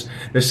Justice,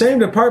 the same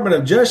Department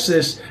of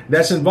Justice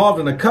that's involved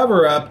in the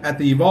cover-up at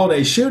the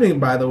Uvalde shooting.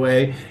 By the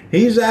way,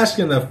 he's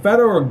asking the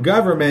federal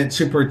government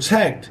to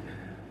protect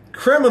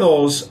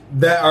criminals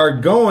that are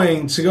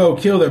going to go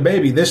kill their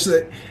baby.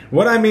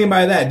 What I mean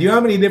by that, do you know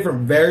how many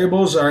different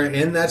variables are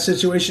in that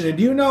situation? And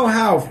do you know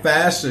how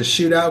fast a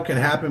shootout can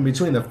happen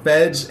between the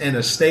feds and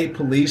the state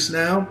police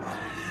now?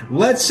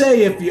 Let's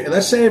say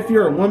if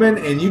you're a woman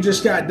and you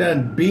just got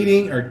done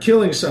beating or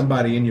killing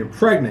somebody and you're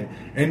pregnant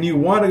and you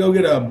want to go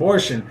get an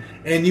abortion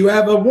and you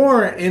have a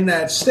warrant in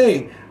that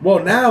state, well,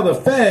 now the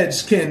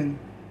feds can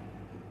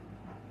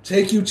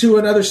take you to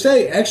another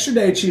state,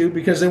 extradite you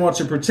because they want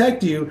to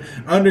protect you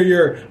under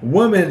your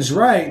woman's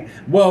right.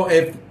 Well,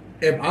 if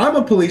I'm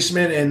a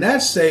policeman in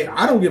that state,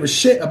 I don't give a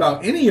shit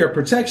about any of your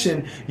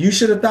protection. You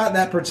should have thought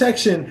that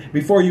protection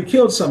before you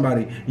killed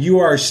somebody. You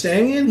are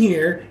staying in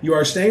here, you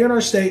are staying in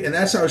our state, and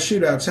that's how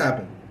shootouts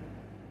happen.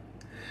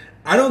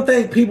 I don't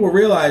think people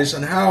realize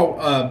on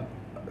how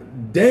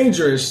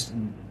dangerous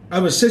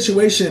of a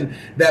situation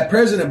that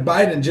President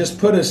Biden just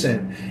put us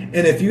in.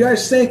 And if you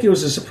guys think it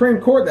was the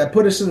Supreme Court that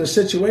put us in this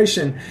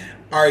situation,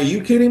 are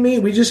you kidding me?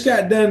 We just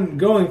got done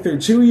going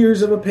through 2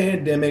 years of a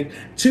pandemic,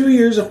 2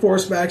 years of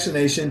forced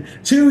vaccination,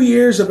 2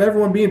 years of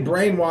everyone being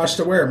brainwashed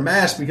to wear a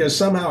mask because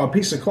somehow a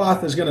piece of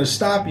cloth is going to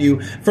stop you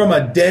from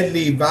a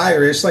deadly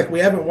virus. Like we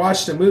haven't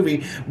watched a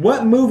movie.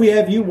 What movie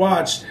have you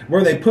watched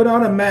where they put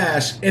on a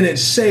mask and it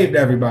saved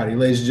everybody,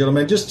 ladies and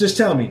gentlemen? Just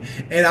tell me.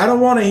 And I don't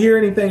want to hear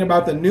anything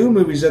about the new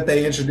movies that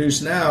they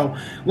introduce now.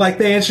 Like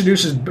they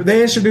introduced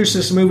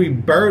this movie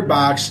Bird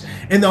Box,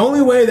 and the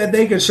only way that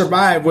they could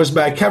survive was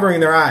by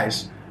covering their eyes.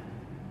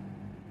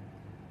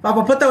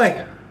 Papa, put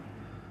away.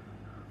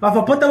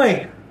 Papa, put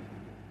away.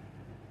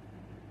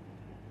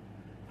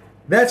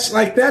 That's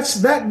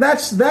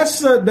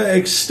the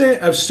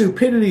extent of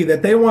stupidity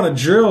that they want to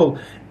drill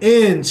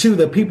into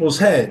the people's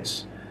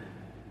heads.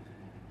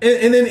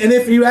 And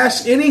if you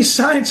ask any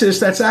scientist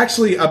that's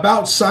actually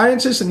about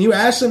scientists, and you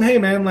ask them, hey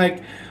man,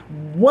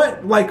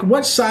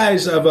 what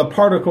size of a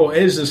particle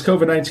is this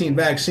COVID-19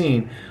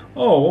 vaccine?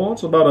 Oh, well,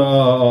 it's about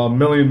a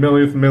millionth,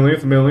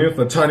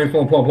 a tiny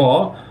blah blah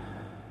blah.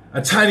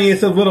 A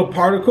tiniest of little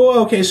particle.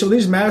 Okay, so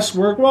these masks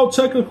work. Well,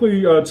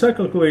 technically,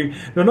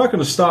 they're not going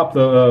to stop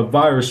the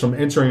virus from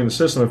entering the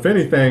system. If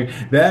anything,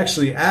 they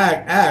actually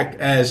act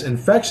as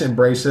infection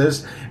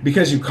braces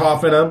because you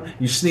cough in them,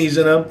 you sneeze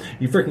in them,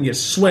 you freaking get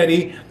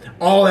sweaty,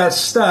 all that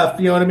stuff.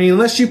 You know what I mean?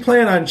 Unless you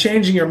plan on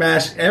changing your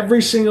mask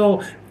every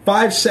single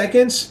 5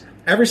 seconds,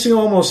 every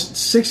single almost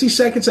 60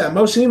 seconds at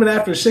most, even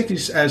after 60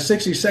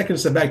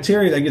 seconds, the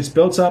bacteria that gets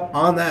built up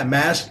on that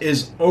mask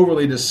is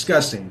overly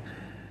disgusting.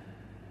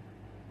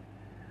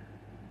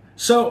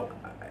 So,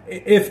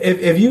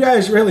 if you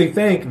guys really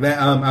think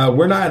that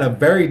we're not in a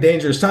very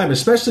dangerous time,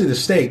 especially the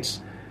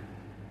states,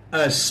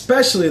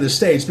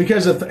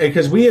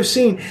 because we have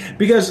seen,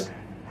 because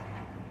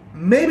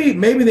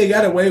maybe they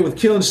got away with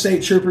killing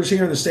state troopers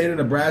here in the state of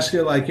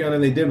Nebraska, like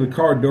they did with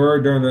Carl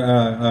Dura during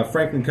the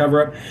Franklin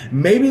cover-up.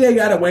 Maybe they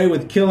got away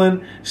with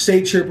killing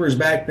state troopers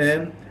back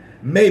then.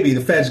 Maybe the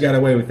feds got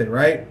away with it,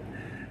 right?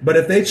 But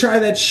if they try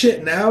that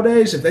shit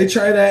nowadays, if they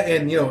try that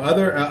in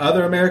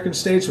other American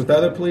states with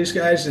other police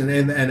guys,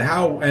 and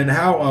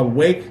how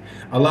awake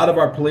a lot of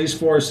our police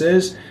force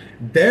is,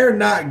 they're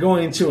not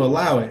going to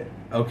allow it.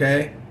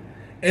 Okay,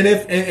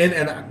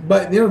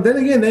 but then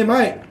again, they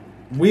might.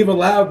 We've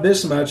allowed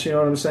this much. You know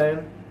what I'm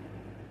saying?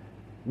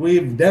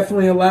 We've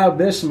definitely allowed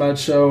this much.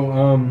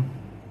 So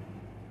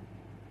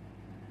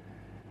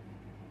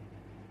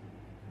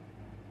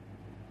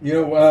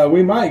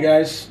we might,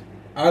 guys.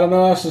 I don't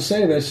know how else to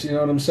say this, you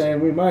know what I'm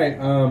saying? We might.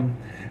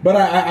 But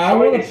I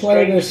want to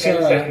play this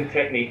 10-second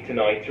technique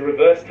tonight to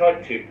reverse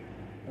type 2.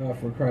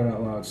 For crying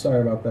out loud. Sorry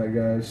about that,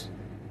 guys.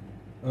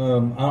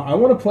 I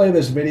want to play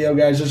this video,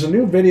 guys. There's a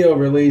new video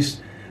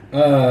released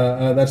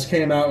that's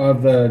came out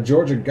of the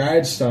Georgia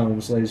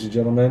Guidestones, ladies and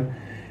gentlemen.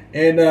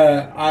 And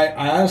I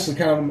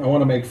honestly I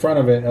want to make fun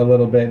of it a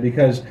little bit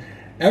because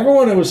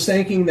everyone was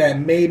thinking that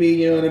maybe,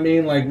 you know what I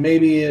mean, like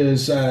maybe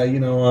is,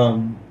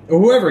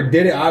 whoever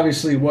did it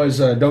obviously was,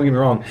 don't get me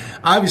wrong,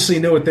 obviously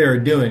knew what they were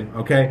doing,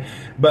 okay?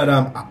 But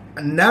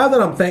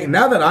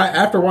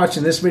after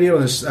watching this video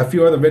and a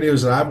few other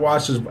videos that I've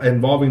watched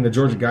involving the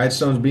Georgia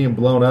Guidestones being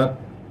blown up,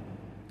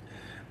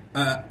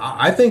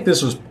 I think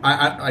this was,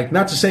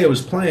 not to say it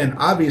was planned,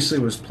 obviously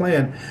it was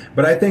planned,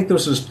 but I think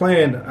this was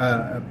planned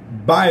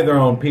by their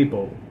own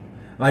people.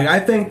 Like, I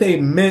think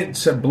they meant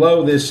to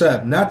blow this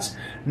up, not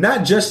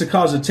just to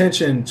cause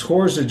attention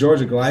towards the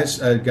Georgia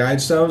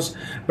Guidestones,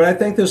 but I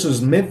think this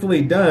was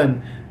mentally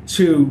done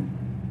to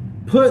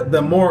put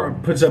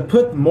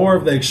more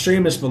of the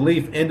extremist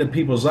belief into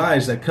people's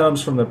eyes that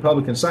comes from the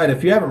Republican side.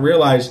 If you haven't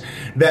realized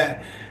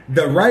that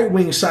the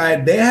right-wing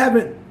side, they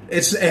haven't,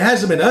 it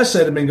hasn't been us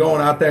that have been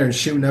going out there and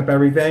shooting up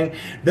everything.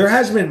 There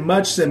hasn't been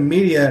much the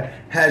media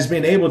has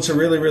been able to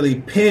really, really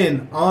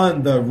pin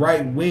on the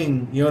right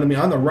wing, you know what I mean,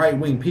 on the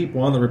right-wing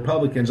people, on the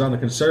Republicans, on the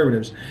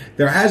conservatives.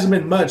 There hasn't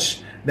been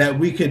much that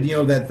we could, you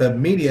know, that the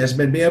media has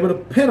been able to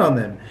pin on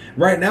them.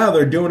 Right now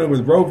they're doing it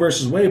with Roe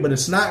versus Wade, but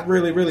it's not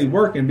really, really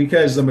working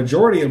because the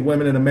majority of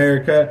women in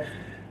America,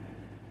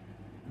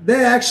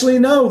 they actually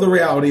know the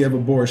reality of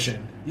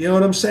abortion. You know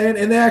what I'm saying?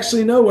 And they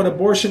actually know what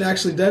abortion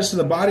actually does to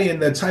the body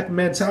and the type of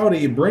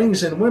mentality it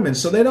brings in women.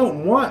 So they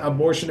don't want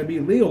abortion to be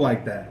legal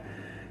like that.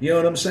 You know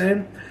what I'm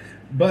saying?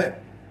 But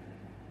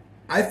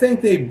I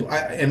think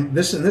and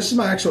this is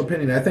my actual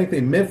opinion, I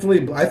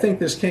think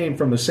this came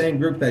from the same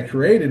group that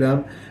created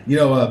them. You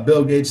know,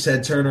 Bill Gates,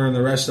 Ted Turner, and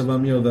the rest of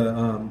them, you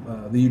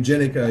know, the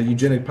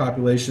eugenic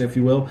population, if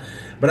you will.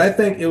 But I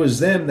think it was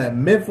them that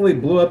mentally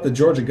blew up the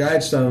Georgia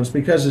Guidestones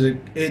because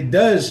it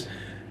does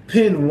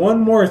pin one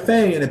more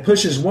thing and it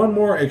pushes one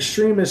more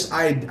extremist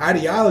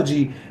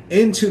ideology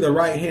into the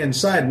right hand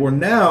side where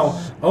now,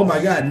 oh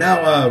my God,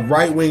 now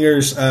right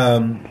wingers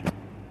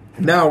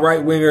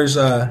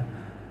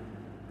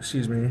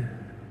excuse me,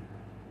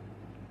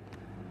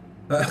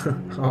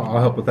 I'll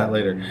help with that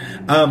later.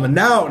 To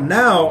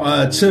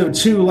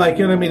like,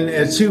 you know what I mean,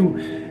 to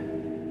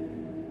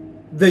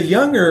the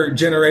younger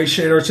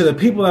generation or to the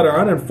people that are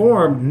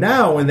uninformed,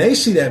 now when they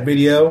see that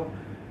video,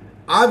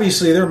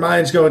 obviously their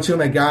minds go into, oh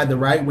my God, the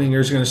right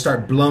wingers are going to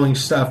start blowing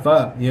stuff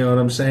up. You know what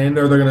I'm saying?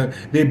 Or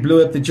they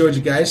blew up the Georgia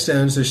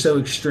Guidestones. They're so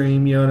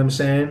extreme. You know what I'm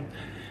saying?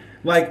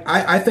 Like,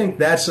 I think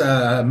that's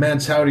a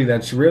mentality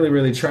that's really,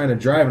 really trying to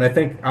drive. And I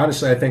think,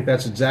 honestly,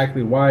 that's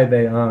exactly why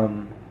they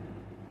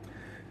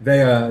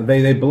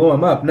blew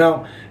them up.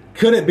 Now,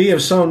 could it be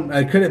some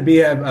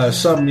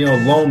you know,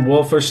 lone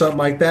wolf or something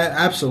like that?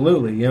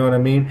 Absolutely. You know what I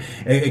mean?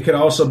 It could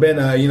also been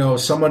you know,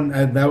 someone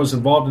that was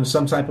involved in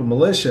some type of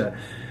militia.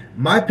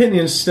 My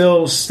opinion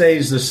still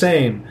stays the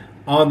same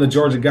on the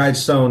Georgia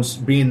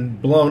Guidestones being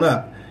blown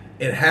up.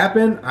 It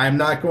happened. I'm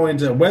not going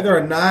to, whether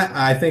or not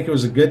I think it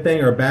was a good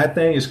thing or a bad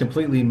thing is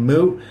completely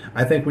moot.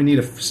 I think we need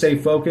to stay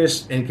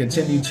focused and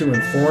continue to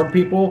inform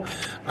people.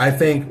 I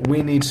think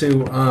we need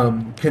to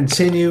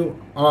continue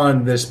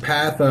on this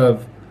path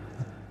of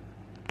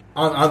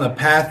on the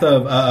path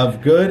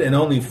of good and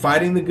only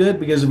fighting the good,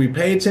 because if we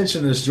pay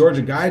attention to this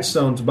Georgia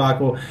Guidestone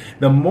debacle,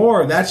 the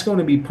more that's going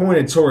to be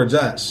pointed towards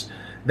us.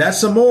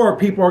 That's the more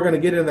people are going to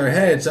get in their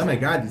heads, oh my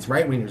God, these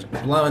right-wingers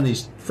are blowing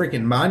these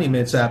freaking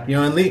monuments up. You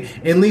know,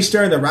 at least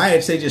during the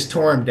riots, they just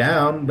tore them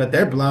down, but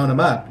they're blowing them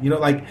up. You know,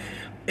 like,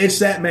 it's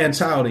that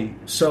mentality.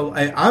 So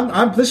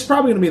this is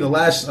probably going to be the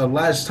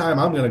last time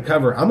I'm going to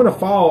cover. I'm going to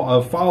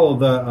follow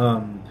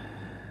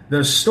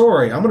the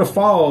story. I'm going to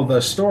follow the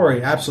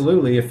story,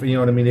 absolutely, if you know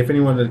what I mean, if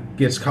anyone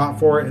gets caught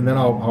for it, and then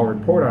I'll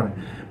report on it.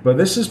 But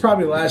this is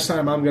probably the last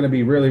time I'm going to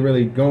be really,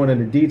 really going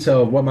into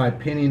detail of what my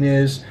opinion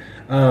is.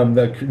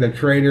 The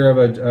creator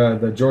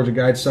of the Georgia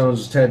Guidestones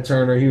was Ted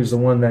Turner. He was the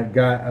one that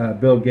got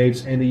Bill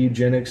Gates into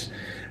eugenics.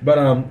 But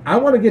I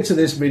want to get to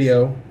this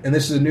video, and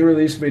this is a new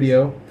release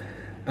video,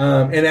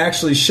 and it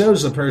actually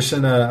shows the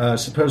person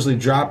supposedly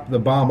drop the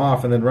bomb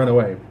off and then run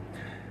away.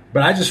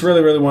 But I just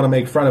really, really want to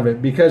make fun of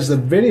it because the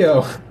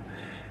video,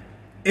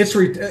 it's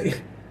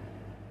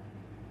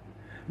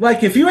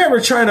like if you ever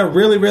trying to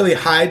really, really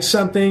hide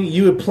something,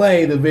 you would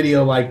play the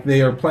video like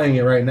they are playing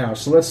it right now.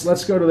 So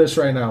let's go to this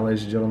right now,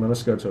 ladies and gentlemen.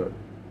 Let's go to it.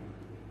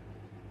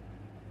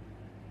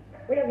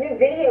 We have new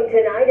video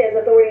tonight as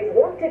authorities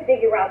work to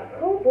figure out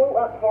who blew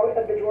up part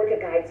of the Georgia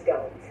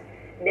Guidestones.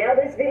 Now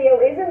this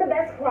video isn't the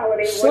best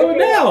quality. Slow it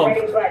down.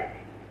 But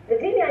the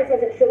DVI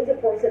says it shows a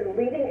person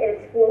leaving an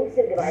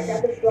explosive device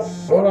at the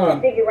structure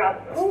to figure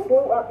out who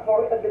blew up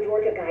part of the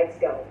Georgia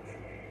Guidestones.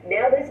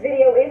 Now this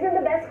video isn't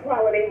the best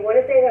quality. I want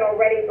to say that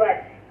already,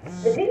 but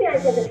the DVI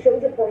says it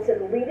shows a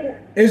person leaving.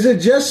 Is it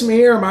just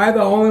me, or am I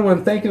the only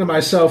one thinking to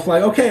myself,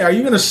 like, okay, are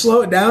you going to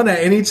slow it down at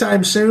any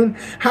time soon?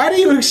 How do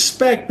you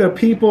expect the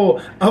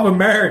people of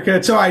America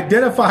to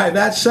identify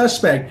that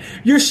suspect?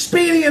 You're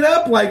speeding it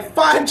up like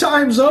 5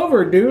 times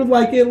over, dude.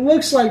 Like, that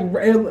looks like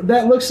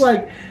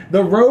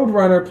the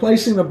Roadrunner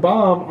placing the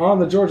bomb on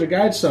the Georgia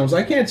Guidestones.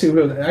 I can't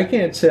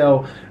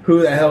tell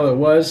who the hell it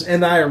was.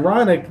 And the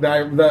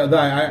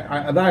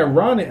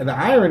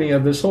irony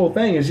of this whole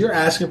thing is you're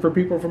asking for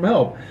people from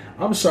help.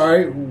 I'm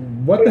sorry,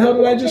 what the hell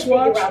did I just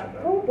watch?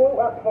 Who blew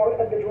up part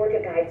of the Georgia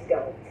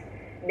Guidestones?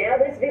 Now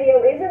this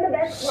video isn't the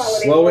best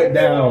quality. Slow it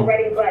down.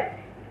 Already, but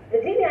the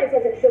DVI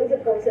says it shows a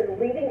person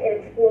leaving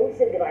an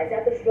explosive device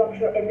at the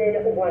structure and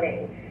then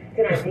running.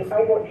 Tonight, the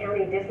Elbert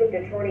County District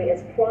Attorney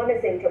is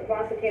promising to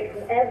prosecute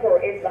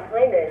whoever is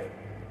behind this.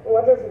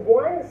 Well, just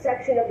one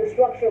section of the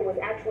structure was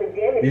actually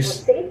damaged for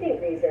safety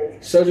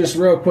reasons. So just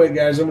real quick,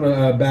 guys, I'm going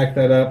to back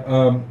that up.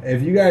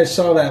 If you guys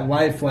saw that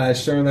light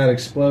flash during that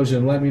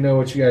explosion, let me know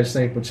what you guys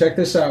think. But check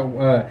this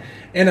out.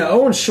 And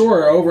Owen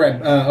Shore over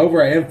at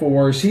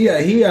InfoWars,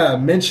 he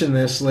mentioned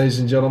this, ladies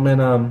and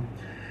gentlemen.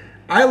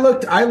 I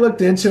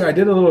looked into it. I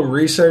did a little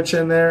research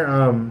in there.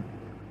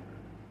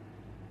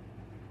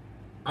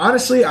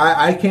 Honestly,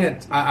 I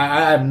can't.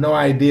 I have no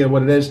idea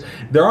what it is.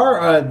 There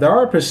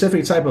are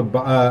specific type of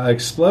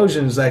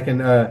explosions that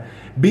can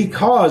be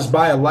caused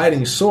by a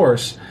lighting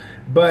source,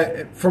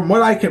 but from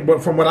what I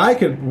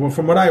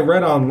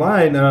read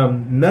online,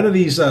 none of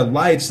these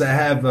lights that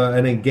have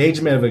an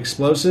engagement of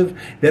explosive,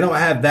 they don't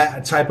have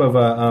that type of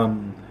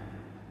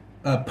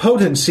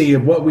potency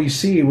of what we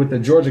see with the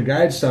Georgia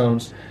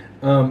Guidestones.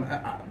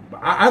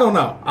 I don't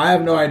know. I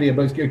have no idea.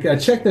 But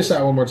check this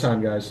out one more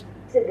time, guys.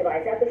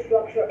 Device at the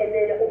structure and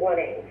then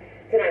warning.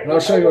 Tonight, and I'll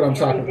show you what I'm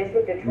talking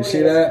about. You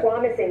see that?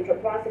 Promising to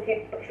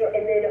prosecute structure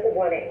and then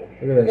warning.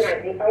 Look at this.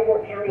 Tonight, the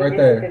Elbert County Right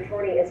District there.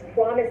 Attorney is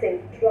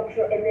promising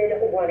structure and then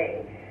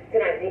warning.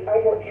 Tonight, the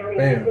Elbert County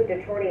Bam.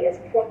 District Attorney is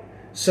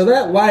So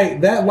that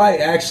light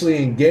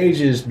actually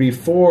engages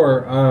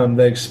before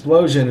the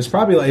explosion. It's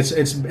probably like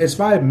it's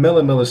 5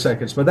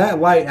 milliseconds, but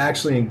that light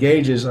actually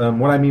engages.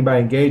 What I mean by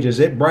engages,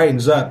 it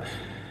brightens up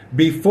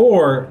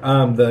before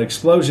the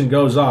explosion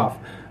goes off.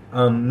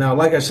 Now,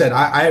 like I said,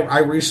 I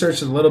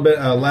researched it a little bit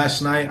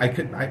last night.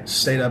 I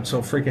stayed up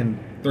till freaking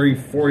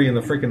 3:40 in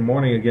the freaking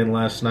morning again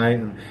last night,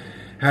 and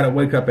had to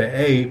wake up at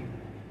 8.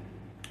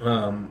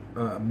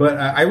 But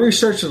I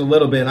researched it a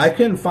little bit, and I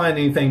couldn't find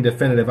anything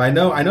definitive. I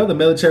know the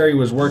military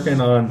was working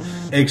on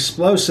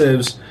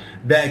explosives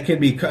that can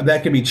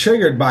be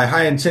triggered by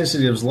high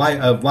intensity of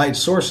light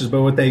sources.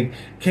 But what they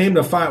come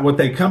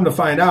to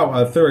find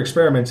out through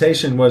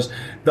experimentation was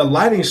the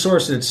lighting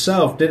source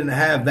itself didn't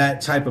have that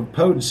type of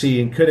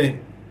potency and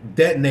couldn't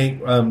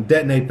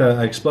detonate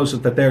the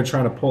explosive that they were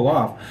trying to pull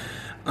off.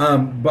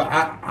 But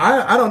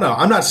I don't know.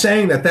 I'm not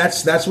saying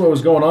that's what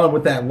was going on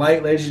with that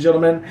light, ladies and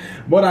gentlemen.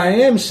 What I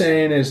am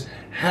saying is,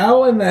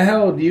 how in the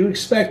hell do you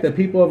expect the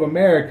people of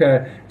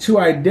America to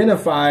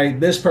identify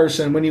this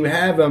person when you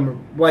have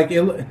them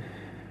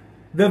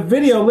the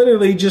video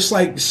literally just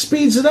like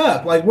speeds it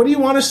up? Like, what do you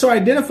want us to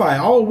identify?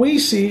 All we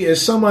see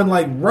is someone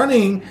like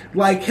running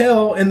like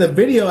hell, and the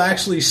video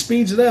actually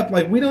speeds it up.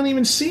 Like, we don't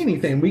even see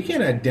anything. We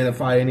can't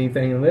identify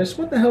anything in this.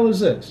 What the hell is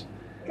this?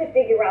 to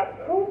figure out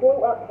who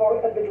blew up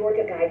part of the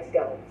Georgia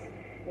Guidestones.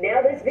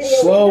 Now this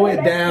video... Slow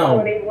it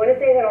down. I want to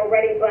say that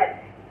already, but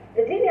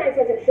the DVI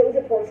says it shows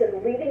a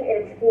person leaving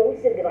an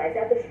explosive device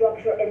at the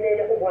structure and then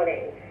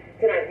running.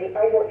 Tonight, the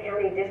Elbert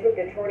County District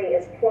Attorney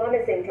is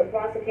promising to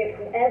prosecute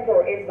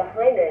whoever is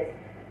behind this.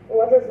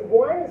 Well, just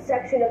one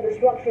section of the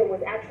structure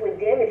was actually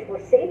damaged for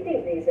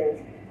safety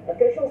reasons.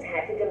 Officials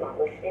had to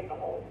demolish it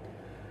all.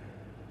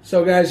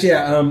 So, guys,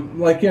 and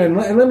let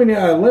me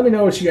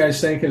know what you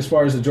guys think as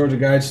far as the Georgia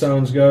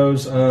Guidestones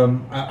goes.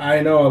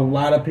 I know a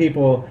lot of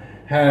people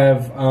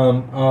have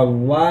a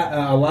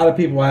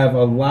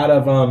lot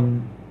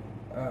of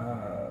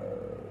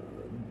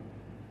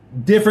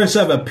difference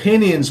of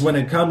opinions when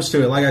it comes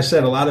to it. Like I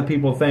said, a lot of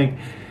people think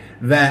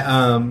that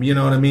you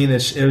know what I mean.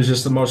 It was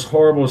just the most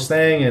horrible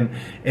thing, and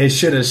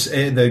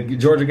the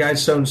Georgia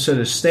Guidestones should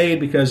have stayed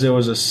because it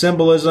was a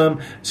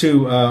symbolism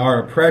to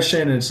our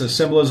oppression. And it's a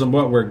symbolism of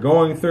what we're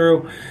going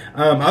through.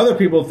 Other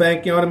people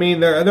think, you know what I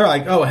mean. They're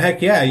like, oh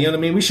heck yeah, you know what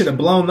I mean. We should have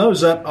blown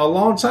those up a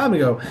long time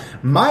ago.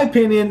 My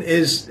opinion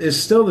is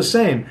still the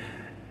same.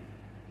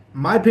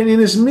 My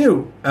opinion is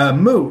moot.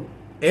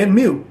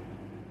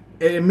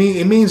 It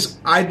means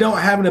I don't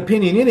have an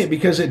opinion in it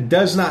because it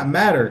does not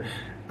matter.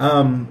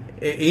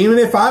 Even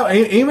if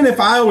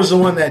I was the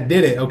one that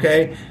did it,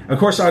 okay. Of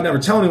course, I would never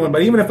tell anyone.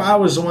 But even if I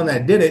was the one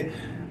that did it,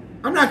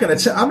 I'm not gonna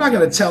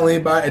tell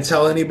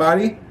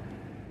anybody.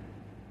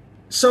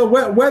 So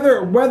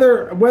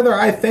whether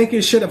I think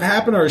it should have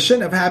happened or it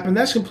shouldn't have happened,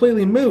 that's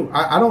completely moot.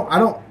 I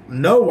don't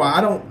know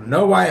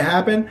why it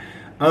happened.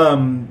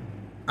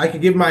 I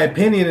could give my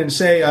opinion and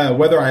say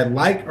whether I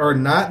like or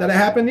not that it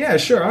happened. Yeah,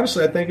 sure.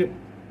 Honestly, I think it.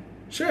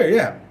 Sure,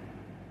 yeah.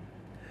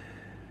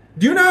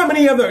 Do you know how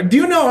many other? Do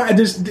you know?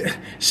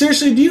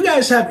 Seriously, do you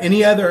guys have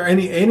any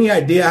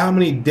idea how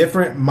many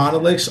different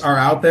monoliths are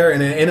out there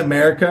in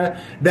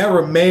America that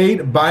were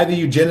made by the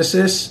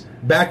eugenicists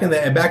back in the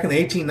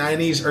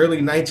 1890s,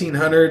 early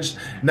 1900s,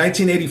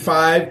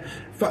 1985?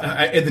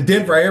 At the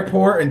Denver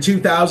airport in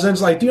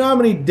 2000s, like, do you know how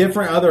many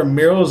different other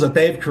murals that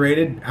they've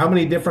created? How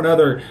many different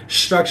other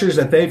structures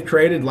that they've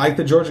created, like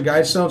the Georgia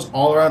Guidestones,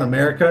 all around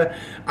America?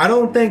 I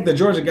don't think the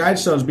Georgia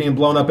Guidestones being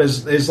blown up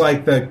is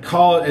like you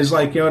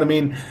know what I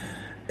mean,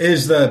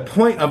 is the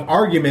point of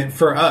argument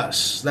for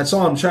us. That's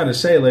all I'm trying to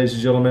say, ladies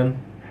and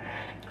gentlemen.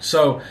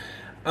 So,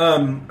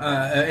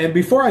 and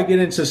before I get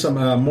into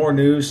some more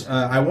news,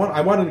 I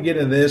wanted to get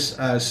into this.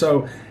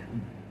 So.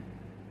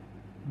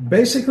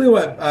 Basically,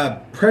 what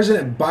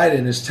President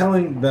Biden is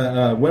telling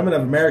the women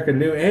of America to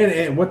do,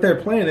 and what their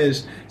plan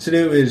is to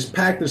do, is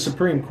pack the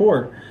Supreme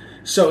Court.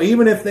 So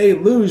even if they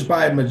lose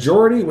by a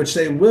majority, which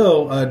they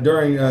will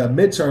during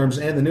midterms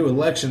and the new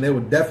election, they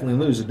would definitely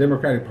lose. The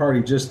Democratic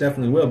Party just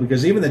definitely will,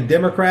 because even the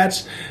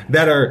Democrats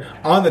that are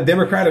on the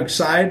Democratic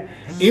side,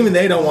 even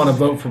they don't want to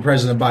vote for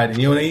President Biden.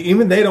 You know,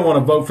 even they don't want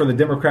to vote for the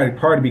Democratic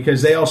Party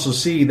because they also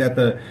see that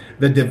the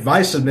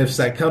divisiveness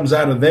that comes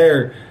out of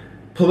their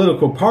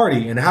political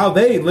party and how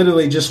they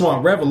literally just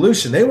want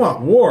revolution. They want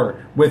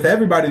war with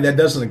everybody that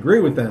doesn't agree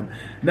with them.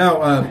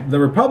 Now, the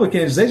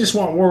Republicans, they just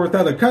want war with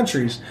other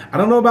countries. I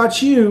don't know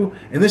about you,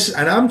 and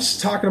I'm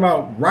talking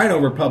about rhino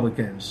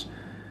Republicans.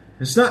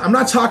 I'm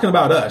not talking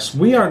about us.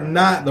 We are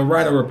not the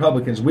rhino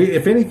Republicans.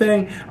 If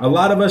anything, a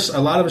lot of us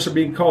are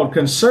being called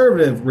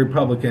conservative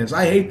Republicans.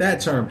 I hate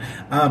that term.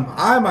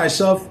 I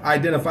myself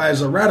identify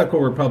as a radical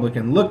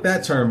Republican. Look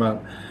that term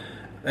up.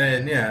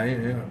 And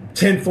yeah,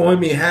 tinfoil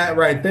me hat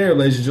right there,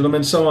 ladies and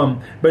gentlemen. So,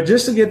 but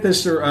just to get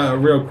this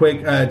real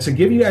quick, to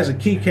give you guys a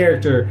key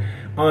character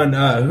on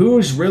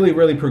who's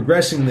really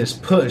progressing this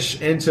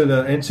push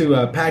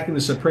into packing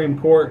the Supreme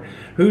Court,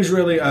 who's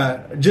really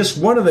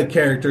just one of the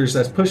characters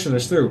that's pushing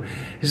us through.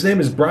 His name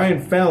is Brian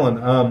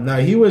Fallon. Now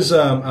he was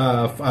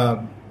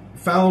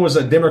Fallon was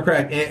a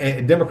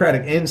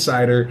Democratic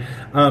insider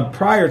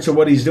prior to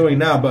what he's doing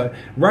now, but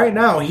right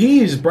now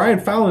Brian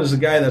Fallon is the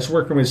guy that's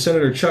working with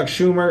Senator Chuck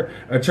Schumer,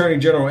 Attorney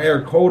General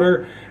Eric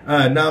Holder,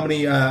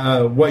 nominee,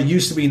 what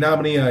used to be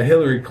nominee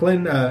Hillary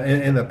Clinton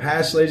in the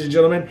past, ladies and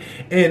gentlemen,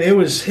 and it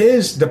was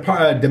his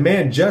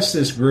Demand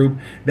Justice group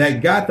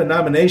that got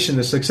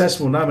the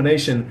successful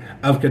nomination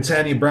of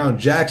Katanya Brown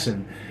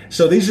Jackson.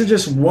 So these are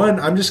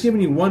I'm just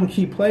giving you one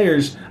key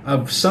players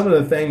of some of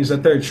the things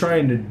that they're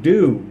trying to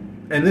do.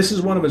 And this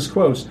is one of his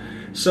quotes.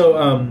 So,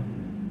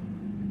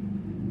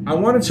 I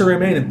wanted to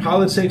remain in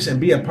politics and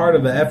be a part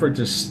of the effort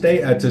to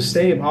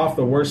stave off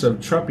the worst of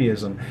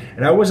Trumpism.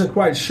 And I wasn't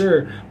quite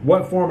sure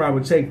what form I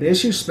would take. The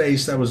issue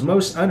space that was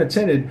most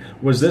unattended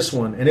was this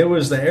one. And it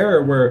was the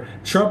era where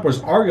Trump was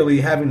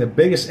arguably having the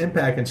biggest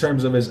impact in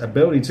terms of his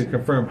ability to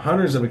confirm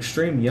hundreds of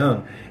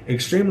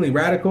extremely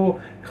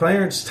radical,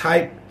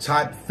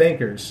 Clarence-type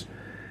thinkers.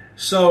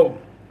 So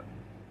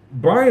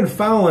Brian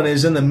Fallon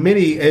is in the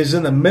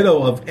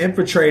middle of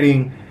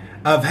infiltrating,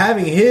 of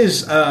having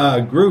his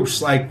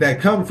groups like that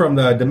come from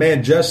the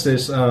Demand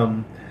Justice,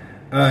 and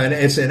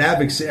it's an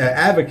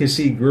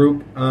advocacy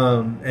group,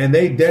 and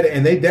they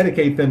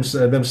dedicate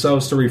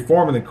themselves to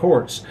reforming the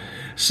courts.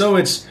 So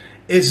it's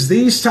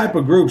these type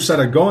of groups that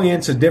are going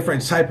into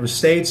different type of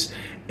states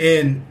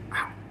and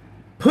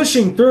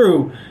pushing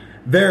through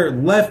their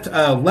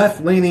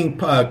left-leaning,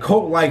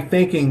 cult-like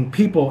thinking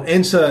people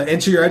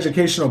into your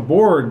educational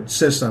board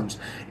systems,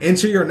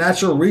 into your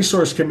natural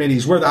resource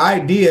committees, where the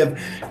idea of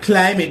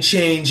climate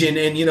change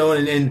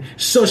and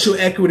social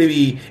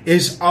equity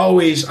is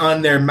always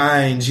on their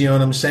minds. You know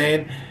what I'm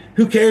saying?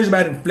 Who cares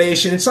about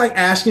inflation? It's like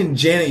asking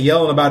Janet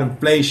Yellen about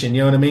inflation.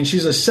 You know what I mean?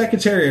 She's a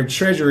Secretary of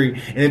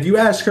Treasury, and if you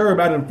ask her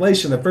about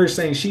inflation, the first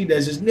thing she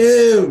does is,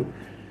 no,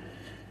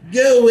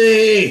 go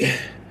away.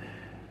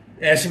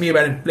 Asking me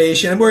about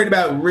inflation. I'm worried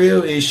about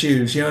real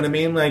issues. You know what I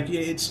mean?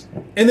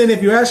 And then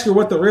if you ask her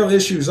what the real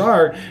issues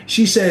are,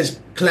 she says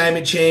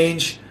climate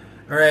change,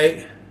 all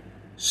right,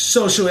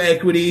 social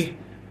equity,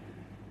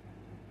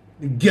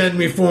 gun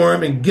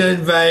reform, and gun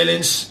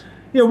violence.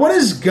 What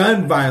is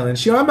gun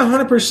violence? I'm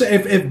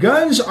 100%. If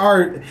guns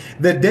are,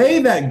 the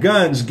day that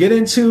guns get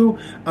into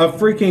a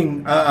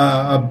freaking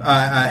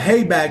a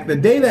hayback, the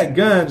day that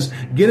guns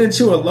get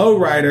into a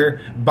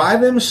lowrider by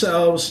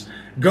themselves,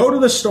 go to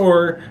the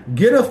store,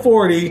 get a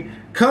 40,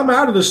 come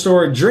out of the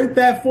store, drink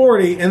that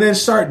 40, and then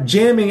start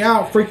jamming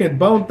out freaking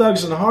Bone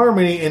Thugs and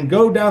Harmony and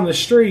go down the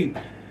street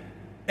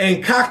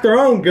and cock their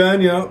own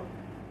gun.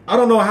 I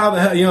don't know how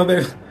the hell,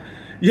 they're,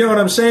 you know what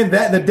I'm saying?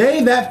 That the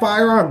day that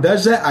firearm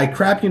does that, I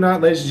crap you not,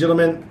 ladies and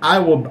gentlemen, I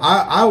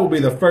will be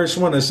the first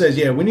one that says,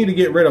 yeah, we need to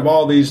get rid of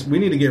all these. We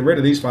need to get rid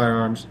of these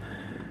firearms.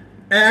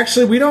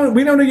 Actually, we don't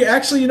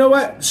actually, you know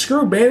what?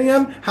 Screw banning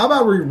them. How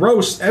about we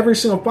roast every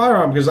single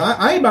firearm? Because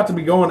I ain't about to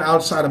be going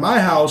outside of my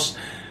house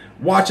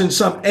watching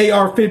some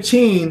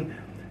AR-15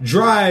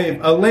 drive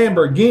a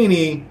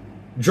Lamborghini,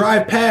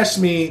 drive past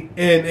me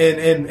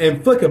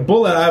and flick a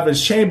bullet out of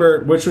his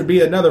chamber, which would be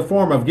another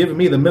form of giving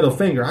me the middle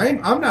finger.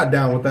 I'm not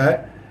down with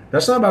that.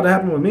 That's not about to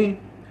happen with me.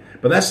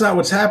 But that's not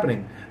what's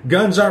happening.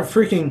 Guns aren't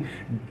freaking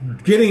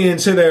getting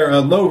into their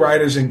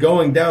lowriders and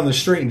going down the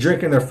street and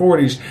drinking their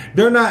 40s.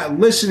 They're not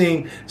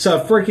listening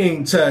to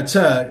freaking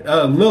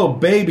to Lil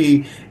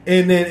Baby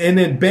and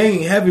then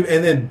banging heavy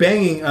and then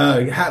banging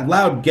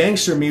loud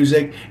gangster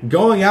music,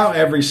 going out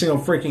every single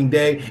freaking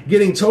day,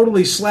 getting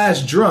totally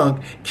slashed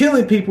drunk,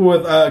 killing people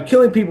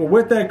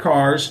with their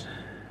cars.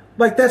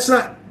 That's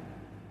not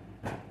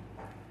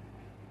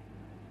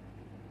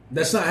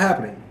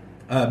happening.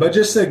 But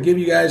just to give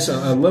you guys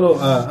a little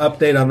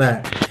update on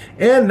that.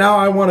 And now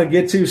I want to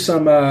get to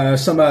some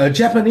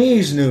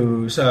Japanese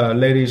news,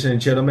 ladies and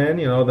gentlemen.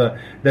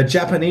 The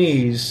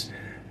Japanese.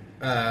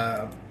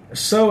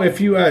 So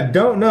if you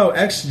don't know,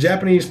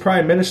 ex-Japanese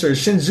Prime Minister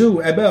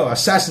Shinzo Abe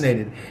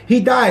assassinated.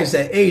 He dies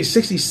at age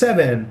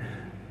 67.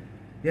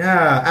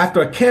 Yeah,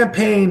 after a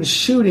campaign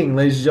shooting,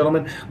 ladies and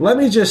gentlemen. Let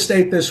me just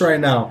state this right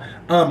now.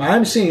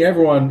 I'm seeing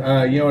everyone,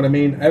 you know what I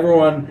mean?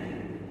 Everyone...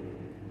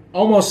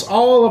 Almost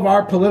all of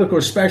our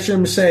political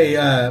spectrum say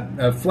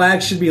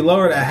flags should be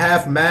lowered at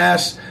half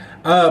mast.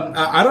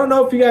 I don't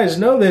know if you guys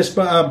know this,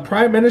 but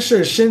Prime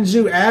Minister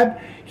Shinzo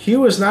Abe, he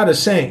was not a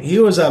saint. He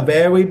was a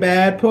very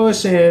bad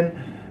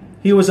person.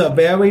 He was a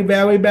very,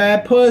 very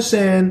bad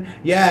person.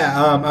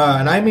 Yeah,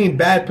 and I mean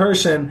bad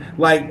person,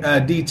 like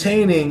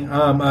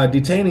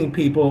detaining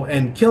people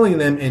and killing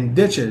them in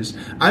ditches.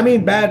 I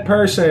mean bad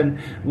person,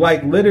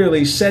 like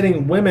literally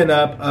setting women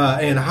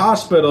up in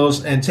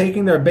hospitals and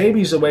taking their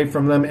babies away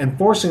from them and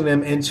forcing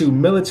them into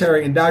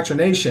military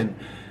indoctrination.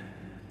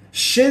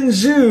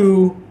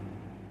 Shenzo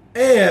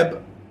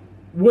Ebb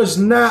was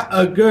not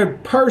a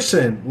good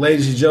person,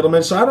 ladies and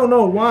gentlemen. So I don't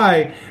know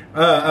why.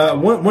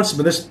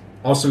 But this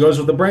also goes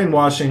with the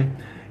brainwashing.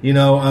 You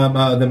know,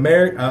 the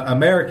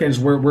Americans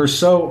we're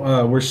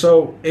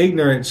so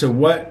ignorant to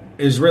what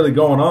is really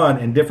going on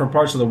in different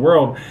parts of the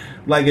world.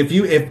 Like if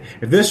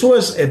this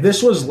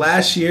was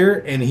last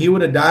year and he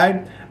would have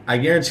died, I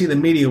guarantee the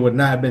media would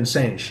not have been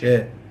saying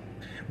shit.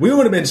 We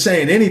would have been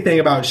saying anything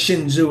about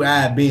Shenzo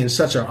Ebb being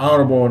such an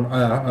honorable and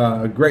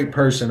a great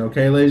person.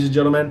 Okay, ladies and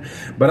gentlemen.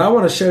 But I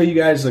want to show you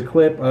guys a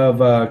clip of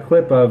the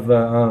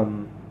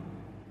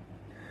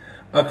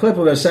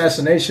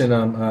assassination.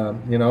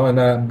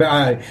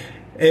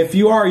 If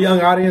you are a young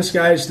audience,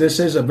 guys,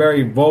 this is a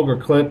very vulgar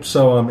clip.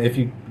 So if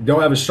you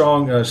don't have a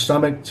strong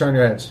stomach, turn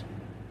your heads.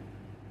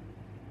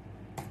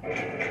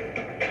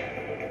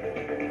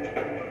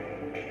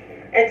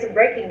 And some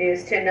breaking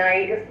news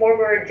tonight.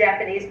 Former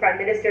Japanese Prime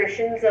Minister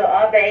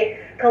Shinzo Abe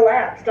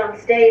collapsed on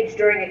stage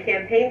during a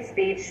campaign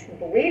speech,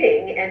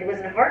 bleeding, and was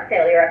in heart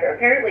failure after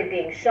apparently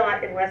being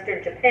shot in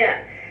western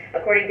Japan,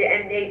 according to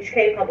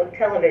NHK Public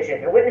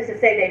Television. The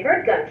witnesses say they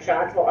heard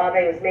gunshots while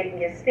Abe was making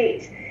his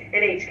speech.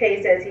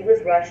 NHK says he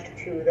was rushed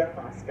to the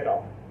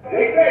hospital.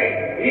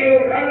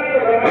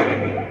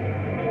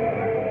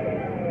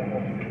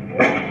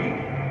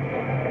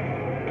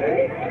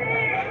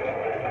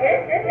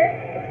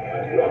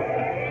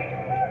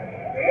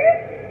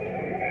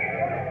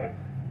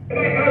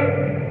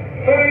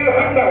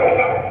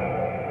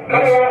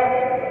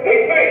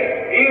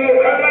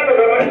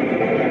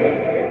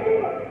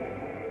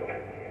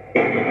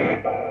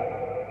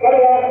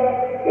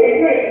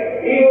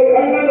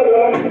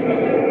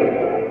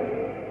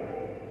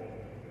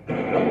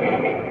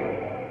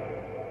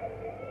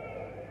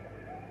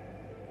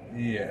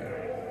 Yeah.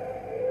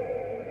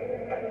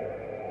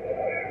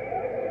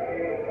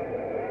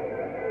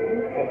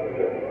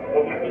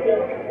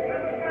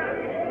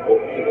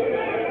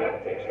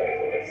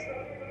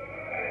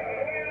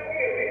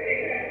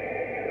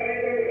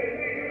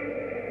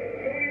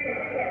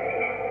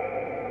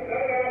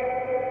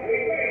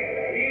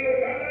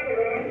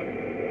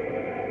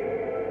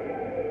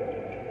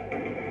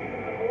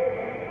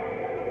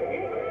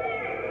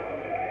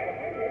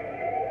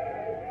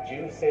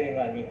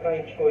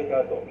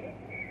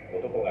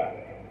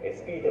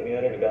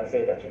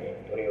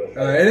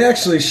 It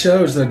actually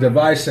shows the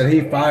device that he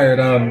fired.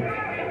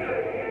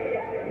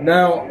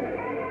 Now,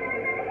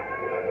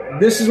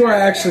 this is where I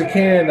actually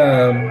can.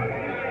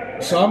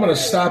 So I'm going to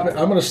stop it.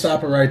 I'm going to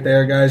stop it right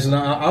there, guys, and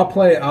I'll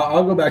play.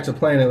 I'll go back to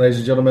playing it, ladies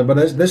and gentlemen. But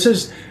this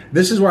is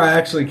where I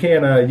actually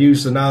can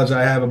use the knowledge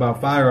I have about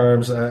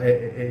firearms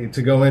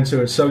to go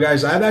into it. So,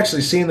 guys, I've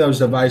actually seen those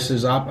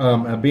devices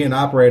being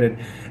operated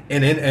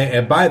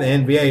by the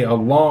NBA a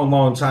long,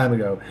 long time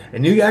ago.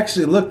 And you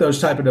actually look those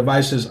type of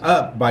devices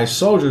up by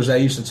soldiers that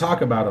used to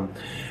talk about them.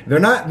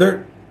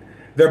 They're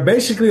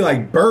basically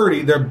like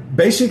bird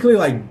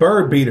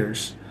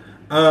beaters.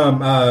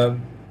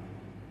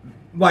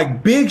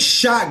 Like big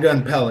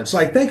shotgun pellets.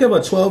 Like think of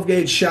a 12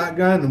 gauge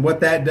shotgun and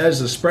what that does,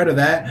 the spread of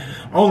that,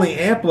 only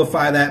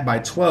amplify that by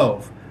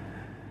 12.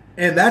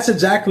 And that's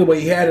exactly what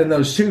he had in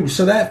those tubes.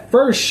 So that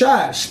first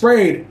shot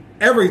sprayed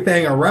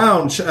everything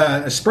around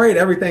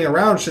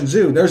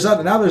Shenzo.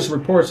 There's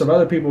reports of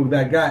other people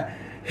that got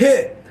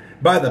hit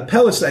by the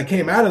pellets that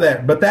came out of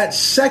that. But that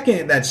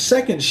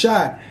second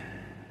shot,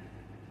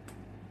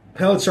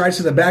 pellets right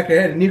to the back of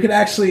your head. And you can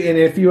actually, and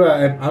if you,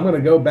 I'm going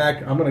to go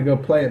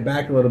play it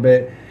back a little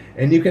bit.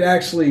 And you can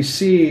actually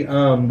see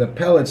the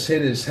pellets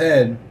hit his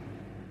head.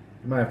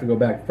 You might have to go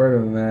back further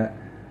than that.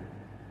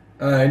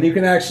 And you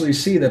can actually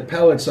see the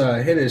pellets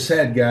hit his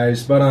head,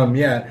 guys. But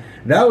yeah,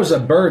 that was a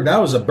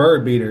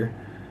bird beater.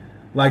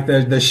 Like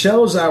the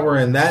shells that were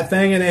in that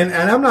thing, and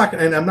I'm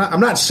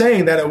not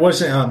saying that it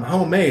wasn't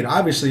homemade.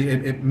 Obviously,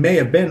 it may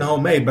have been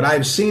homemade, but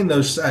I've seen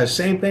those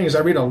same things. I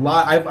read a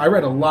lot. I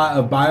read a lot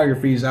of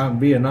biographies out in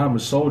Vietnam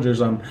of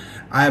soldiers.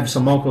 I have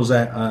some uncles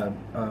that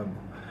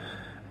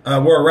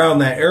were around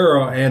that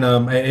era, and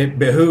it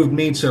behooved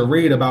me to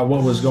read about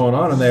what was going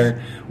on in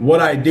there. What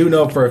I do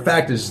know for a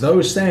fact is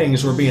those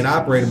things were being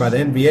operated by the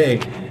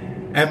NBA.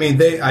 I mean,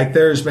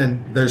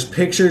 there's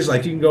pictures,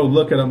 like you can go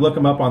look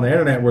them up on the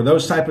internet, where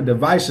those type of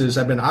devices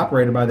have been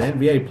operated by the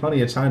NBA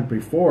plenty of times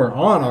before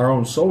on our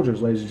own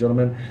soldiers, ladies and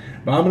gentlemen.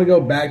 But I'm going to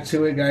go back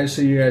to it, guys,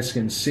 so you guys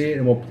can see it,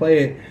 and we'll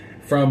play it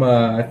from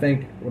I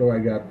think, what do I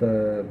got,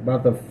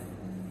 about the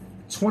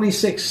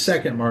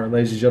 26-second mark,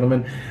 ladies and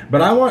gentlemen.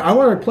 But I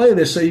want to play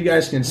this so you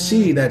guys can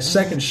see that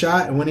second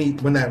shot and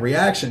when that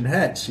reaction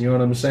hits. You know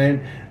what I'm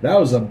saying? That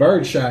was a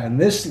bird shot,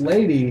 and this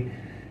lady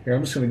here.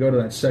 I'm just going to go to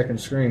that second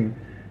screen.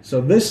 So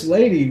this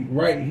lady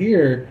right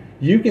here,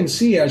 you can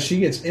see how she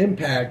gets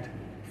impact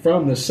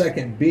from the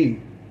second beat.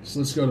 So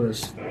let's go to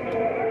this.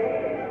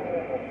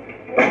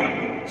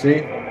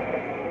 See?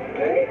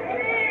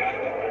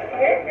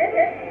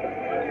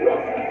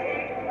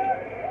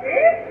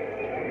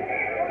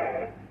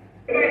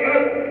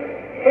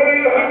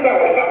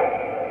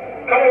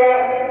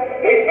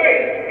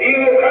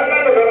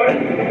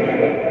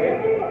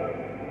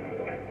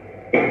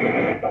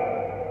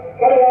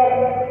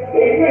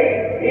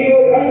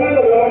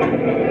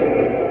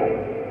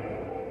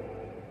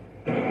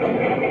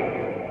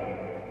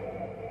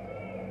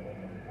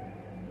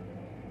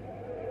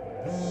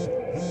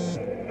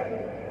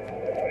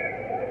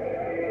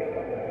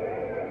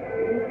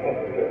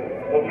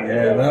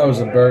 Yeah, that was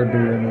a bird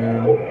beater,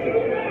 man.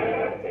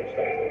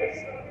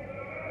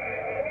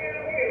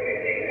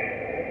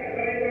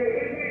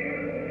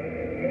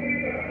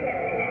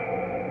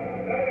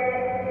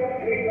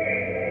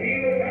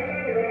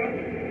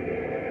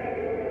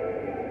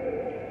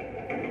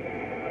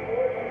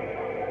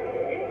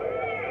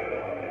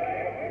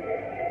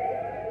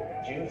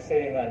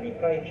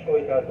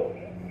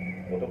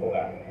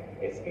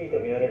 SP と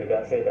見られる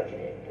男性たち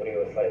に取り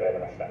押さえられ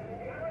ました。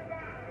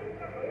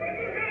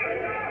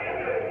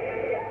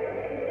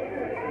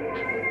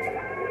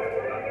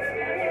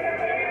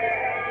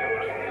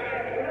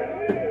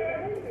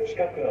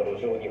近くの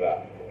路上に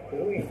は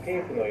黒い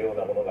テープのよう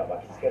なものが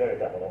巻きつけられ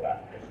たもの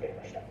が落ちてい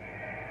ました。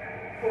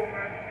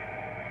Former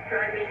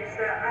Prime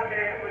Minister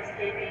Abe was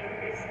giving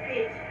a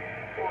speech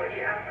for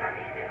the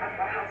upcoming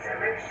upper house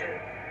election,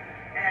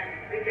 and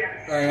we can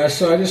see. All right,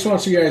 so I just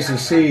want you guys to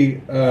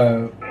see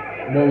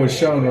what was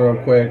shown real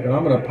quick, and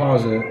I'm going to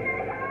pause it.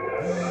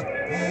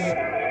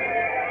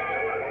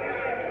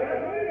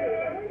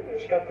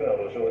 近くの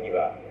路上に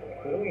は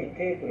黒い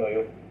テープの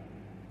よ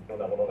う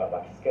なものが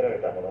巻きつけられ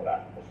たもの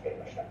が落ちてい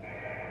ました。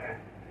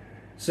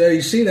So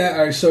you see that?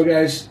 All right, so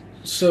guys,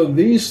 so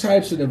these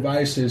types of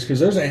devices, because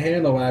there's a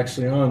handle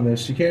actually on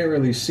this, you can't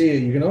really see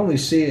it. You can only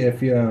see it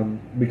if you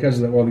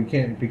because of the you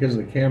can't because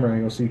of the camera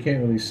angle, so you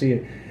can't really see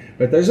it.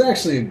 But there's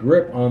actually a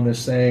grip on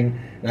this thing,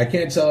 and I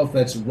can't tell if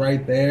that's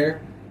right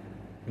there.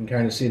 You can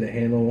kind of see the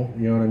handle,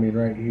 you know what I mean,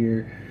 right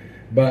here.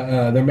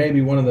 But there may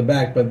be one in the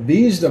back. But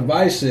these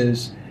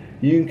devices,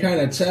 you can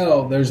kind of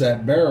tell there's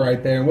that barrel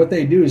right there. And what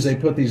they do is they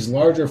put these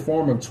larger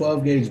form of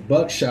 12-gauge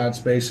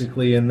buckshots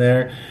basically in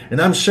there. And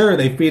I'm sure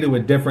they feed it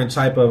with different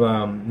type of,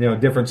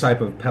 different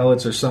type of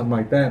pellets or something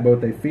like that. But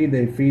what they feed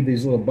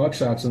these little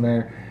buckshots in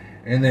there.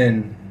 And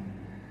then,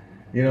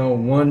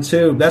 1,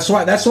 2. That's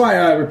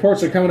why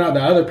reports are coming out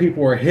that other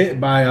people were hit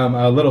by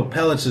little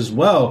pellets as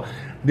well.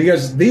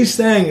 Because these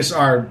things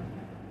are,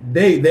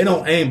 they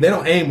don't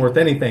aim worth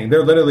anything.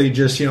 They're literally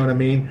just, you know what I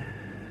mean?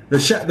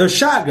 They're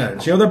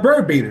shotguns, they're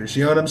bird beaters.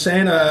 You know what I'm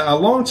saying? A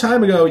long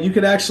time ago, you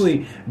could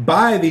actually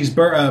buy these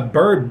bird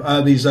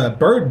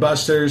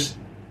busters,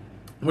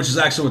 which is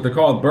actually what they're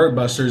called, bird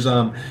busters.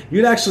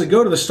 You'd actually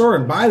go to the store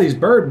and buy these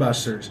bird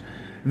busters.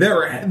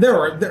 They're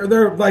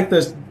like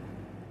this.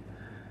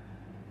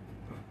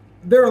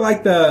 They're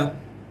like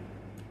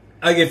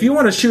if you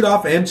want to shoot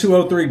off an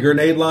M203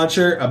 grenade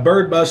launcher, a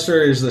bird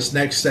buster is this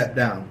next step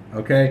down.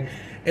 Okay.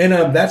 And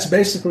that's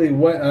basically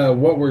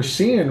what we're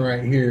seeing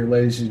right here,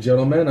 ladies and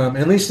gentlemen.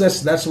 At least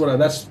that's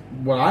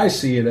what I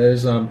see it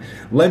as.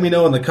 Let me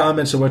know in the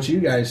comments of what you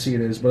guys see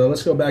it as. But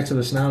let's go back to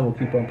this now, and we'll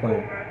keep on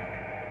playing.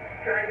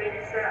 Prime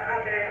Minister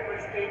Abe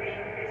was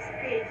giving a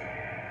speech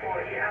for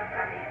the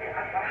upcoming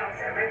upper house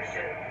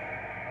election,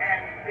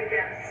 and we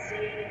can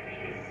see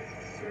the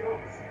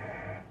smokes.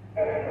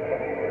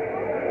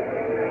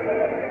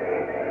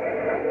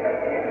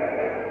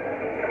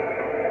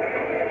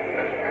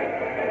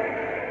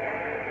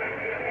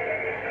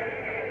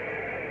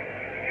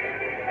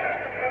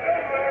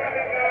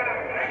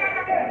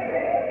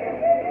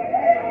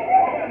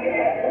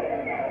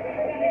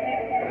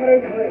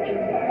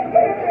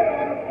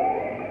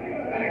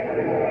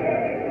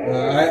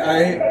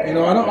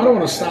 I don't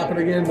want to stop it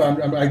again,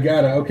 but I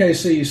gotta. Okay,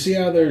 so you see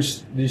how you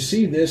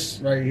see this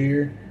right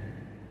here?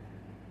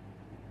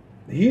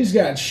 He's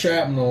got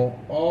shrapnel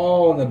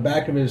all in the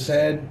back of his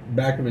head,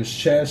 back of his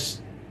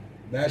chest.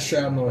 That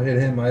shrapnel hit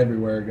him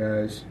everywhere,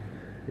 guys.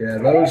 Yeah,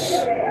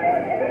 those.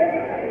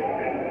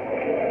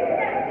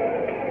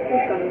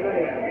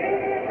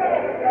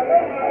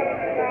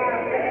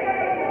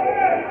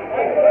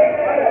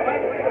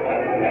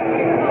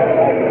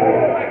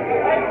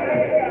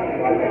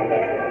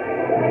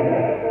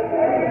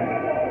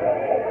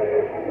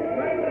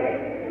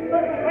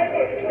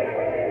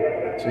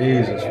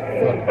 Jesus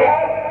fuck.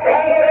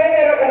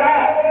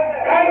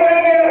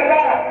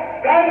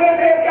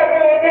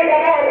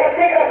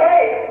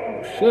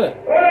 Shit.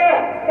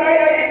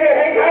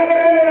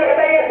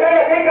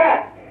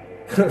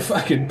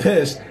 Fucking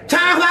pissed.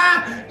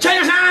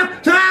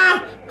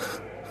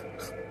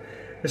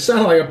 It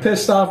sounded like a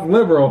pissed off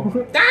liberal.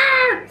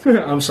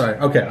 I'm sorry.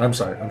 Okay, I'm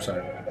sorry.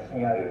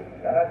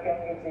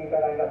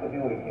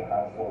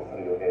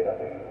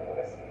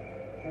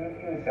 救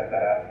急車か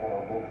らこ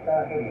のドクタ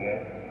ーヘリ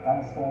へ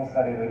搬送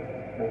される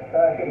ドクタ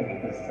ーヘリに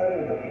移され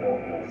る時の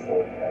様子と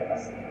みられま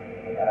す。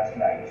奈良市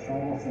内正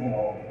午過ぎ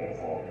の映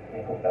像、ヘ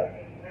リコプター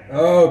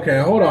Okay,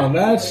 hold on.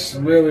 That's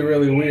really,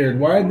 really weird.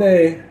 Why'd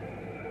they...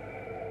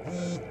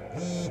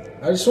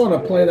 I just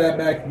want to play that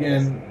back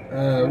again.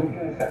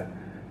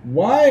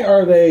 Why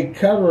are they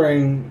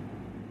covering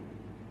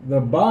the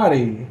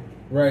body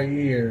right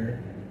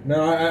here?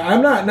 No,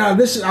 I'm not. Now,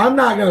 I'm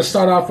not going to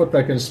start off with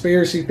the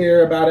conspiracy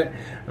theory about it.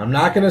 I'm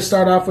not going to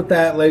start off with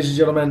that, ladies and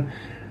gentlemen.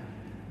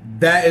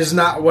 That is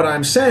not what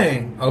I'm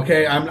saying.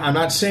 Okay, I'm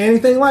not saying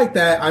anything like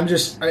that. I'm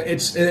just. It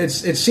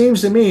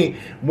seems to me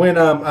when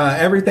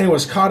everything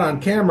was caught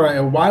on camera,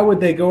 and why would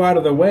they go out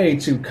of the way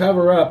to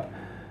cover up?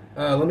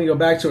 Let me go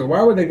back to it.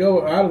 Why would they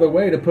go out of the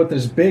way to put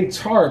this big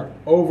tarp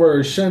over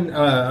Shenzo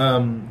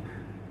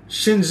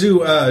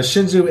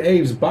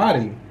Abe's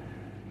body?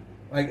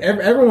 Like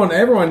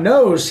everyone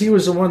knows he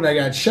was the one that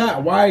got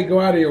shot. Why go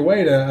out of your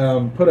way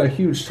to put a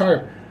huge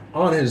tarp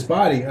on his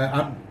body?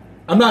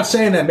 I'm not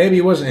saying that maybe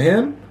it wasn't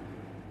him.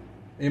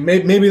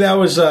 Maybe that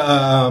was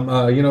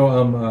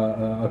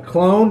a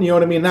clone. You know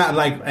what I mean? Not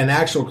like an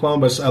actual clone,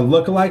 but a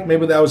lookalike.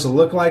 Maybe that was a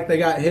lookalike that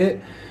got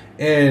hit,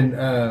 and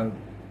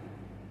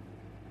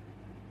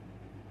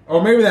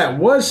or maybe that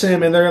was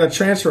him, and they're going to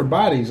transfer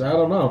bodies. I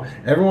don't know.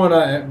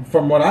 Everyone,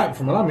 from what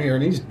I'm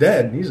hearing, he's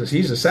dead.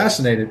 He's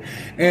assassinated,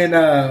 and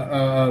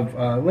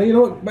you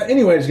know. But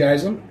anyways,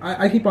 guys,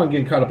 I keep on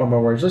getting caught up on my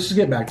words. Let's just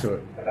get back to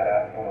it.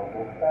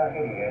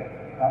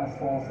 搬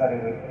送さ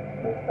れる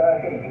ドクタ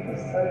ーヘリに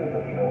移される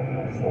時の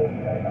様子を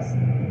見られます。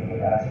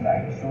奈良市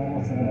内正午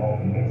過ぎの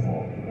映像、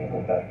ド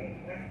クター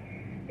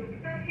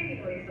ヘリ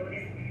の映像で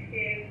す。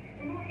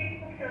このヘリ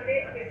コプター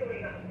で安倍総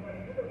理が運ば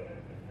れたとみられ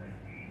ています。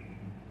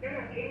奈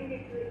良県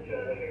立情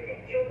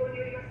報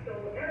によりますと、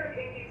奈良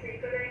県立医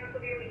科大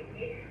学病院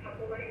に運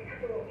ばれた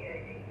とみら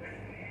れています。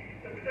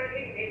ドクター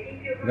ヘリで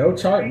緊急搬送 No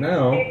tarp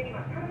now.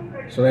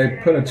 So they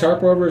put a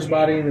tarp over his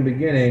body in the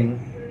beginning,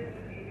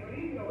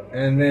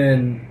 and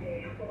then.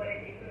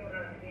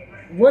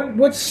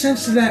 What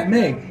sense does that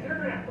make?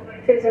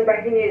 Some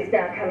breaking news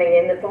now coming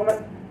in. The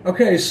former.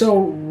 Okay, so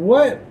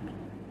what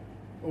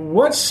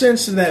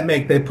sense did that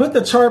make? They put the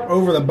tarp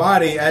over the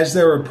body as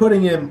they were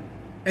putting him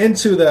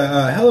into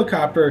the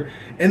helicopter,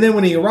 and then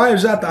when he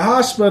arrives at the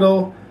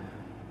hospital,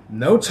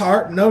 no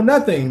tarp, no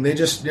nothing. They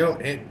just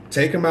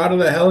take him out of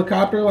the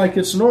helicopter like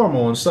it's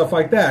normal and stuff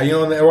like that.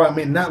 I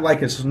mean, not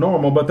like it's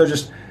normal, but they're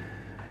just.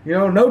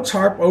 No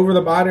tarp over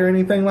the body or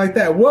anything like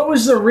that. What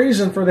was the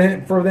reason for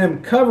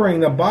them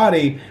covering the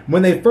body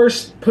when they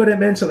first put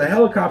him into the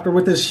helicopter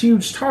with this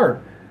huge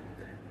tarp?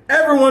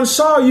 Everyone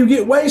saw you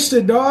get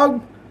wasted,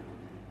 dog.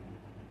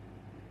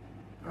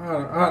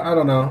 I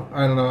don't know.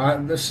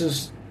 I'm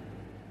just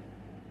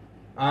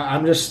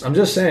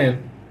saying.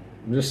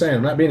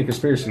 I'm not being a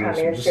conspiracy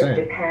theorist. I'm just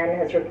saying. Japan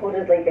has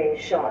reportedly been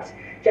shot.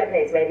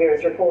 Japanese media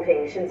is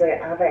reporting Shinzo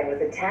Abe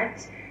was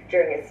attacked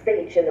during a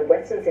speech in the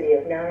western city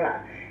of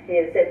Nara. He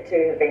is said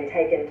to have been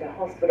taken to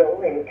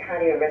hospital in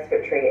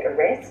cardiorespiratory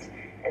arrest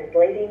and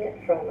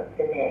bleeding from the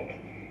neck.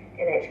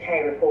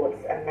 NHK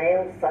reports a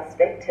male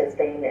suspect has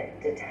been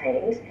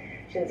detained.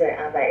 Shinzo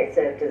Abe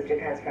served as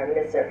Japan's Prime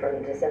Minister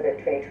from December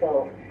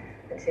 2012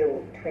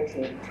 until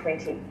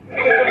 2020.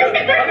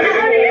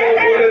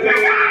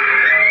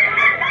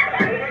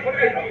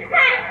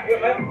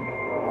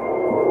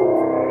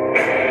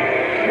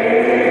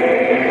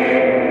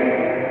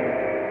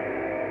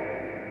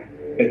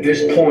 At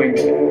this point,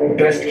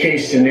 best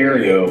case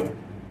scenario.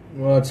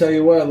 Well, I'll tell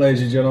you what,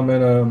 ladies and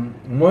gentlemen.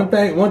 One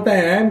thing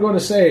I am going to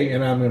say,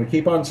 and I'm going to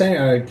keep on saying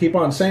it.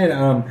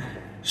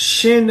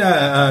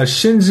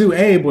 Shinzo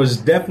Abe was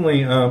definitely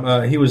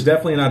he was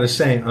definitely not a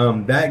saint.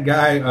 That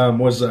guy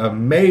was a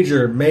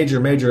major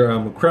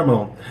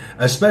criminal,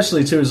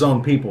 especially to his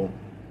own people.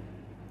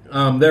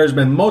 There's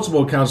been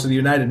multiple accounts of the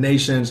United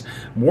Nations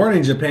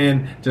warning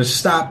Japan to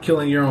stop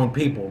killing your own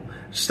people.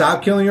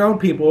 Stop killing your own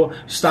people.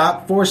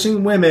 Stop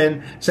forcing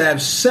women to have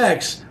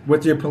sex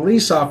with your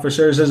police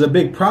officers. There's a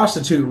big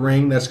prostitute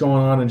ring that's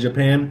going on in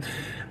Japan.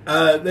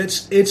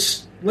 Let's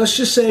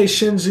just say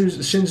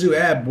Shinzo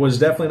Abe was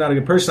definitely not a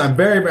good person. I'm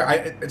very.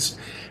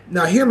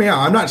 Now hear me out.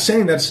 I'm not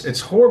saying it's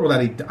horrible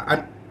that he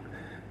died.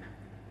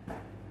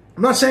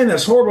 I'm not saying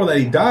that's horrible that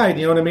he died,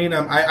 you know what I mean?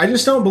 I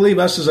just don't believe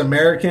us as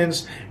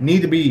Americans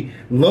need to be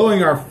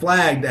lowering our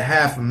flag to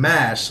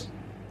half-mast,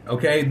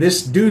 okay?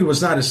 This dude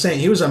was not a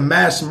saint. He was a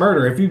mass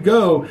murderer. If you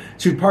go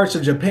to parts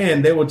of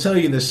Japan, they will tell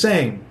you the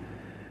same.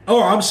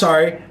 Oh, I'm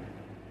sorry.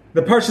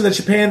 The parts of the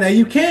Japan that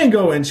you can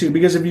go into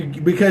because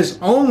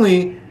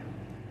only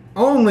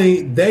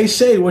they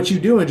say what you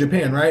do in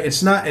Japan, right?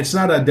 It's not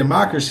a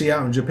democracy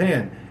out in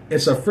Japan.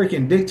 It's a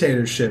freaking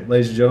dictatorship,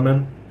 ladies and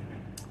gentlemen.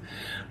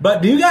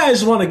 But do you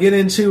guys want to get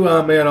into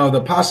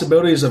the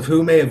possibilities of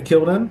who may have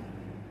killed him?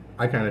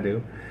 I kind of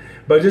do.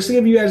 But just to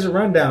give you guys a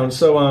rundown,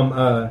 so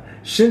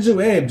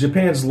Shinzo Abe,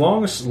 Japan's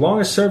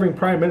longest serving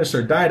prime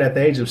minister, died at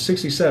the age of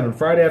 67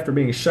 Friday after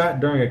being shot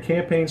during a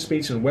campaign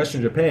speech in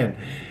Western Japan.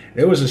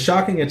 It was a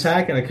shocking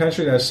attack in a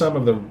country that has some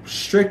of the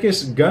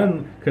strictest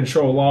gun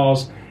control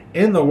laws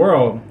in the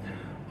world.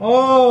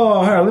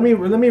 Oh, let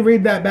me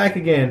read that back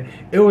again.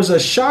 It was a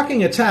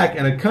shocking attack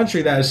in a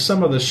country that has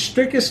some of the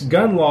strictest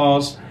gun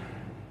laws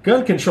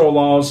gun control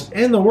laws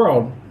in the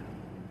world.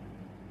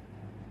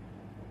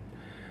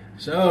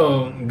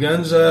 So,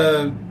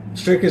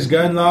 strictest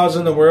gun laws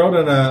in the world,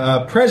 and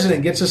a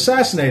president gets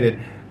assassinated.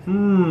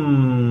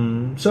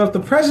 So if the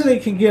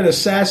president can get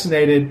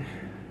assassinated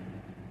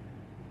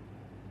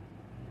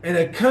in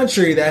a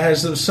country that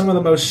has some of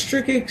the most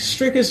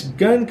strictest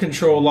gun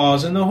control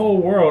laws in the whole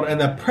world,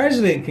 and the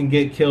president can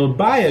get killed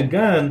by a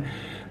gun,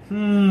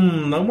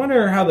 I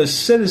wonder how the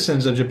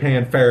citizens of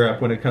Japan fare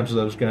up when it comes to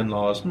those gun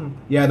laws.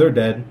 Yeah, they're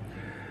dead.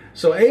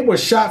 So Abe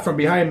was shot from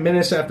behind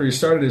minutes after he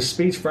started his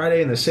speech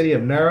Friday in the city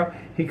of Nara.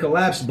 He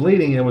collapsed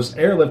bleeding and was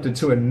airlifted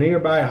to a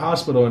nearby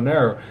hospital in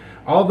Nara.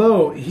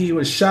 Although he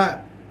was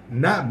shot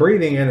not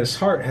breathing and his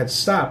heart had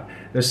stopped,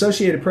 the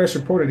Associated Press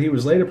reported he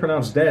was later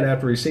pronounced dead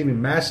after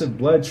receiving massive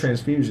blood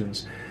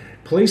transfusions.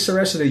 Police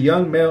arrested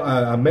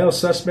a male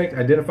suspect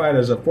identified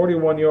as a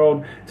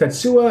 41-year-old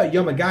Tetsuya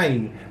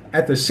Yamagami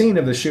at the scene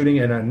of the shooting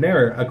in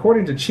Nara.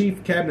 According to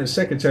Chief Cabinet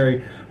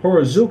Secretary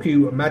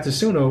Horozuki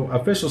Matsuno,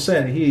 officials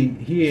said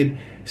he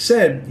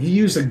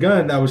used a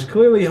gun that was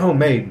clearly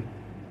homemade,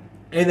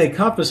 and they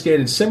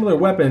confiscated similar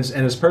weapons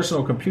and his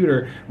personal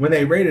computer when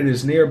they raided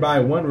his nearby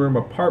one-room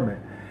apartment.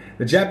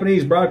 The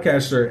Japanese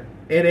broadcaster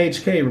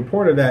NHK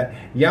reported that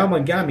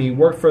Yamagami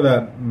worked for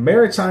the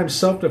Maritime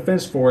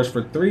Self-Defense Force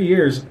for 3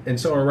 years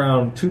until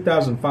around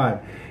 2005.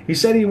 He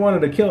said he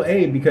wanted to kill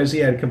Abe because he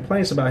had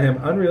complaints about him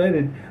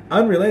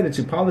unrelated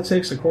to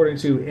politics, according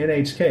to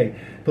NHK.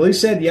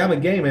 Police said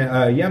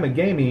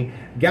Yamagami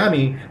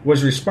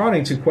was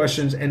responding to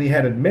questions and he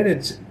had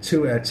admitted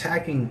to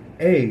attacking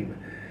Abe.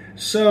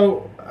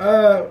 So,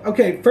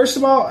 okay, first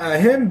of all,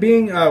 him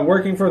being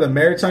working for the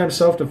Maritime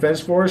Self-Defense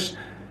Force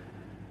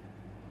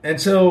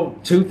until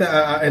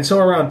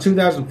around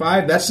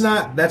 2005, that's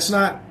not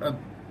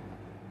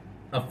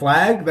a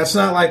flag. That's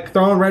not like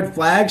throwing red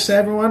flags to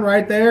everyone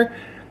right there.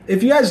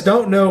 If you guys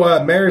don't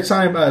know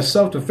Maritime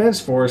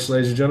Self-Defense Force,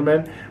 ladies and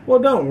gentlemen, well,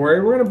 don't worry.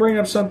 We're going to bring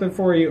up something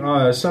for you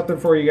guys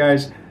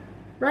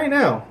right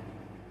now.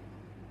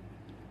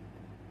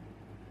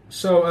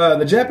 So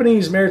the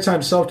Japanese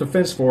Maritime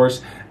Self-Defense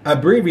Force,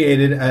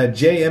 abbreviated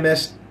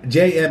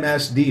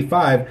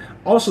JMSD-5,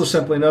 also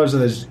simply known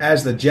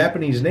as the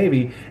Japanese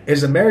Navy,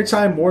 is a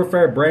maritime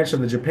warfare branch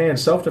of the Japan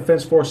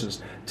Self-Defense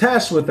Forces,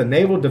 tasked with the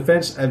naval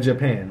defense of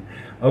Japan.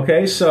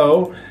 Okay,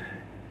 so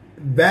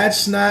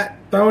that's not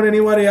throwing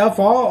anybody off.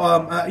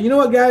 You know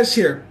what, guys?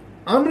 Here,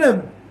 I'm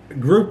going to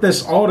group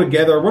this all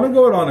together. We're going to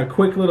go on a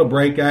quick little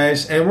break,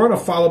 guys, and we're going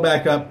to follow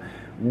back up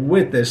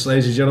with this,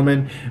 ladies and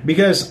gentlemen,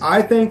 because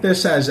I think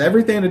this has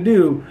everything to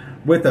do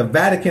with the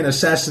Vatican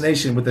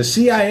assassination, with the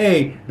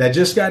CIA that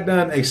just got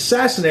done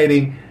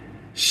assassinating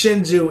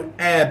Shenzo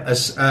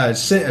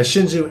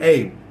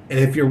Abe. And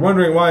if you're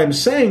wondering why I'm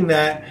saying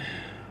that,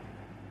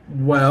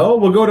 well,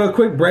 we'll go to a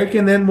quick break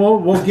and then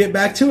we'll get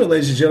back to it,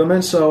 ladies and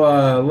gentlemen.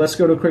 So let's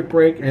go to a quick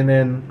break and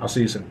then I'll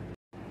see you soon.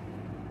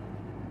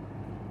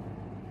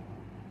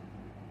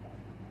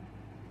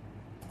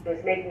 He was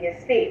making his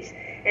speech.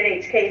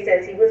 NHK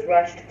says he was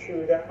rushed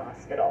to the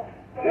hospital.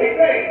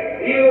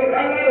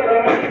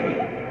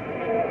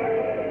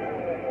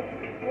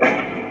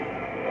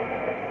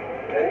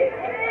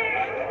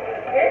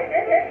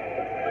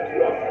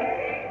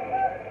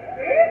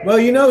 Well,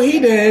 you know he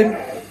did.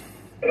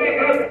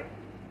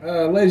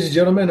 Ladies and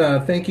gentlemen,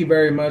 thank you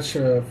very much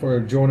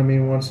for joining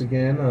me once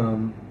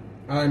again.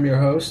 I'm your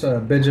host,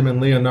 Benjamin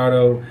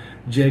Leonardo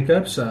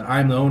Jacobs.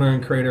 I'm the owner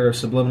and creator of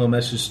Subliminal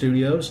Message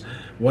Studios.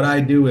 What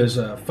I do is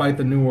fight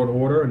the New World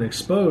Order and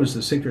expose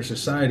the secret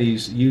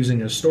societies using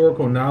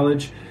historical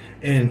knowledge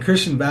and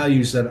Christian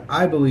values that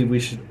I believe we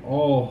should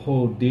all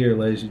hold dear,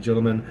 ladies and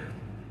gentlemen.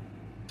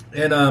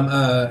 And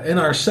in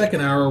our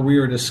second hour, we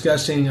were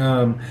discussing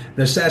the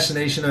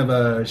assassination of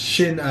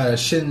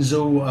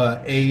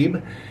Shenzo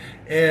Abe,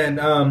 and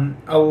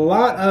a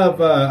lot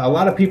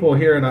of people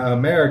here in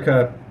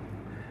America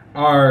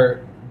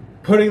are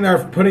putting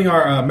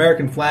our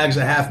American flags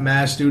at half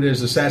mast due to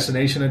his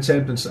assassination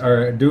attempt,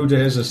 or due to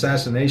his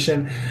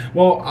assassination.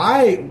 Well,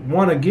 I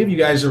want to give you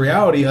guys the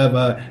reality of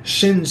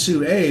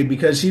Shenzo Abe,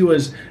 because he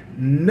was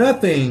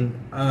nothing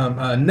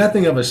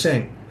of a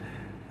saint.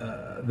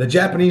 The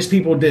Japanese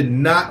people did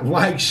not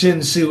like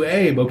Shenzo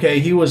Abe, okay?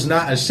 He was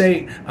not a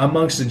saint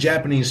amongst the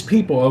Japanese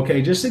people,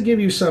 okay? Just to give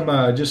you some,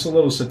 just a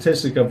little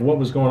statistic of what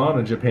was going on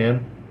in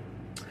Japan.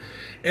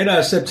 In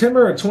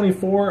September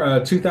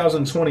 24,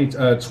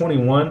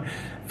 2021,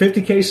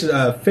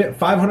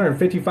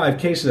 555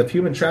 cases of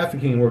human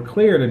trafficking were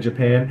cleared in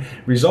Japan,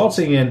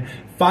 resulting in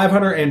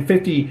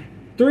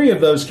 553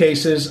 of those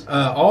cases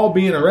all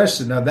being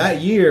arrested. Now,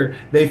 that year,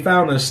 they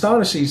found an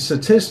astonishing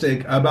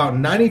statistic. About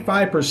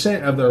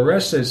 95% of the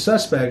arrested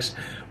suspects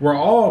were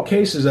all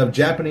cases of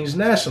Japanese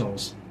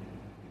nationals.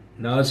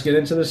 Now let's get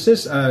into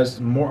the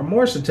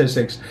more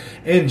statistics.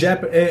 In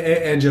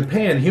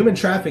Japan, human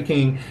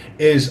trafficking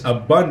is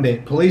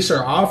abundant. Police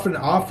often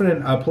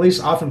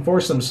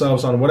force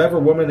themselves on whatever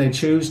woman they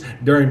choose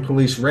during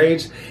police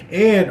raids,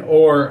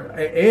 or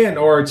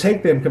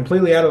take them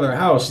completely out of their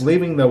house,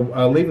 leaving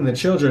the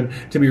children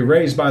to be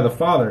raised by the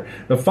father.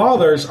 The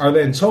fathers are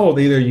then told,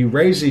 either you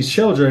raise these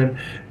children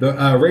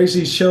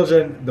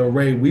the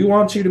way we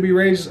want you to be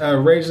raise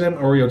them,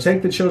 or you'll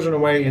take the children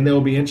away and they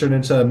will be entered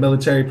into a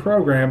military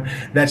program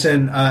that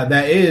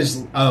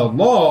is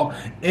law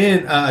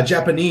in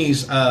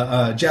Japanese.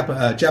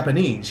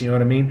 You know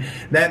what I mean?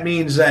 That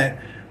means that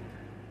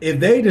if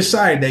they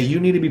decide that you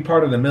need to be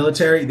part of the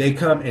military, they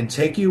come and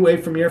take you away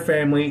from your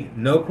family,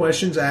 no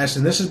questions asked.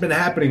 And this has been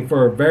happening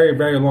for a very,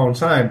 very long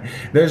time.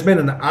 There's been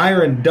an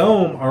Iron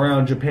Dome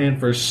around Japan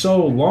for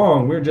so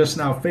long, we're just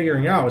now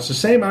figuring out. It's the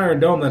same Iron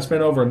Dome that's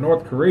been over in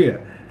North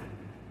Korea.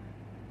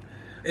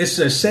 It's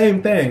the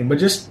same thing, but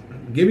just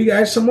give you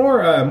guys some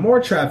more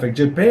traffic.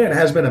 Japan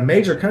has been a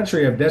major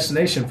country of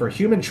destination for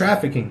human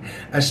trafficking,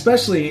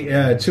 especially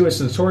to its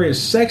notorious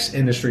sex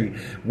industry.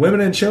 Women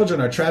and children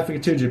are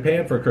trafficked to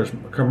Japan for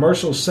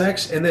commercial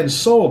sex and then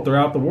sold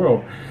throughout the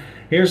world.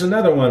 Here's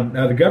another one.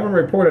 The government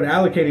reported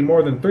allocating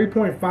more than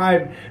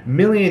 3.5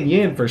 million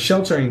yen for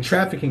sheltering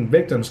trafficking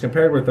victims,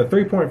 compared with the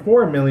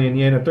 3.4 million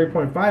yen and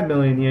 3.5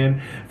 million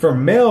yen for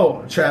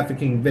male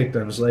trafficking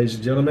victims, ladies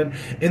and gentlemen.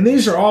 And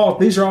these are all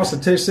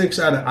statistics.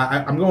 I'm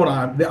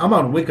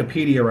on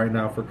Wikipedia right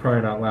now, for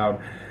crying out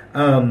loud.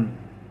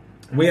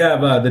 We have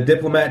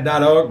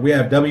thediplomat.org. We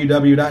have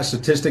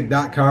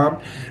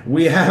www.statistic.com.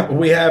 We have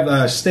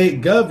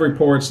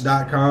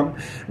stategovreports.com.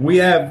 We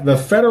have the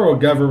federal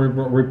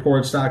government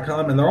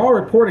reports.com, and they're all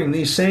reporting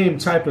these same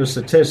type of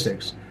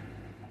statistics.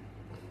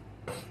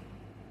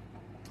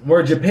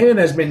 Where Japan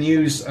has been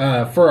used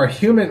for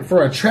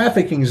a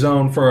trafficking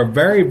zone for a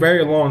very,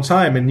 very long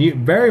time, and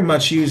very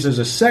much used as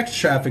a sex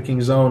trafficking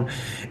zone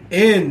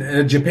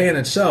in Japan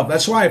itself.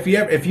 That's why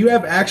if you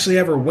have actually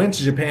ever went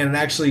to Japan and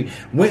actually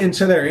went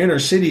into their inner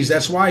cities,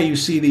 that's why you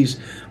see these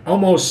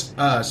almost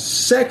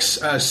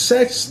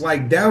sex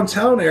like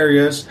downtown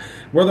areas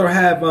where they'll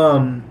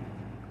have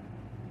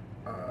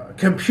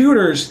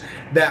computers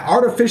that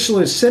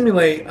artificially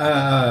simulate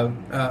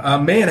a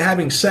man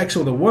having sex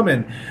with a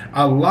woman.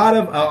 A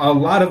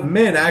lot of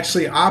men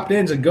actually opt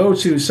in to go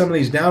to some of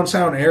these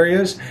downtown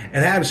areas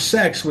and have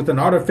sex with an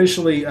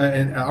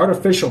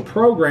artificial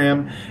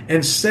program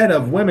instead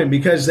of women,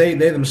 because they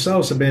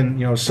themselves have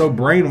been so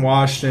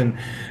brainwashed, and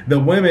the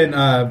women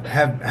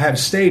have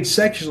stayed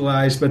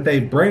sexualized, but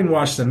they've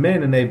brainwashed the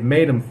men and they've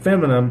made them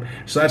feminine.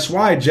 So that's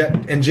why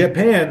in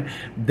Japan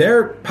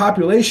their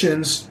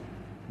populations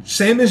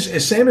same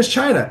as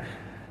China.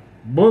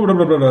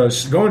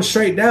 Going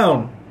straight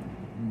down,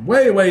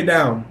 way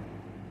down.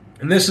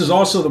 And this is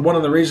also one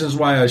of the reasons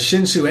why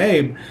Shinzo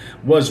Abe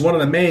was one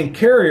of the main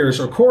couriers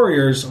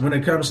when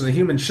it comes to the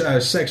human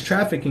sex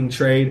trafficking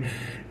trade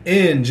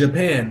in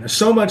Japan.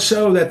 So much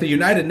so that the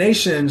United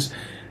Nations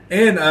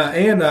and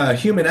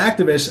human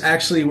activists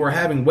actually were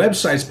having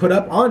websites put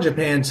up on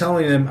Japan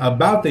telling them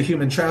about the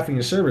human trafficking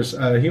that's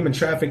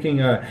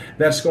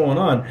going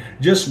on.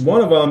 Just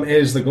one of them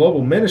is the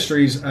Global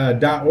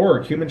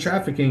Ministries.org, Human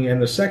Trafficking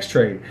and the Sex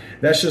Trade.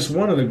 That's just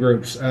one of the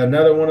groups.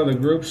 Another one of the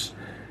groups,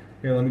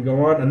 here, let me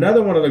go on.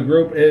 Another one of the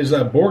group is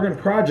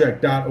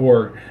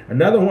BorgenProject.org.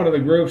 Another one of the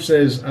groups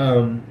is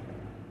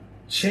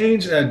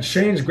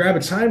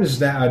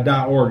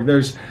ChangeGravitimes.org.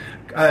 There's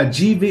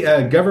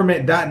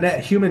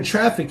government.net human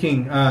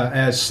trafficking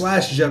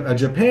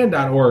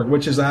 /Japan.org,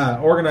 which is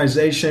an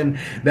organization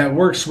that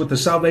works with the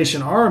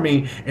Salvation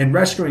Army in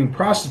rescuing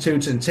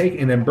prostitutes and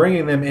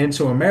bringing them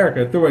into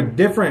America through a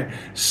different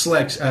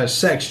sex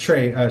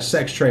trade.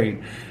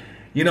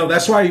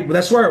 That's why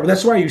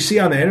you see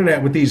on the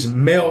internet with these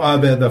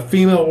the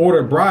female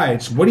order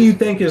brides. What do you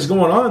think is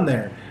going on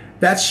there?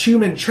 That's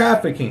human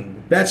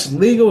trafficking. That's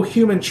legal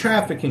human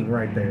trafficking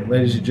right there,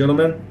 ladies and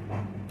gentlemen.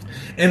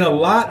 And a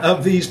lot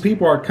of these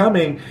people are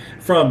coming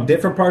from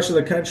different parts of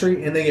the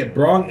country, and they get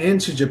brought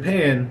into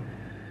Japan,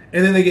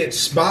 and then they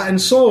get bought and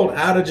sold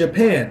out of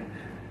Japan.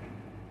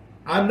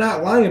 I'm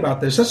not lying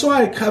about this. That's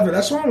why I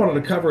wanted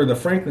to cover the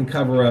Franklin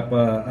cover-up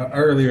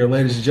earlier,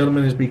 ladies and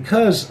gentlemen, is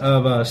because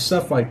of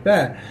stuff like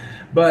that.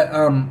 But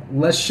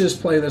let's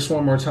just play this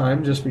one more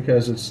time, just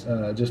because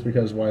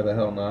why the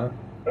hell not?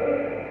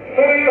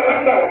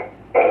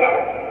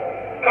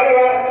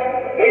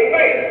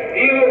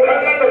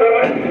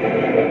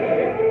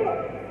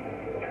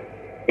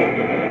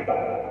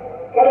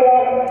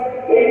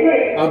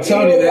 I'm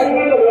telling you that.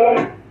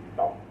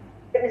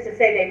 Witnesses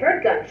say they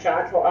heard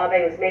gunshots while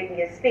Abe was making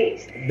his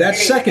speech. That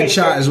second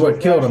shot is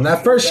what killed him.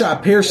 That first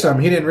shot pierced him.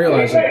 He didn't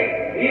realize it.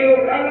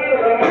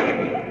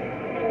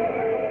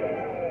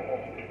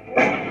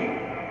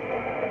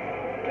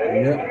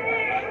 Yep.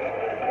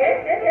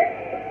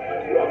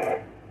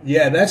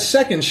 Yeah, that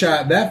second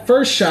shot, that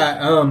first shot,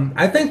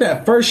 I think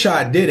that first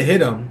shot did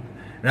hit him.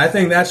 And I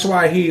think that's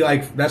why he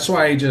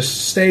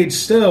just stayed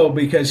still,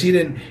 because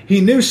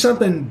he knew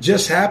something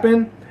just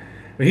happened.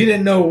 but he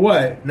didn't know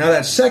what. Now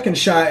that second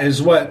shot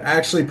is what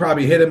actually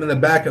probably hit him in the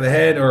back of the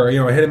head, or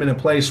hit him in a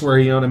place where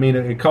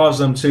it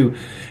caused him to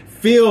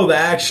feel the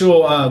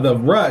actual the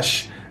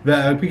rush.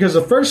 Because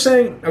the first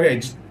thing, okay,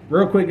 just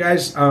real quick,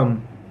 guys.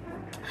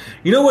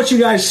 You know what you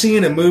guys see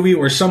in a movie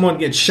where someone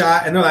gets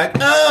shot and they're like,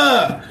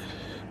 ah.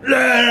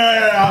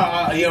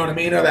 You know what I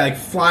mean? Or they like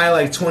fly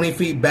like 20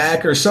 feet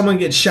back, or someone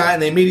gets shot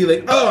and they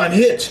immediately, oh, I'm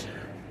hit.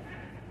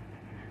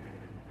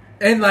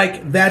 And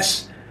like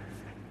that's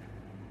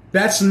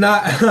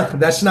not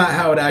that's not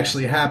how it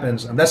actually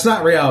happens. That's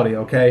not reality,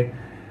 okay?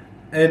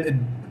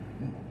 And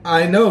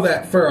I know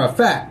that for a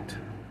fact.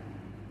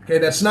 Okay,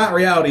 that's not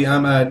reality.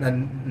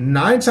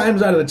 9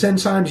 times out of the 10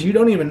 times you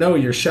don't even know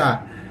you're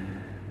shot.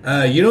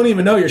 You don't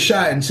even know you're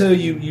shot until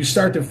you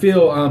start to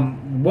feel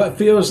what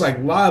feels like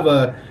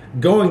lava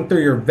going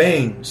through your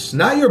veins.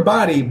 Not your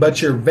body,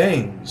 but your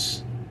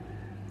veins.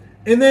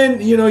 And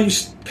then, you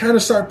kind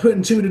of start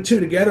putting 2 to 2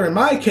 together. In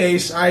my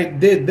case, I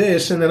did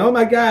this, and then, oh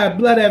my God,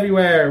 blood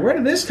everywhere. Where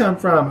did this come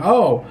from?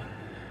 Oh,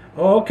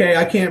 okay,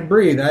 I can't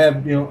breathe. I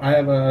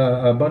have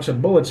a bunch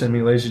of bullets in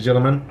me, ladies and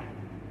gentlemen.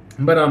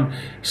 But,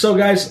 so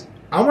guys,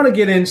 I want to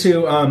get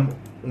into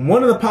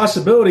one of the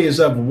possibilities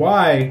of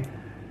why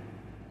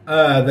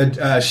the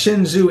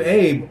Shenzo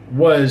Abe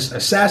was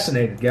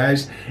assassinated,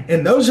 guys.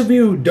 And those of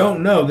you who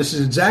don't know, this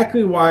is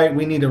exactly why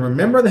we need to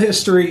remember the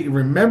history,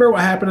 remember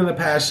what happened in the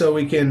past, so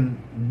we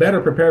can better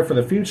prepare for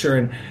the future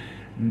and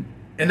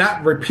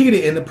not repeat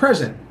it in the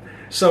present.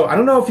 So I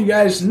don't know if you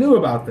guys knew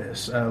about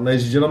this,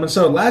 ladies and gentlemen.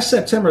 So last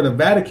September, the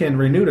Vatican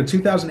renewed a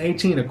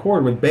 2018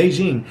 accord with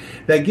Beijing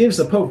that gives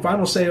the Pope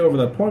final say over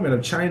the appointment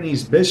of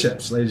Chinese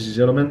bishops, ladies and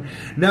gentlemen.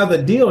 Now, the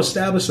deal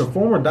established a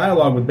formal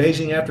dialogue with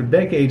Beijing after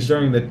decades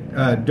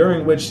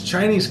during which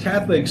Chinese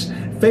Catholics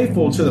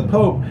faithful to the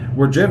Pope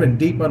were driven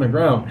deep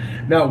underground.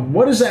 Now,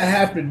 what does that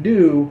have to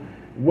do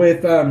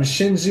with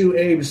Shenzo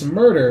Abe's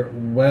murder?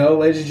 Well,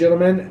 ladies and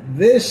gentlemen,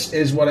 this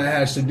is what it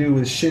has to do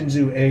with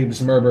Shenzo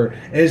Abe's murder.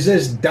 Is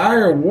this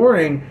dire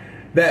warning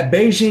that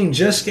Beijing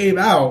just gave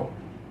out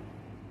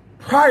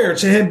prior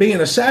to him being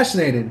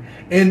assassinated?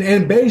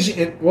 And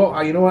Beijing,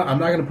 well, you know what? I'm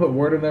not going to put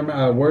words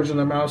in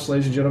their mouths,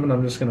 ladies and gentlemen.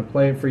 I'm just going to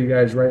play it for you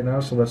guys right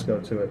now. So let's go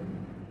to it.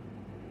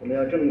 我们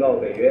要正告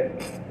北约，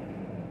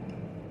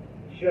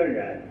渲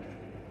染、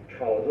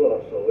炒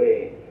作所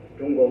谓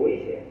中国威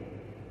胁，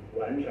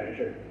完全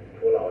是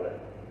徒劳的。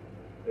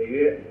北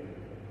约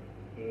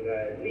应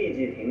该立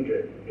即停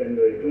止针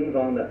对中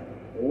方的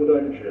无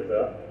端指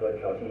责和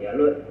挑衅言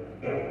论。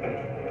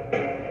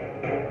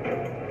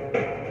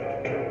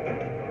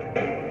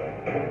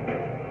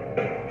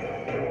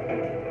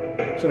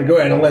So I'm going to go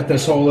ahead and let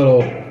this whole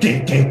little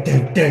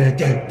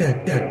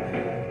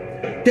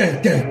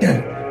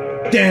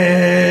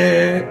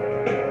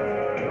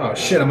oh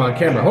shit, I'm on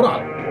camera. Hold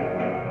on.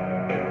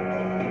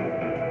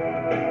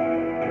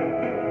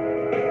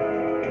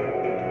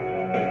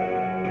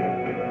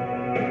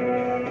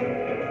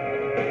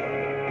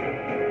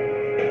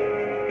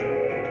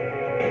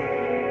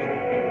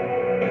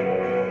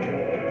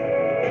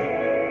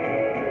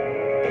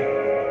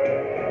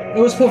 It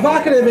was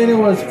provocative and it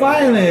was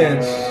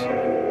violence.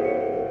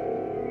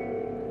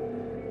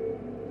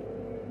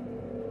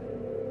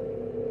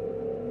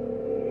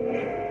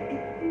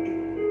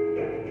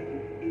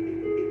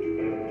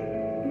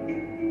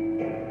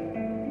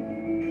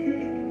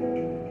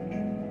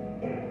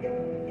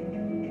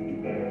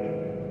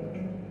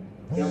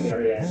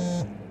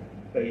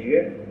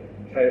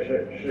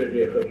世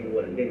界和平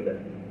稳定的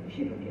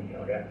系统性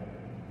挑战。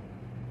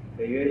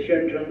北约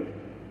宣称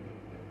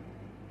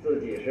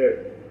自己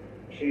是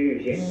区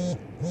域性、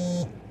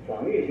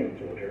防御性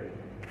组织，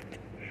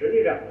实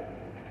际上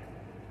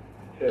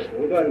却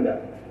不断的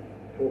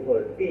突破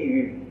地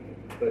域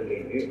和领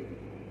域，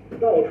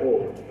到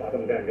处发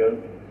动战争，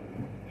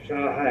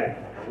杀害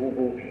无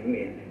辜平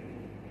民。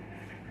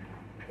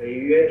北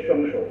约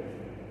双手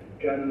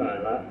沾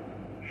满了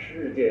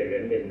世界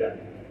人民的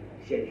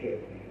鲜血。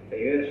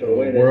The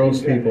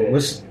world's people.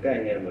 Listen.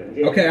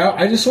 Okay,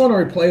 I just want to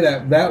replay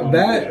that.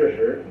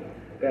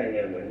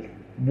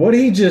 What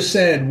he just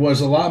said was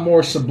a lot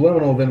more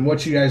subliminal than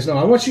what you guys know.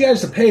 I want you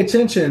guys to pay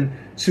attention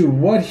to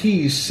what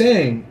he's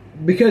saying,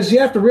 because you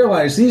have to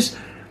realize these.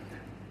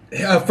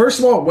 First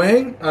of all,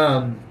 Wang,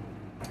 and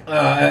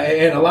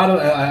a lot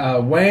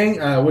of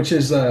Wang, which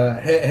is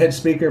head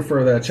speaker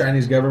for the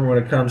Chinese government when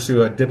it comes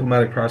to a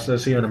diplomatic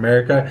process here in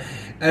America.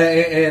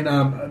 And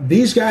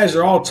these guys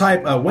are all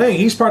type Wang.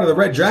 He's part of the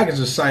Red Dragon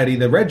Society.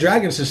 The Red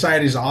Dragon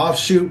Society is an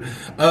offshoot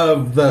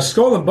of the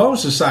Skull and Bone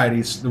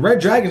Society. The Red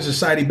Dragon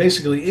Society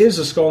basically is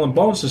a Skull and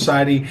Bone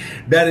Society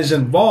that is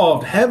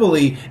involved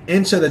heavily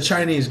into the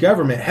Chinese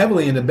government,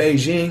 heavily into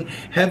Beijing,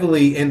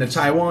 heavily into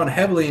Taiwan,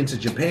 heavily into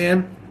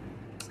Japan.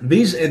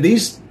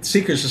 These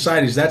secret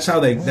societies, that's how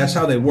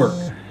they work.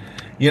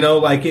 You know,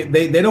 like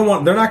they're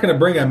not going to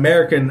bring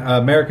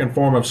American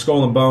form of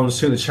Skull and Bones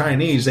to the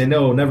Chinese. They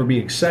know it will never be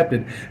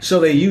accepted. So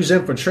they use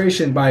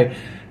infiltration by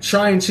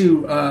trying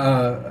to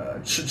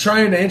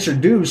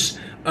introduce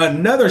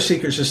another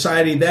secret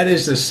society that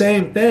is the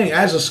same thing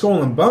as a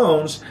Skull and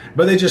Bones,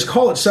 but they just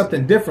call it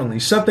something differently,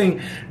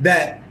 something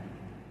that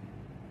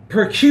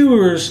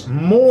procures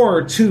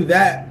more to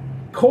that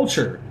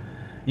culture.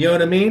 You know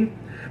what I mean?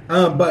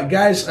 But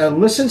guys,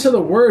 listen to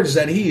the words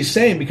that he's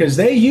saying, because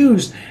they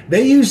use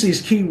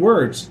these key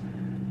words.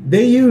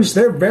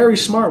 They're very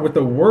smart with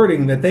the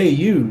wording that they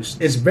use.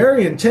 It's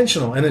very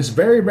intentional and it's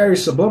very, very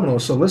subliminal.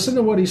 So listen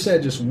to what he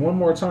said just one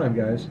more time,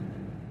 guys.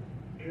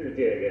 世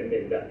界人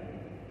民的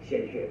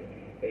鲜血，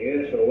北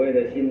约所谓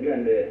的新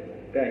战略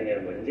概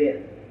念文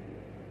件，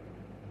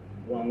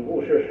罔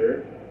顾事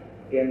实，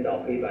颠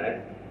倒黑白，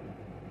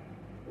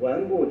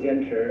顽固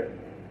坚持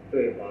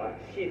对华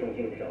系统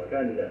性挑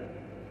战的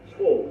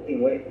错误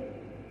定位，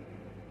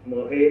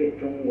抹黑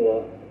中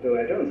国对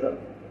外政策，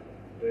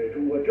对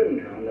中国正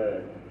常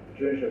的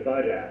军事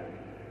发展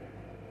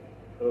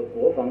和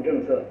国防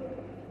政策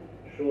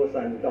说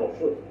三道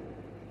四，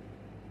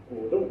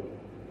鼓动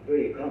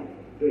对抗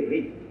对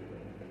立，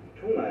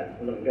充满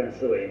冷战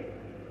思维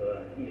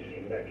和意识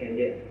形态偏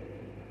见。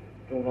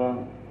中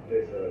方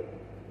对此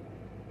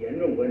严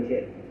重关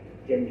切，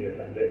坚决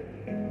反对。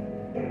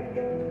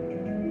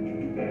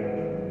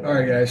All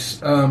right,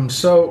 guys.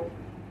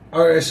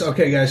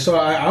 Okay, guys. So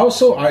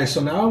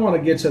now I want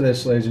to get to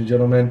this, ladies and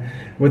gentlemen.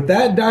 With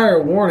that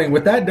dire warning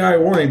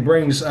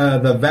brings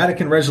the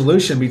Vatican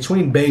resolution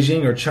between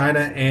Beijing or China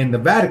and the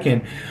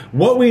Vatican.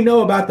 What we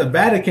know about the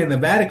Vatican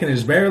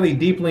is very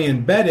deeply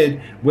embedded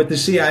with the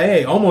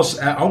CIA, almost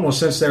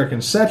since their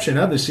conception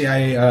of the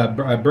CIA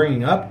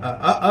upbringing,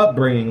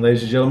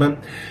 ladies and gentlemen.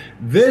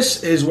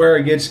 This is where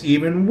it gets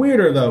even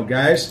weirder, though,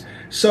 guys.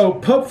 So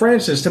Pope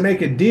Francis, to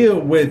make a deal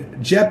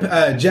with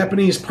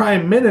Japanese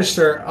Prime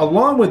Minister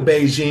along with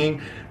Beijing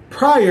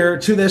prior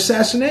to the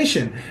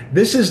assassination.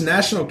 This is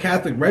National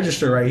Catholic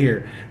Register right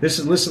here.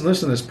 Listen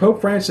to this.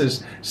 Pope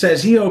Francis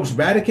says he hopes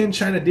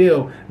Vatican-China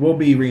deal will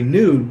be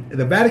renewed.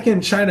 The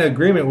Vatican-China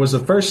agreement was the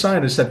first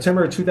signed in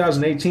September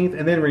 2018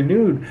 and then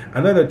renewed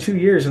another 2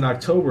 years in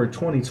October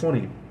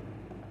 2020.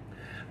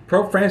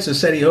 Pope Francis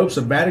said he hopes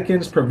the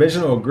Vatican's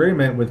provisional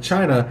agreement with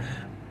China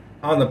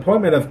on the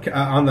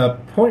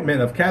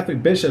appointment of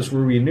Catholic bishops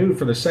were renewed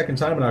for the second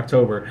time in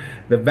October.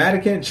 The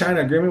Vatican-China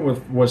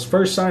agreement was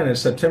first signed in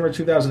September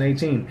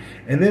 2018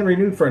 and then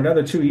renewed for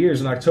another 2 years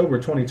in October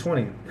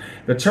 2020.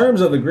 The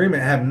terms of the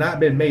agreement have not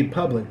been made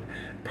public.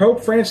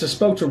 Pope Francis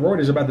spoke to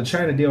Reuters about the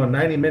China deal in a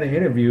 90-minute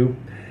interview.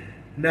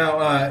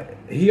 Now,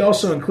 he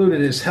also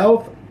included his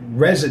health,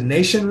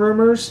 resignation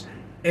rumors,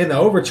 and the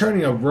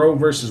overturning of Roe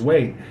versus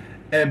Wade.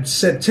 In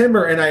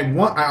September, and I'm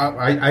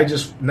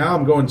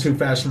going too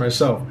fast for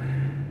myself.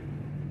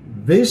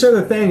 These are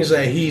the things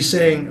that he's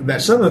saying,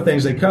 that some of the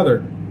things they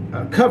covered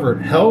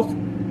health,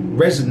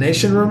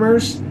 resignation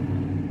rumors,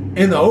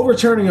 and the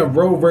overturning of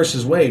Roe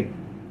versus Wade.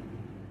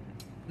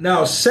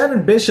 Now,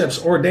 7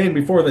 bishops ordained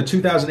before the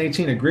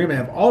 2018 agreement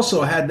have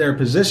also had their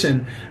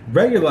position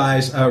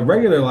regularized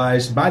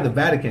by the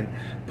Vatican.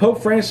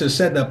 Pope Francis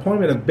said the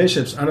appointment of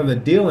bishops under the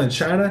deal in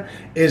China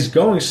is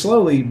going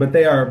slowly, but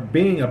they are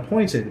being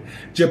appointed.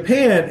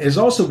 Japan is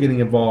also getting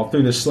involved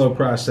through this slow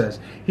process.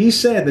 He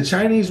said the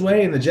Chinese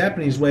way and the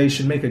Japanese way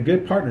should make a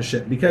good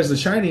partnership because the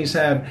Chinese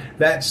have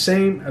that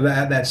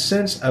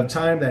sense of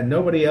time that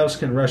nobody else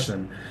can rush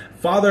them.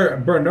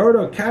 Father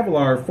Bernardo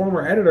Cavallar,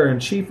 former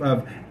editor-in-chief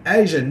of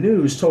Asia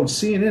News, told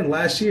CNN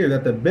last year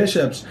that the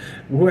bishops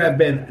who have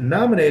been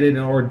nominated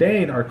and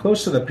ordained are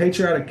close to the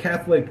Patriotic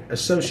Catholic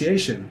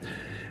Association.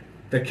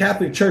 The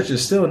Catholic Church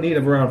is still in need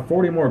of around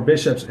 40 more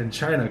bishops in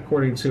China,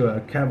 according to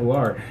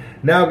Cavallar.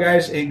 Now,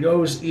 guys, it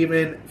goes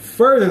even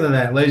further than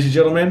that, ladies and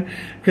gentlemen,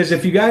 because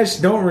if you guys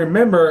don't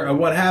remember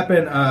what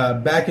happened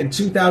back in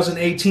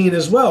 2018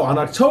 as well, on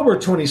October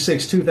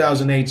 26,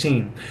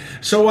 2018.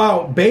 So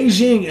while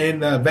Beijing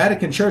and the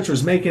Vatican Church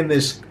was making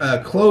this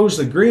closed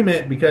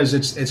agreement, because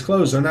it's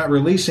closed, they're not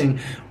releasing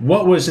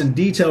what was in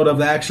detail of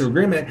the actual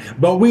agreement,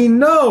 but we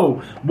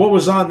know what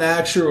was on the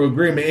actual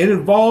agreement. It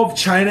involved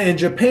China and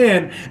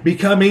Japan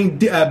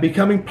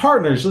becoming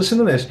partners. Listen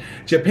to this.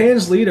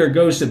 Japan's leader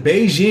goes to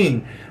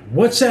Beijing.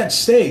 What's at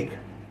stake?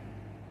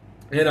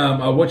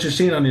 And what you're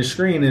seeing on your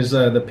screen is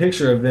the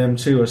picture of them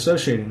two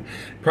associating.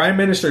 Prime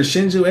Minister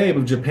Shenzo Abe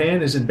of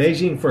Japan is in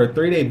Beijing for a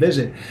 3-day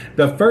visit.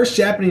 The first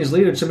Japanese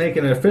leader to make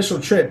an official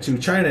trip to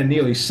China in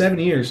nearly 7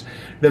 years.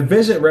 The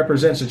visit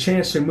represents a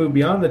chance to move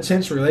beyond the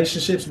tense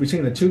relationships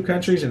between the two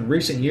countries in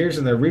recent years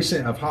and their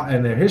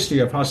history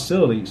of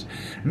hostilities.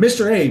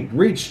 Mr. Abe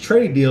reached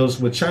trade deals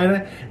with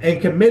China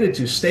and committed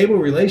to stable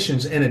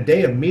relations in a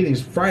day of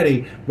meetings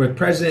Friday with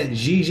President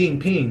Xi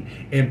Jinping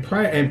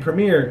and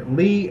Premier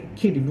Li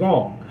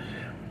Keqiang.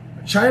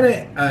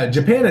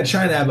 Japan and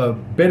China have a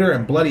bitter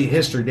and bloody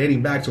history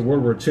dating back to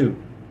World War II,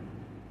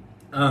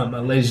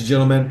 ladies and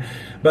gentlemen.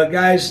 But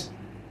guys,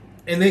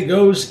 and it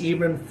goes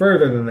even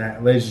further than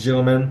that, ladies and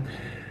gentlemen.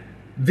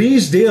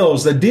 These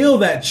deals, the deal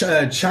that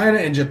China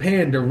and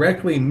Japan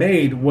directly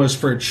made was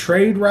for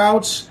trade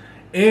routes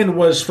and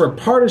was for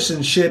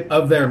partisanship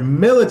of their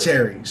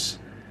militaries.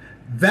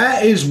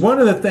 That is one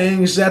of the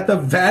things that the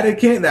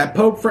Vatican, that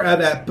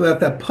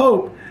the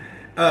Pope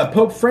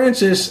Pope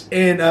Francis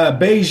and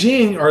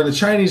Beijing, or the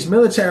Chinese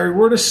military,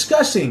 were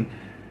discussing.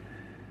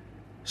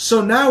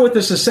 So now with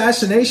this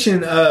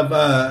assassination of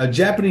a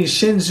Japanese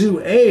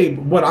Shenzo Abe,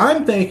 what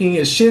I'm thinking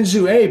is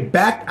Shenzo Abe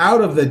backed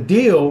out of the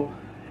deal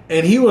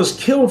and he was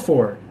killed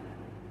for it.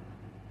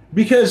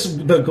 Because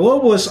the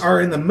globalists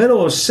are in the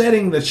middle of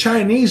setting the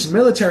Chinese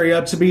military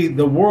up to be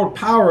the world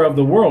power of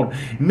the world,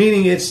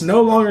 meaning it's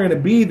no longer going to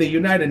be the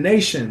United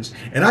Nations.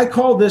 And I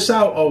called this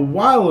out a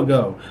while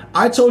ago.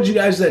 I told you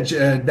guys that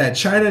that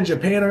China and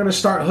Japan are going to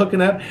start hooking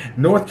up.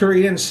 North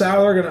Korea and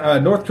South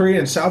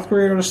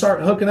Korea are going to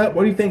start hooking up.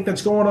 What do you think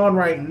that's going on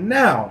right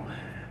now?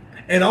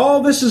 And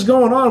all this is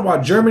going on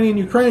while Germany and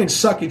Ukraine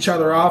suck each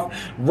other off.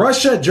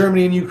 Russia,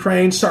 Germany, and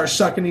Ukraine start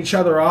sucking each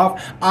other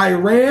off.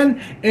 Iran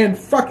and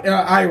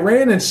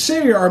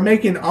Syria are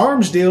making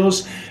arms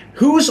deals.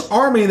 Who's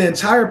arming the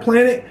entire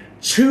planet?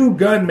 2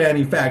 gun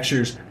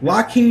manufacturers,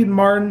 Lockheed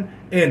Martin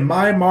and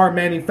Myanmar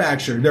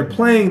manufacturer. They're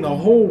playing the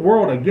whole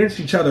world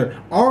against each other,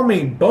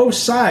 arming both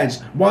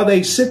sides while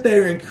they sit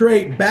there and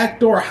create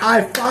backdoor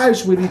high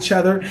fives with each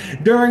other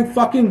during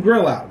fucking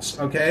grill outs.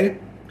 Okay.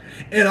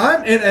 And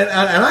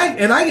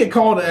I get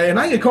called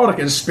a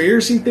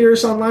conspiracy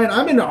theorist online.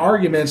 I'm into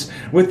arguments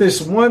with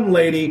this one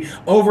lady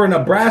over in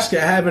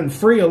Nebraska having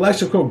free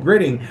electrical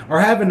gridding,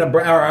 or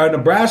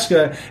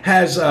Nebraska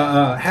has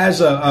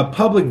a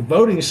public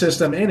voting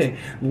system in it.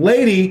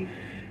 Lady,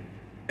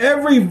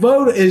 every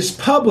vote is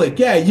public.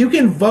 Yeah, you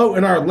can vote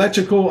in our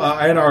electrical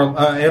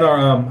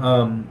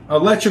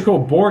electrical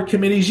board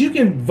committees. You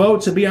can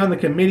vote to be on the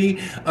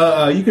committee.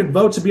 You can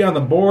vote to be on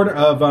the board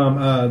of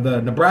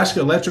the Nebraska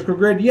electrical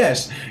grid.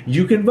 Yes,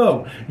 you can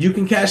vote. You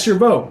can cast your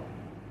vote.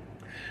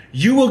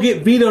 You will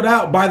get vetoed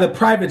out by the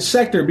private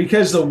sector,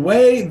 because the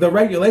way the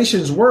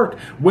regulations work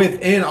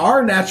within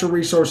our natural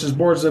resources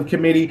boards of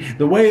committee,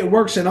 the way it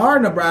works in our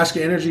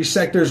Nebraska energy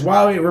sectors,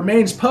 while it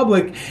remains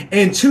public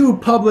and to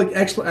public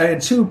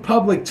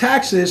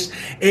taxes,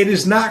 it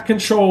is not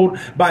controlled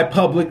by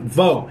public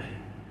vote.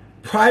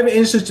 The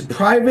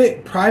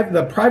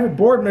private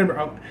board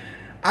member.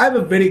 I have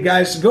a video,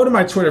 guys. Go to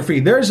my Twitter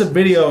feed. There's a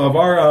video of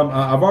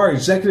our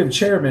executive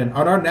chairman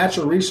on our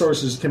natural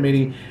resources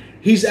committee.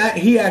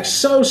 He acts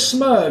so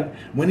smug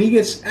when he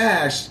gets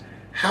asked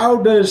how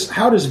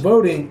does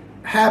voting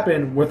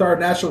happen with our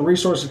natural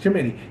resources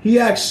committee. He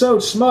acts so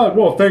smug.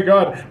 Well, thank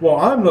God. Well,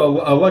 I'm the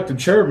elected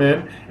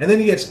chairman, and then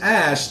he gets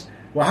asked,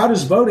 well, how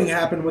does voting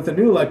happen with the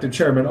new elected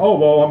chairman? Oh,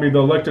 well, I mean, the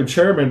elected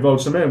chairman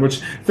votes him in,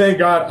 which, thank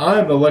God,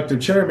 I'm the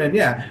elected chairman.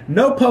 Yeah,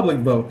 no public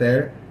vote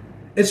there.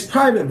 It's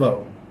private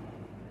vote.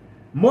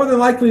 More than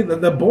likely,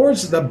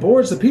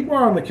 the people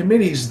are on the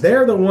committees.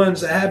 They're the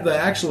ones that have the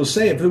actual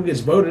say of who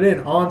gets voted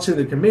in onto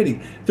the committee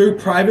through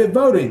private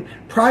voting.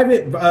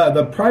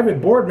 The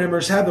private board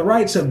members have the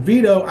right to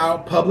veto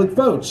out public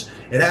votes.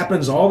 It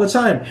happens all the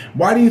time.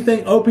 Why do you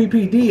think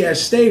OPPD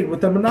has stayed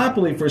with the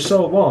monopoly for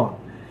so long?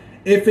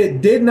 If it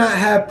did not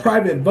have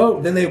private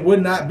vote, then they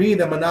would not be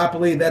the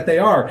monopoly that they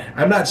are.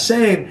 I'm not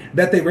saying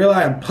that they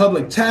rely on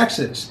public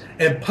taxes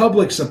and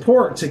public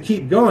support to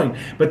keep going,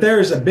 but there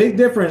is a big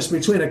difference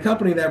between a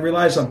company that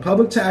relies on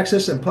public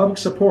taxes and public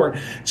support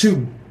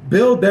to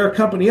build their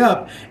company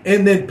up,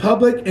 and then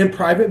public and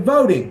private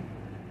voting.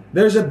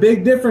 There's a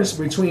big difference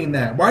between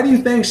that. Why do you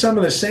think some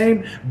of the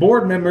same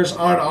board members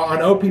on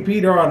OPP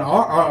or on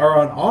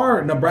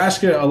our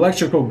Nebraska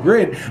electrical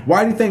grid,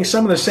 why do you think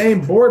some of the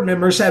same board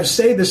members have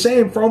stayed the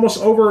same for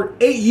almost over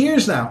 8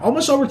 years now,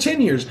 almost over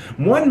 10 years?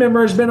 One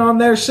member has been on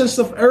there since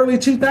the early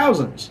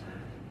 2000s.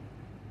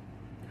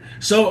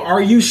 So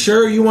are you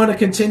sure you want to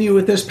continue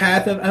with this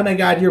path of, oh my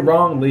God, you're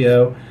wrong,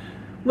 Leo?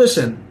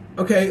 Listen,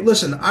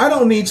 I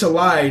don't need to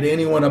lie to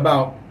anyone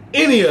about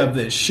any of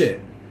this shit.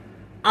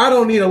 I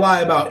don't need to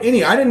lie about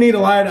any. I didn't need to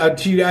lie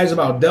to you guys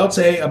about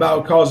Delta 8,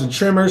 about causing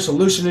tremors,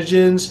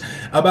 hallucinogens,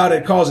 about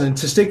it causing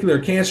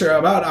testicular cancer,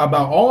 about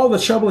all the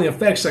troubling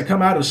effects that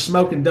come out of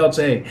smoking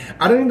Delta 8.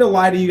 I don't need to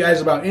lie to you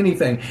guys about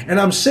anything. And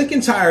I'm sick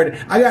and tired.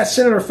 I got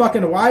Senator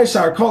fucking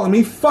Weissauer calling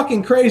me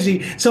fucking crazy,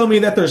 telling me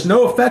that there's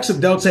no effects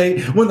of Delta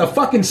 8 when the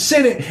fucking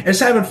Senate is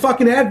having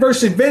fucking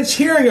adverse events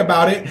hearing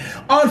about it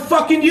on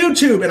fucking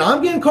YouTube. And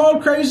I'm getting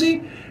called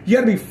crazy? You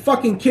gotta be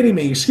fucking kidding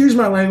me. Excuse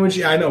my language.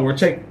 Yeah, I know.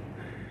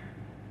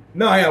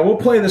 We'll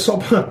play this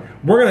whole.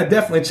 We're gonna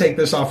definitely take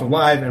this off of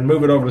live and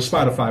move it over to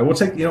Spotify.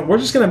 We're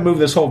just gonna move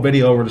this whole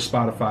video over to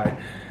Spotify.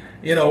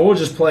 We'll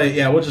just play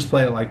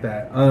it like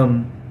that.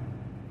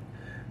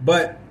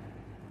 But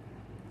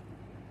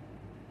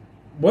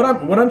what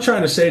I'm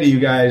trying to say to you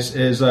guys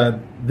is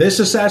this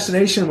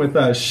assassination with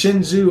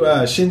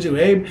Shenzo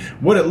Abe.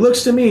 What it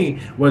looks to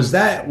me was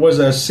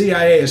a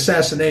CIA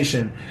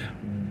assassination.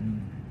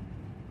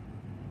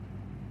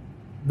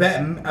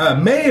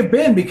 That may have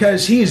been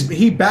because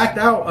he backed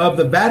out of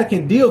the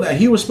Vatican deal that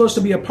he was supposed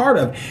to be a part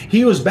of.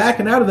 He was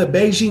backing out of the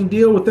Beijing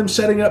deal with them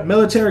setting up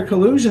military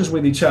collusions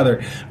with each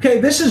other. Okay,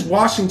 this is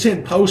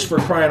Washington Post, for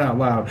crying out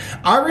loud.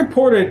 I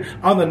reported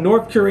on the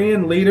North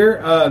Korean leader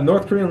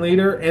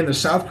and the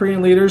South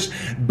Korean leaders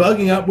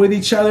bugging up with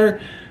each other.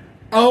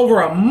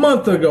 over a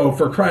month ago,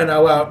 for crying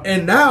out loud.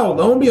 And now,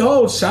 lo and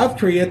behold, South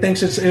Korea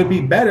thinks it would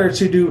be better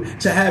to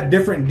have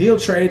different deal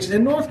trades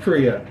in North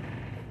Korea.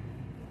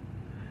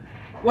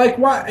 Like,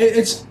 why?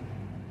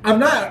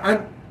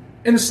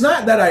 And it's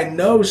not that I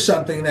know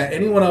something that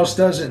anyone else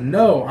doesn't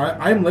know.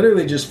 I'm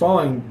literally just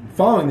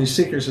following these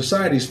secret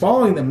societies,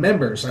 following the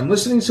members. I'm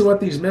listening to what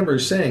these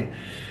members are saying.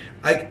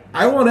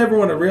 I want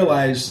everyone to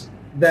realize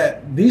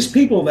that these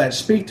people that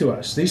speak to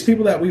us, these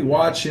people that we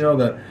watch,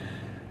 the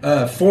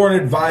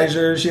foreign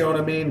advisors, you know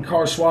what I mean,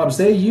 Carl Schwab's,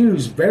 they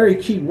use very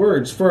key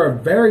words for a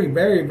very,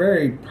 very,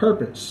 very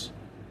purpose.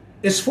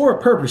 It's for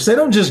a purpose. They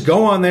don't just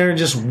go on there and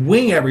just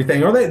wing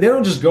everything, or they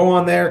don't just go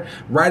on there,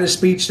 write a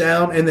speech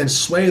down, and then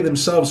sway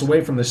themselves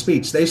away from the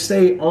speech. They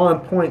stay on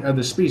point of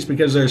the speech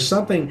because there's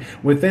something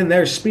within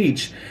their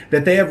speech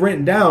that they have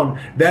written down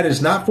that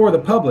is not for the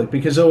public,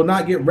 because it will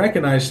not get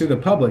recognized through the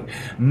public.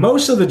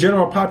 Most of the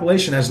general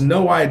population has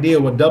no idea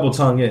what double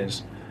tongue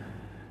is.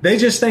 They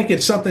just think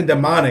it's something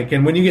demonic,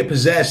 and when you get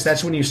possessed,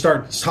 that's when you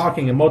start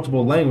talking in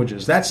multiple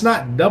languages. That's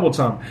not double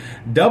tongue.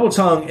 Double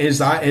tongue is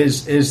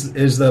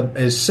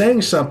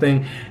saying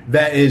something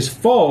that is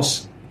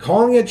false,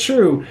 calling it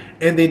true,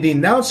 and then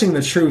denouncing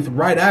the truth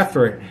right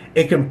after it.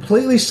 It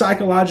completely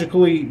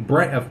psychologically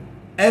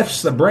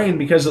F's the brain,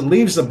 because it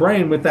leaves the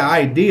brain with the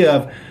idea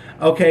of,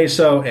 okay,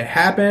 so it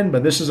happened,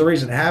 but this is the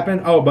reason it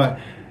happened. Oh, but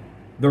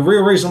the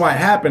real reason why it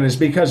happened is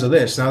because of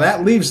this. Now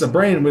that leaves the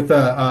brain with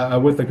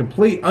a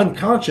complete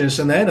unconscious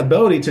and the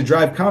inability to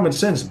drive common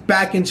sense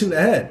back into the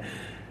head.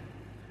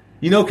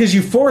 Because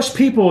you force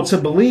people to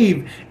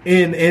believe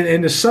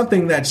into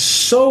something that's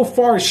so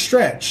far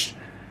stretched.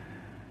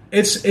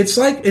 It's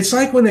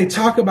like when they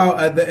talk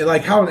about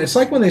it's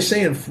like when they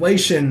say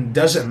inflation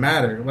doesn't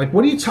matter. Like,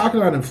 what are you talking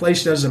about?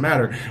 Inflation doesn't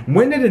matter.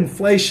 When did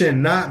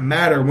inflation not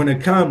matter when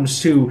it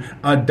comes to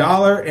a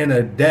dollar and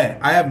a debt?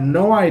 I have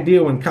no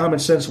idea when common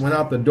sense went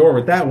out the door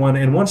with that one.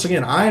 And once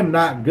again, I am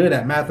not good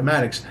at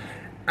mathematics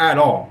at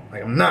all.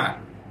 Like, I'm not.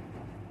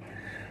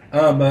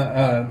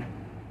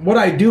 What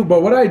I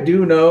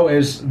do know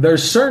is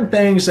there's certain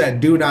things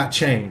that do not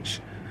change.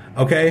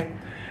 Okay.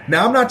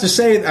 Now, I'm not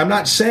saying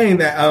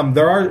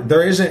that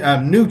there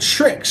isn't new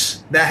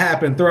tricks that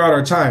happen throughout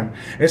our time.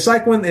 It's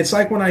like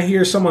when I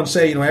hear someone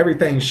say,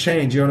 everything's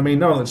changed. You know what I mean?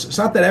 No, it's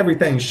not that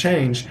everything's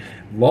changed.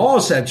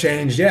 Laws have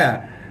changed,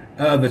 yeah.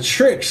 The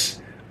tricks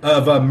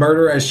of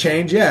murder has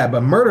changed, yeah.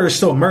 But murder is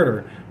still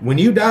murder. When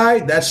you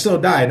die, that's still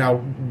die. Now,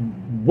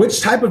 which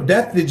type of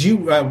death did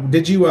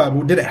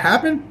it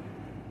happen?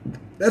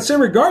 That's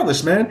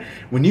irregardless, man.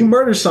 When you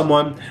murder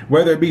someone,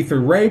 whether it be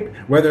through rape,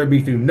 whether it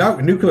be through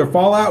nuclear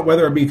fallout,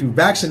 whether it be through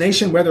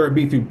vaccination, whether it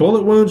be through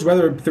bullet wounds,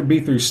 whether it be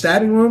through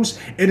stabbing wounds,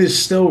 it is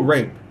still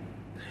rape.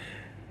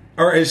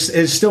 Or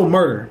is still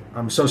murder.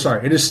 I'm so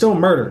sorry. It is still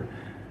murder.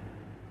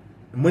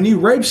 When you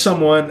rape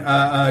someone,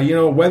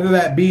 whether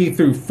that be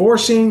through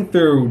forcing,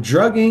 through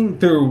drugging,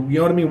 through,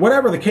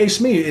 whatever the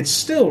case may be, it's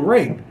still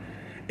rape.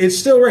 It's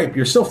still rape.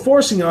 You're still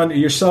forcing on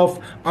yourself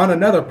on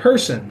another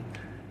person.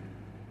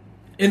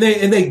 And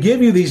they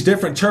give you these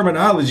different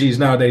terminologies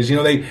nowadays.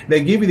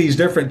 They give you these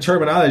different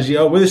terminology.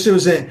 Oh, well, this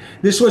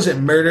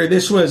wasn't murder.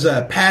 This was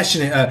a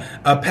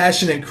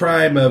passionate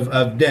crime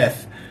of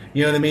death.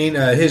 You know what I mean?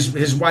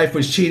 His wife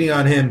was cheating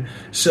on him,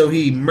 so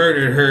he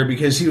murdered her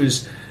because he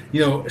was,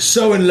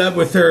 so in love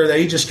with her that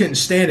he just couldn't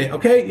stand it.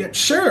 Okay, yeah,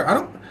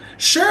 sure.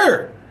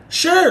 Sure.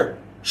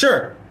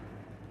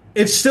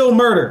 It's still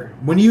murder.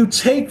 When you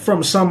take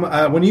from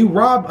when you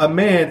rob a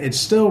man, it's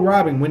still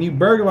robbing. When you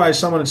burglarize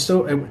someone,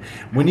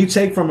 when you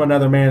take from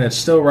another man, it's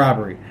still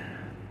robbery.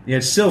 Yeah,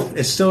 it's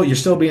still you're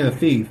still being a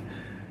thief.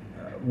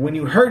 When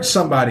you hurt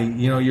somebody,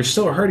 you're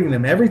still hurting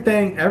them.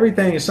 Everything.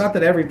 It's not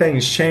that everything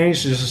has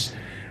changed. It's just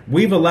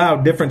we've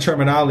allowed different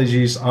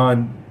terminologies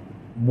on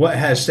what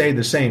has stayed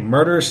the same.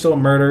 Murder is still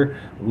murder.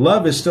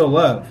 Love is still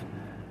love.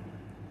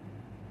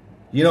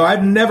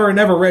 I've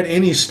never read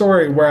any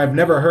story where I've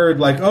never heard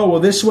like, oh, well,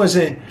 this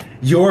wasn't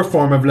your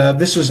form of love.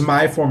 This was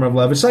my form of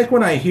love. It's like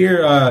when I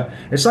hear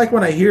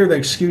the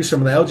excuse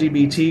from the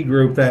LGBT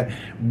group that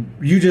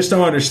you just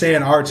don't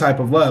understand our type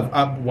of love.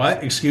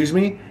 What? Excuse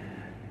me?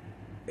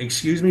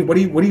 What are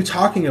you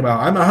talking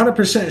about? I'm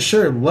 100%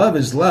 sure love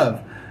is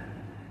love.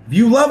 If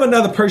you love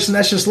another person,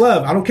 that's just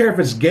love. I don't care if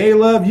it's gay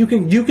love. You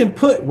can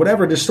put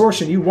whatever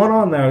distortion you want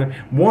on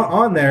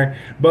there,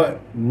 but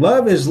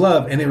love is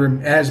love,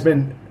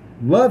 and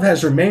love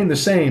has remained the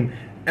same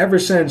ever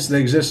since the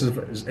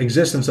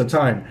existence of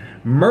time.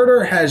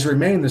 Murder has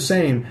remained the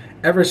same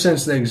ever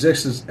since the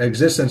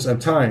existence of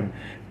time.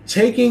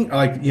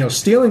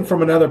 Stealing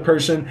from another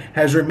person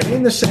has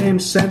remained the same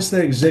since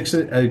the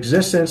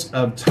existence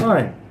of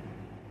time.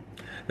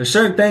 There's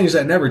certain things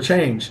that never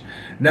change.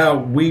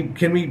 Now,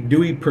 do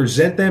we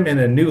present them in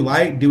a new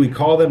light? Do we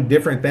call them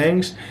different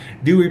things?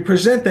 Do we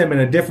present them in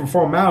a different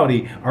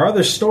formality? Are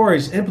other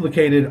stories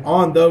implicated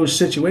on those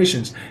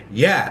situations?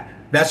 Yeah.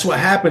 That's what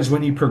happens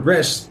when you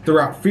progress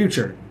throughout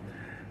future.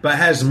 But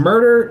has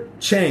murder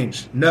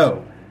changed?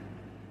 No.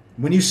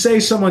 When you say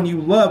someone you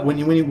love, when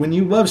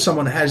you love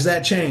someone, has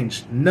that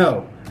changed?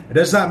 No. It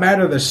does not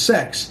matter the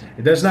sex.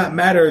 It does not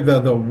matter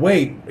the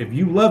weight. If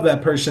you love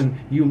that person,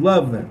 you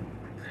love them.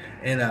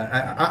 And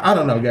I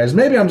don't know, guys.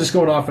 Maybe I'm just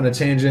going off on a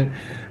tangent.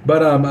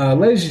 But,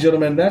 ladies and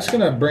gentlemen, that's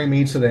going to bring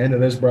me to the end of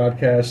this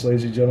broadcast,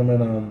 ladies and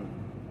gentlemen.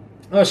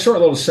 A short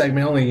little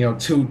segment, only,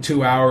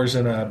 2 hours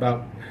and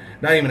about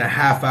not even a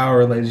half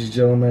hour, ladies and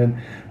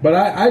gentlemen. But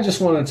I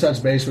just want to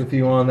touch base with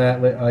you on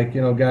that,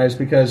 guys,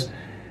 because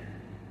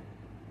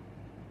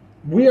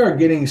we are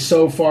getting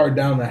so far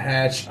down the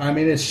hatch. I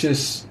mean, it's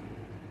just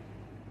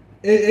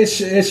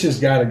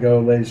got to go,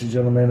 ladies and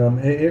gentlemen.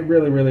 It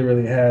really, really,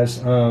 really has.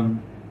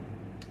 And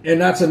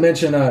not to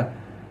mention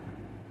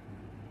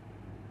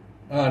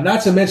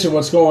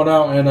what's going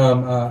on and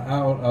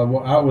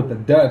out with the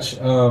Dutch.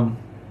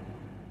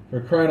 For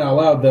crying out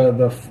loud,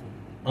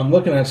 I'm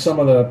looking at some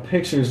of the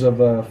pictures of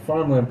the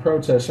farmland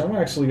protests. I'm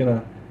actually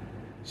gonna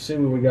see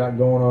what we got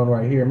going on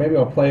right here. Maybe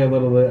I'll play a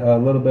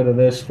little bit of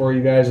this for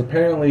you guys.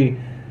 Apparently,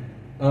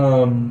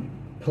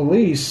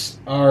 police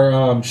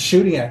are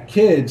shooting at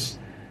kids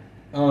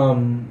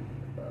during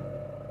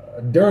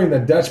the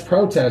Dutch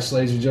protests,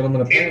 ladies and gentlemen.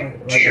 Apparently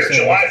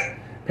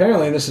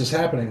this is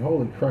happening.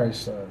 Holy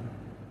Christ!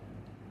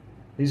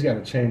 He's got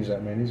to change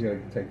that, man. He's got to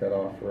take that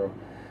off, bro.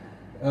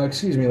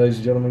 Excuse me, ladies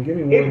and gentlemen. Give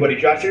me one. Hey, buddy,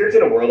 Josh, here's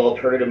in a world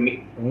alternative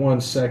me. 1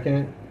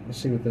 second. Let's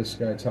see what this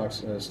guy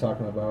is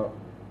talking about.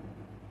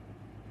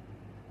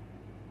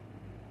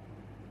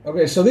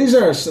 Okay, so these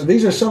are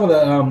some of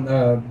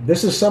the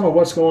this is some of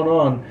what's going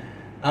on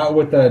out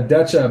with the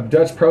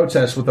Dutch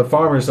protests with the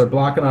farmers. They're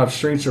blocking off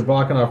streets or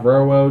blocking off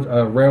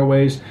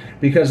railways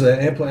because of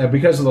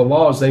the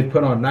laws they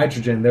put on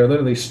nitrogen. They're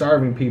literally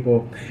starving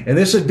people, and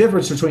this is a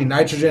difference between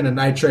nitrogen and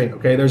nitrate.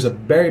 Okay, there's a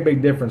very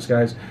big difference,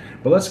 guys.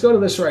 But let's go to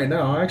this right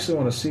now. I actually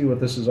want to see what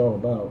this is all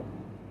about.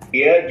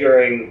 Yeah,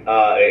 during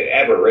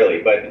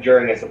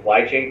during a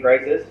supply chain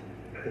crisis,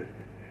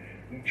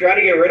 trying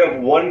to get rid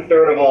of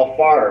 1/3 of all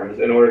farms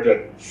in order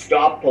to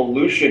stop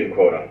pollution,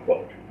 quote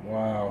unquote.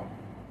 Wow.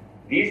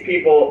 These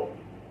people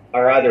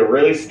are either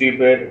really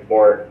stupid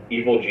or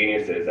evil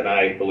geniuses, and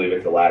I believe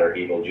it's the latter,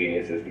 evil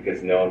geniuses,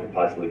 because no one could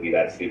possibly be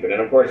that stupid. And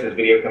of course, there's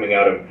video coming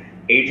out of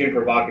agent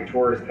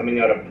provocateurs coming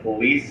out of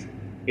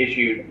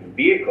police-issued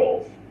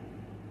vehicles.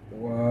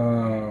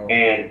 Wow.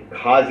 And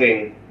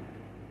causing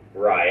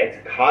riots,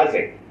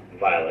 causing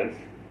violence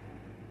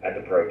at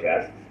the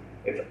protests.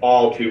 It's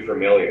all too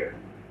familiar.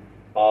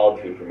 All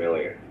too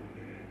familiar.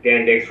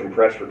 Dan Dix from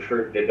Press for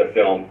Truth did the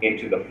film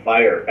Into the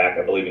Fire back,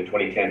 I believe, in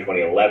 2010,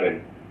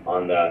 2011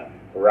 on the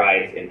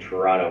riots in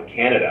Toronto,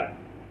 Canada,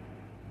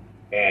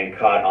 and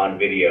caught on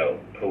video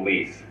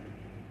police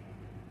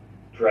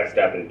dressed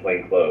up in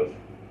plain clothes,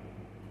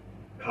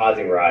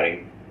 causing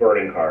rioting,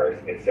 burning cars,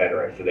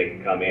 etc., so they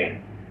can come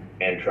in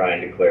and try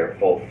and declare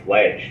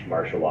full-fledged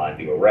martial law and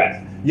do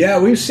arrests.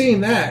 Yeah, we've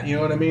seen that. You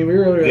know what I mean? We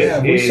really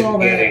have. We saw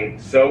that. Getting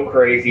so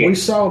crazy. We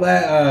saw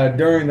that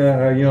during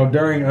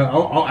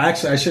the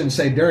actually I shouldn't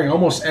say during,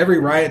 almost every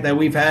riot that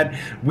we've had.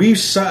 We've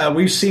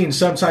seen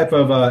some type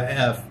of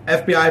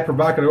FBI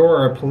provocateur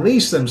or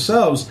police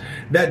themselves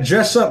that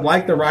dress up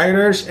like the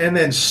rioters and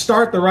then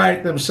start the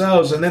riot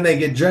themselves, and then they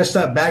get dressed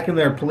up back in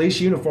their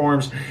police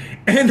uniforms.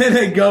 And then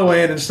they go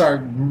in and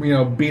start,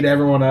 beat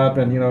everyone up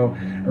and,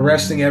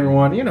 arresting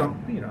everyone. You know how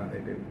they do. You know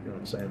what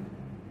I'm saying?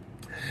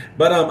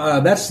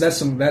 But that's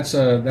some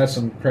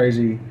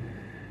crazy.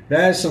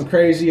 That is some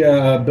crazy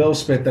bill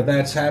spit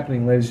that's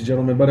happening, ladies and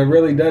gentlemen. But it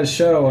really does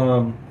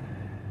show,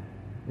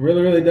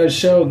 really does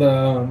show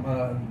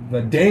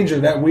the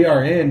danger that we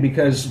are in,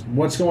 because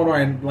what's going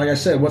on, like I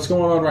said, what's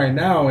going on right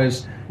now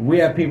is we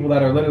have people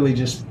that are literally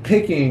just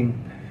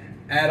picking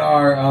at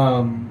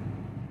our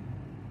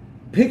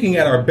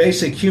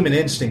basic human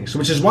instincts,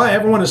 which is why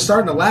everyone is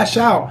starting to lash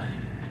out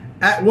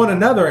at one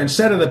another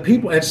instead of the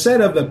people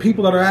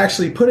that are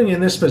actually putting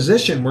in this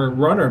position.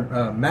 We're under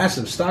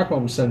massive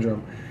Stockholm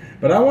syndrome.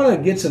 But I want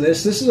to get to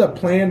this. This is a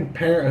Planned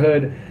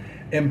Parenthood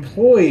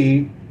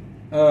employee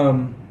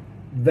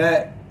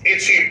that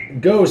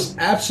goes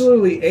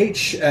absolutely ape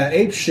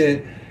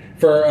shit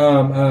for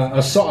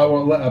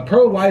a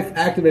pro-life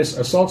activist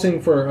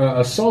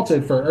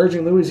assaulted for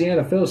urging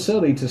Louisiana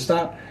facility to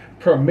stop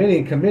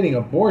committing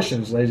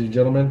abortions, ladies and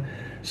gentlemen.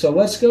 So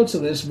let's go to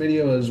this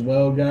video as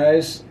well,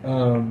 guys.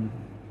 God,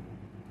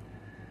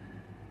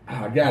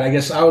 I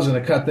guess I was going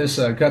to cut this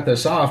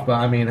off, but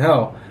I mean,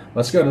 hell,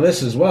 let's go to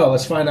this as well.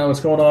 Let's find out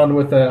what's going on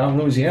with out in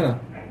Louisiana.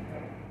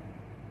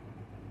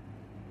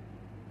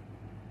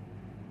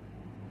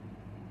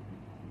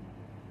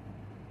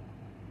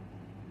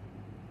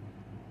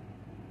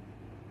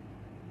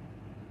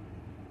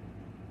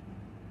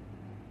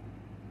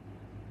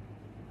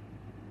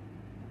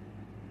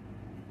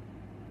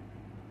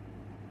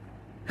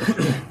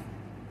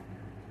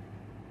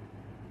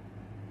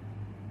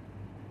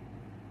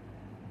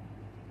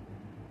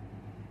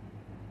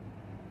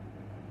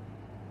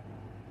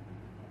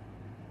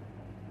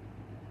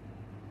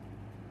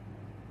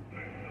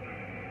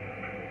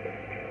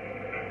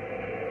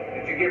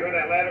 Did you give her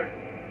that letter?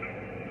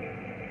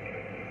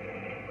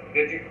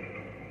 Did you?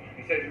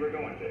 You said you were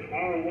going to. I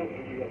don't work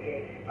for you,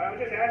 okay? I was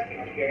just asking.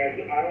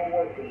 Okay, I don't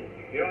work for you.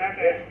 You don't have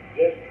to ask.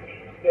 Just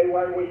stay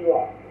right where you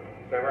are.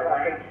 Stay right where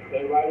I am.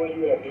 Stay right where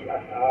you are.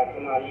 I'll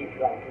come out of you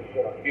for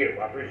sure.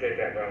 Beautiful. I appreciate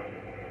that, bro.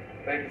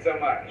 Thank you so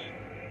much.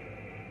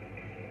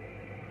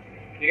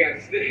 You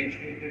got Steve.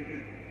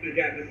 You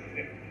got this.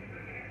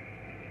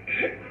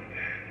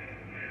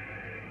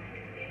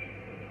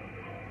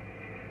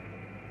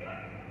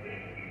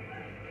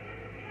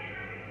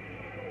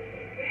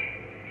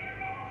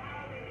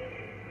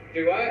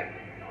 Do what?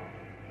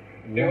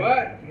 Do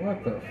what? What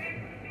the?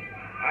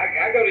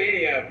 I go to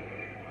any of them.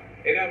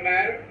 It doesn't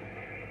matter.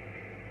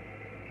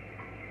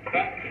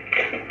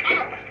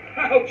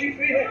 Huh? Oh, did you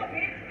see that?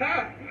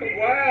 Huh?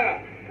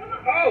 Wow.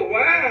 Oh,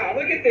 wow.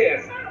 Look at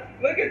this.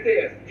 Look at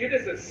this. You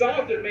just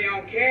assaulted me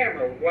on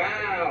camera.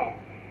 Wow.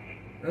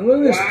 And look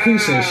at this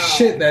piece of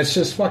shit that's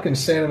just fucking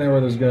standing there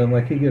with his gun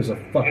like he gives a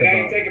fuck And now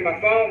about. you're taking my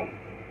phone.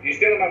 You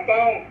stealing my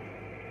phone.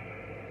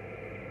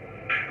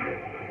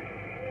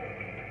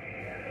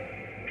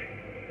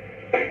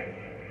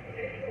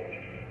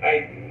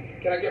 Hey,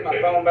 can I get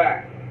my phone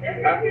back?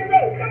 Huh?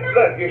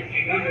 Look,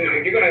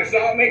 you're going to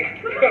assault me?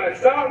 You're going to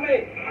assault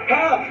me?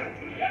 Huh?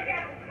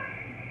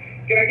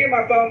 Can I get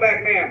my phone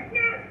back, ma'am?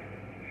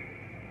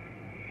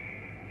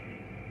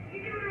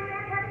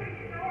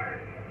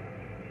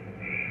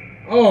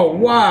 Oh,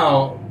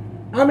 wow.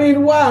 I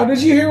mean, wow.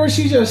 Did you hear what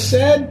she just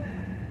said?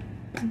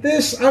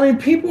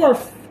 People are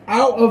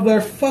out of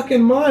their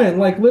fucking mind.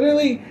 Like,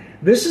 literally,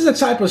 this is the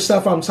type of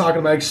stuff I'm talking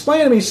about.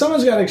 Explain to me.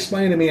 Someone's got to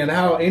explain to me and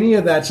how any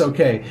of that's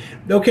okay.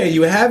 Okay,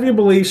 you have your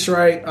beliefs,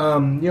 right? You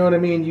know what I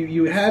mean?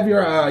 You have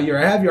your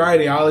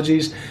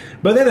ideologies,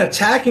 but then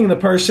attacking the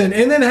person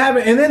and then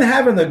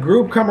having the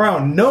group come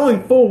around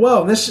knowing full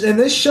well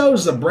this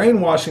shows the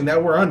brainwashing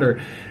that we're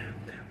under.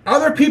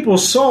 Other people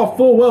saw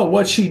full well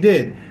what she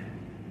did.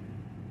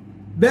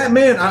 That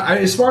man,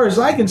 as far as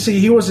I can see,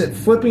 he wasn't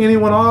flipping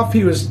anyone off.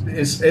 He was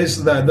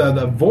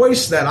the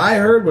voice that I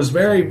heard was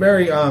very,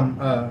 very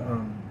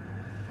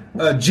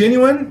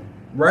genuine,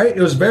 right?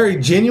 It was very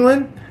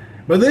genuine.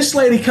 But this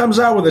lady comes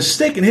out with a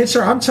stick and hits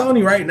her. I'm telling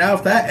you right now,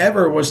 if that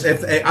ever was,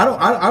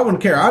 I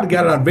wouldn't care. I'd have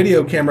got it on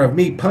video camera of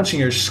me punching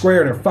her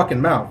square in her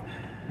fucking mouth.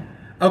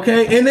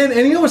 Okay, and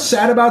you know what's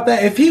sad about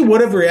that? If he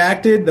would have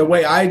reacted the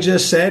way I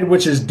just said,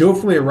 which is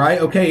dutifully right,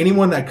 okay,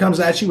 anyone that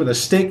comes at you with a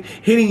stick,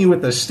 hitting you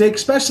with a stick,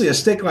 especially a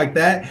stick like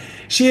that,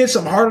 she hits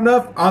him hard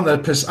enough on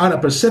a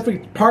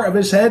specific part of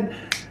his head,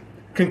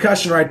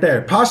 concussion right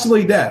there,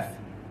 possibly death.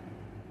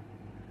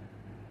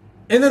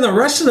 And then the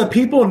rest of the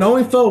people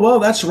knowing full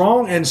well that's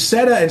wrong,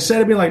 instead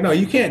of being like, no,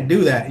 you can't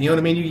do that. You know what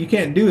I mean? You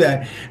can't do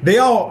that. They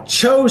all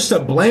chose to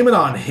blame it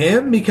on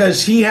him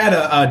because he had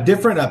a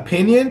different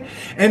opinion.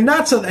 And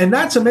not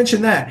to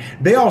mention that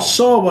they all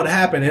saw what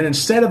happened. And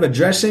instead of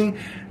addressing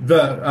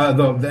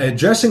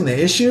the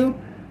issue,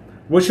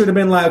 which would have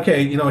been like,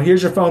 okay, you know,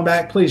 here's your phone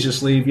back. Please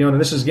just leave. You know,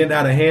 this is getting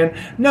out of hand.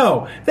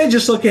 No, they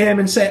just look at him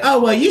and say,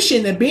 oh, well, you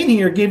shouldn't have been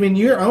here giving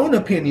your own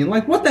opinion.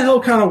 Like, what the hell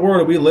kind of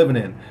world are we living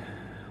in?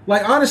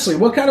 Like, honestly,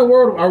 what kind of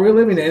world are we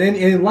living in?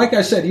 And like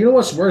I said, you know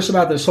what's worse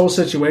about this whole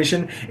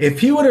situation? If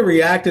he would have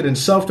reacted in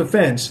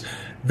self-defense,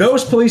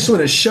 those police would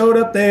have showed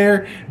up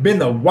there, been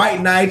the white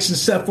knights and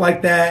stuff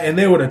like that, and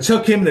they would have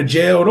took him to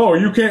jail. Oh,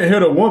 you can't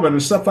hit a woman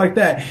and stuff like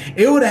that.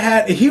 He would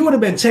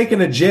have been taken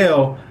to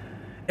jail,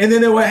 and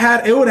then it would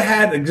have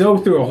had to go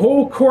through a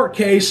whole court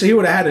case. So he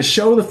would have had to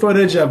show the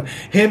footage of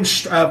him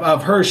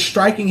of her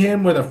striking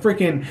him with a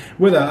freaking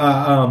with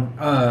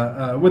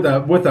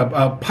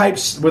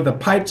a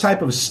pipe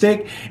type of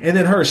stick, and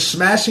then her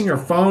smashing her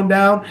phone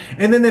down,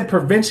 and then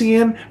preventing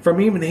him from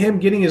even him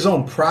getting his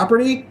own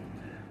property.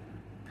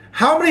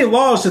 How many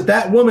laws did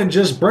that woman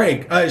just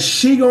break? Is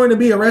she going to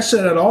be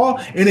arrested at all?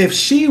 And if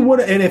he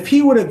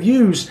would have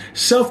used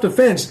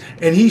self-defense,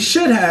 and he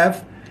should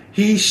have.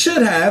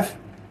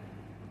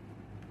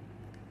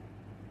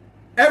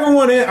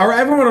 Everyone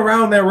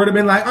around there would have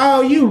been like,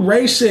 oh, you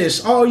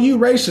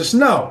racist.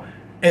 No.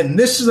 And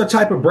this is the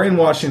type of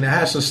brainwashing that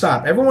has to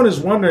stop. Everyone is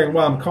wondering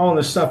why I'm calling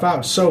this stuff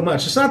out so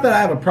much. It's not that I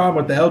have a problem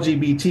with the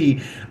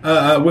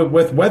LGBT,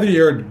 with whether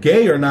you're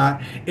gay or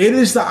not. It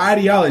is the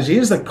ideology.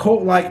 It is the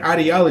cult-like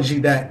ideology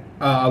that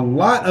a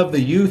lot of the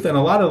youth and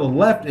a lot of the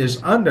left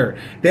is under.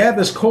 They have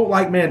this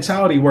cult-like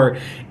mentality where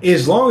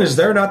as long as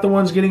they're not the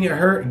ones getting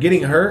hurt,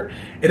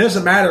 it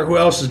doesn't matter who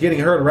else is getting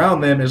hurt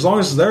around them. As long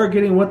as they're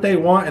getting what they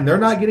want and they're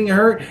not getting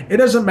hurt, it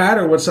doesn't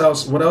matter what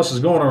else is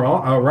going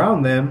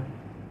around them.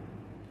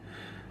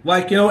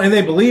 Like, you know, and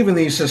they believe in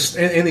these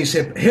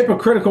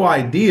hypocritical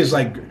ideas.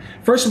 Like,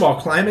 first of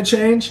all, climate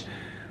change.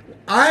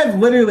 I've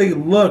literally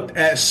looked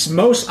at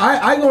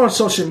I go on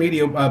social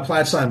media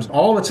platforms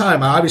all the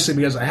time, obviously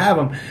because I have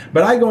them,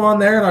 but I go on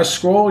there and I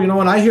scroll, you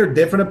know, and I hear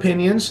different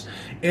opinions,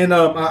 and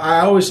I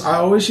always,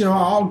 you know,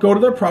 I'll go to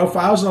their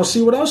profiles and I'll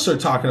see what else they're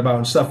talking about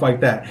and stuff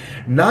like that.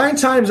 9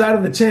 times out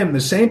of the 10,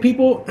 the same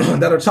people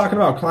that are talking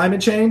about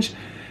climate change,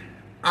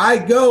 I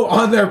go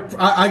on their,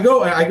 I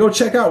go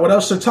check out what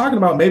else they're talking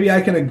about. Maybe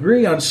I can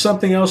agree on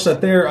something else that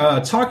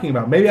they're talking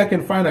about. Maybe I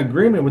can find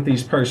agreement with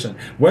these person.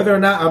 Whether or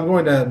not I'm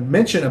going to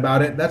mention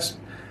about it, that's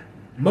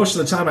most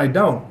of the time I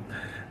don't.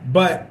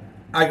 But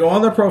I go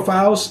on their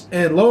profiles,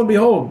 and lo and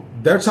behold,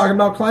 they're talking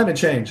about climate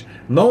change.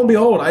 Lo and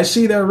behold, I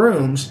see their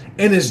rooms,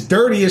 and it's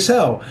dirty as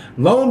hell.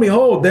 Lo and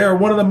behold, they're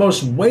one of the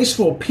most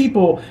wasteful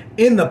people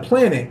in the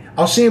planet.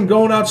 I'll see them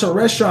going out to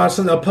restaurants,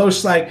 and they'll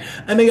post like,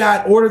 "I mean,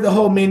 I ordered the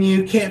whole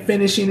menu, can't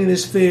finish eating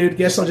this food,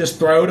 guess I'll just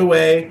throw it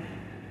away."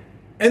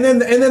 And then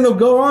they'll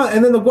go on,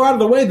 and then they'll go out of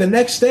the way the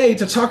next day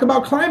to talk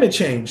about climate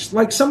change.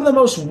 Like, some of the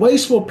most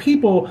wasteful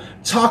people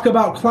talk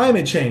about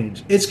climate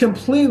change. It's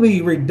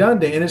completely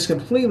redundant, and it's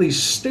completely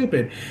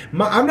stupid.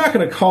 I'm not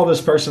going to call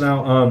this person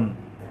out.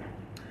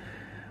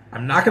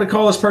 I'm not going to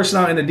call this person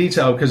out into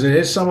detail because it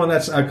is someone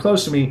that's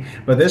close to me.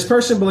 But this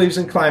person believes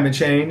in climate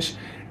change,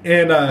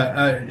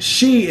 and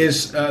she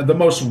is the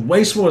most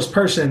wastefulest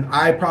person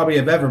I probably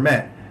have ever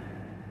met.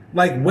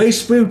 Like,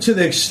 waste food to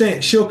the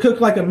extent she'll cook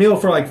like a meal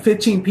for like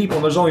 15 people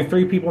and there's only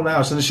 3 people in the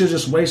house, and then she'll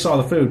just waste all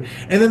the food.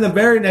 And then the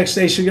very next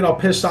day she'll get all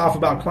pissed off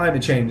about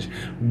climate change.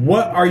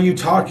 What are you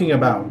talking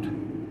about?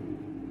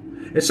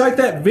 It's like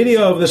that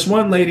video of this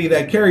one lady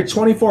that carried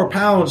 24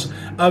 pounds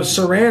of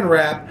saran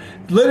wrap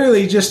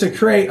literally just to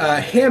create a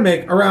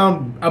hammock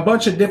around a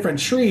bunch of different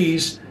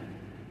trees.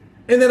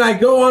 And then I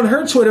go on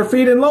her Twitter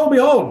feed, and lo and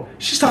behold,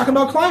 she's talking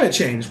about climate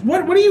change.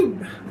 What do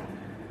you...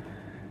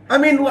 I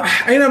mean,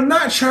 and I'm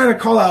not trying to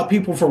call out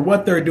people for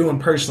what they're doing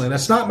personally.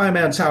 That's not my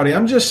mentality.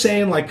 I'm just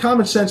saying, like,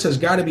 common sense has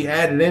got to be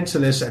added into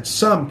this at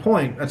some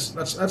point.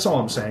 That's all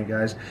I'm saying,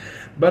 guys.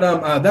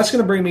 But that's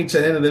going to bring me to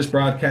the end of this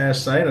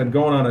broadcast. I ended up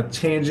going on a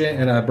tangent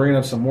and bringing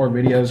up some more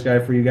videos,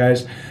 for you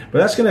guys. But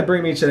that's going to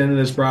bring me to the end of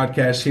this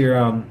broadcast here.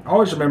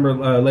 Always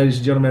remember, ladies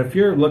and gentlemen, if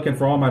you're looking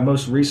for all my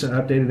most recent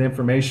updated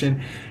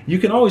information, you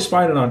can always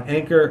find it on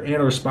Anchor and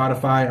or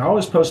Spotify. I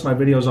always post my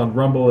videos on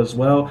Rumble as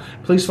well.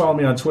 Please follow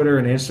me on Twitter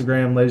and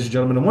Instagram, ladies and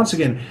gentlemen. And once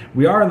again,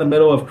 we are in the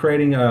middle of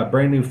creating a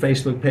brand new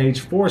Facebook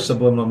page for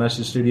Subliminal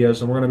Message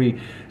Studios, and we're going to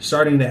be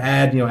starting to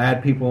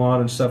add people on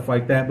and stuff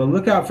like that. But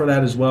look out for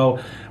that as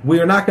well. We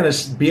are not going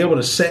to be able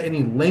to set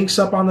any links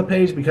up on the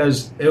page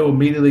because it will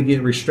immediately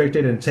get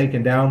restricted and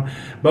taken down.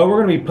 But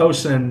we're going to be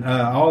posting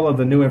all of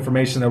the new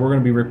information that we're going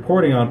to be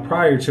reporting on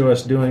prior to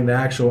us doing the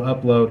actual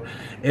upload.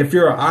 If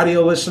you're an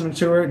audio listener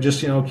to it,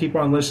 just keep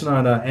on listening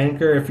on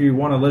Anchor. If you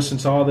want to listen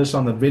to all this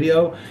on the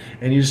video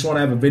and you just want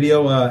to have a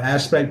video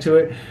aspect to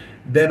it,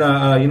 then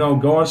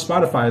go on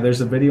Spotify.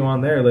 There's a video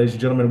on there, ladies and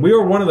gentlemen. We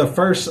were one of the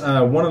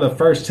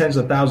first tens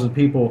of thousands of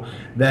people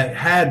that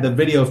had the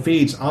video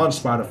feeds on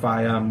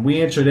Spotify.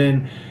 We entered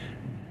in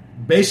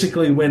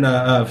basically when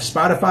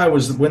Spotify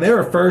was, when they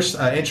were first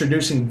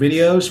introducing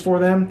videos for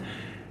them.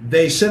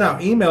 They sent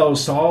out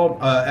emails to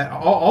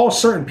all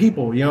certain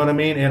people, you know what I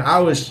mean? And I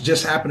was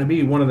just happened to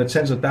be one of the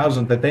tens of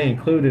thousands that they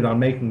included on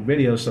making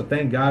videos, so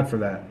thank God for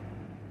that.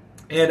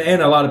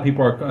 And a lot of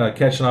people are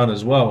catching on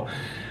as well.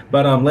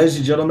 But ladies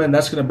and gentlemen,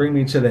 that's going to bring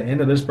me to the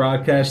end of this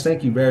broadcast.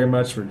 Thank you very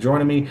much for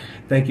joining me.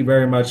 Thank you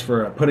very much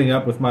for putting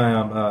up with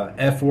my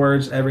F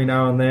words every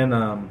now and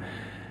then.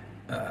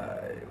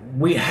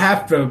 We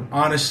have to,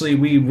 honestly,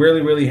 we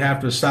really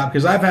have to stop,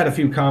 because I've had a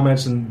few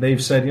comments and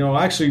they've said,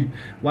 I actually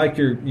like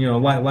your,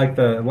 like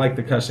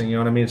the cussing, you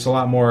know what I mean? It's a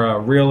lot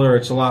more realer.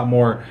 It's a lot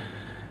more,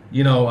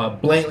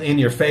 blatantly in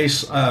your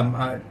face.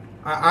 I'll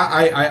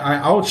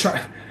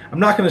try. I'm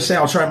not going to say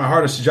I'll try my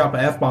hardest to drop an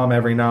F-bomb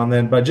every now and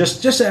then, but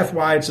just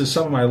FYI to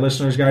some of my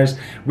listeners, guys,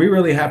 we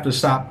really have to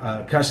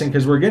stop cussing,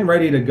 because we're getting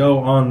ready to go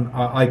on,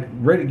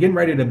 getting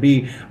ready to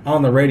be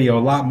on the radio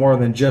a lot more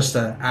than just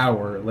an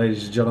hour,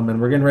 ladies and gentlemen.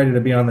 We're getting ready to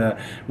be on the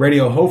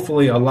radio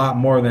hopefully a lot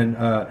more than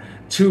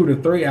 2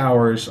 to 3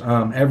 hours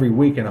every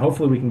week, and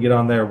hopefully we can get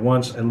on there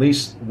once, at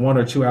least 1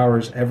 or 2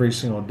 hours every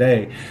single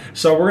day.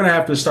 So we're going to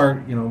have to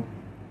start,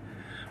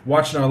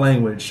 watching our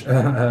language,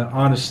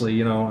 honestly,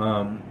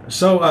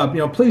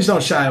 So, please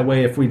don't shy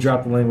away if we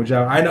drop the language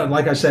out. I know,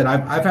 like I said,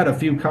 I've had a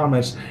few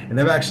comments, and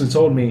they've actually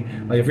told me,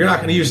 like, if you're not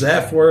going to use the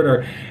F word,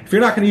 or if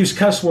you're not going to use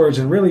cuss words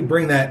and really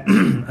bring that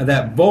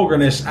that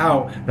vulgarness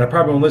out, then I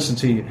probably won't listen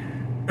to you.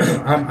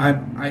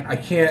 I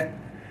can't.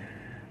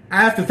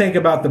 I have to think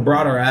about the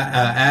broader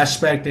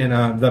aspect,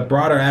 and the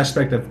broader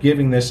aspect of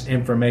giving this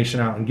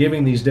information out and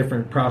giving these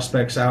different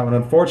prospects out. And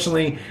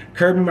unfortunately,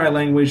 curbing my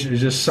language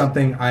is just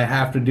something I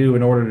have to do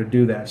in order to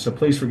do that. So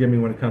please forgive me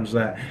when it comes to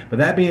that. But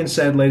that being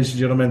said, ladies and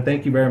gentlemen,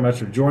 thank you very much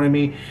for joining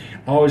me.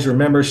 Always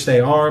remember,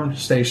 stay armed,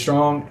 stay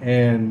strong,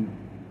 and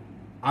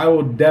I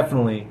will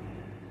definitely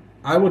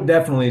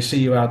see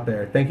you out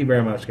there. Thank you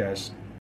very much, guys.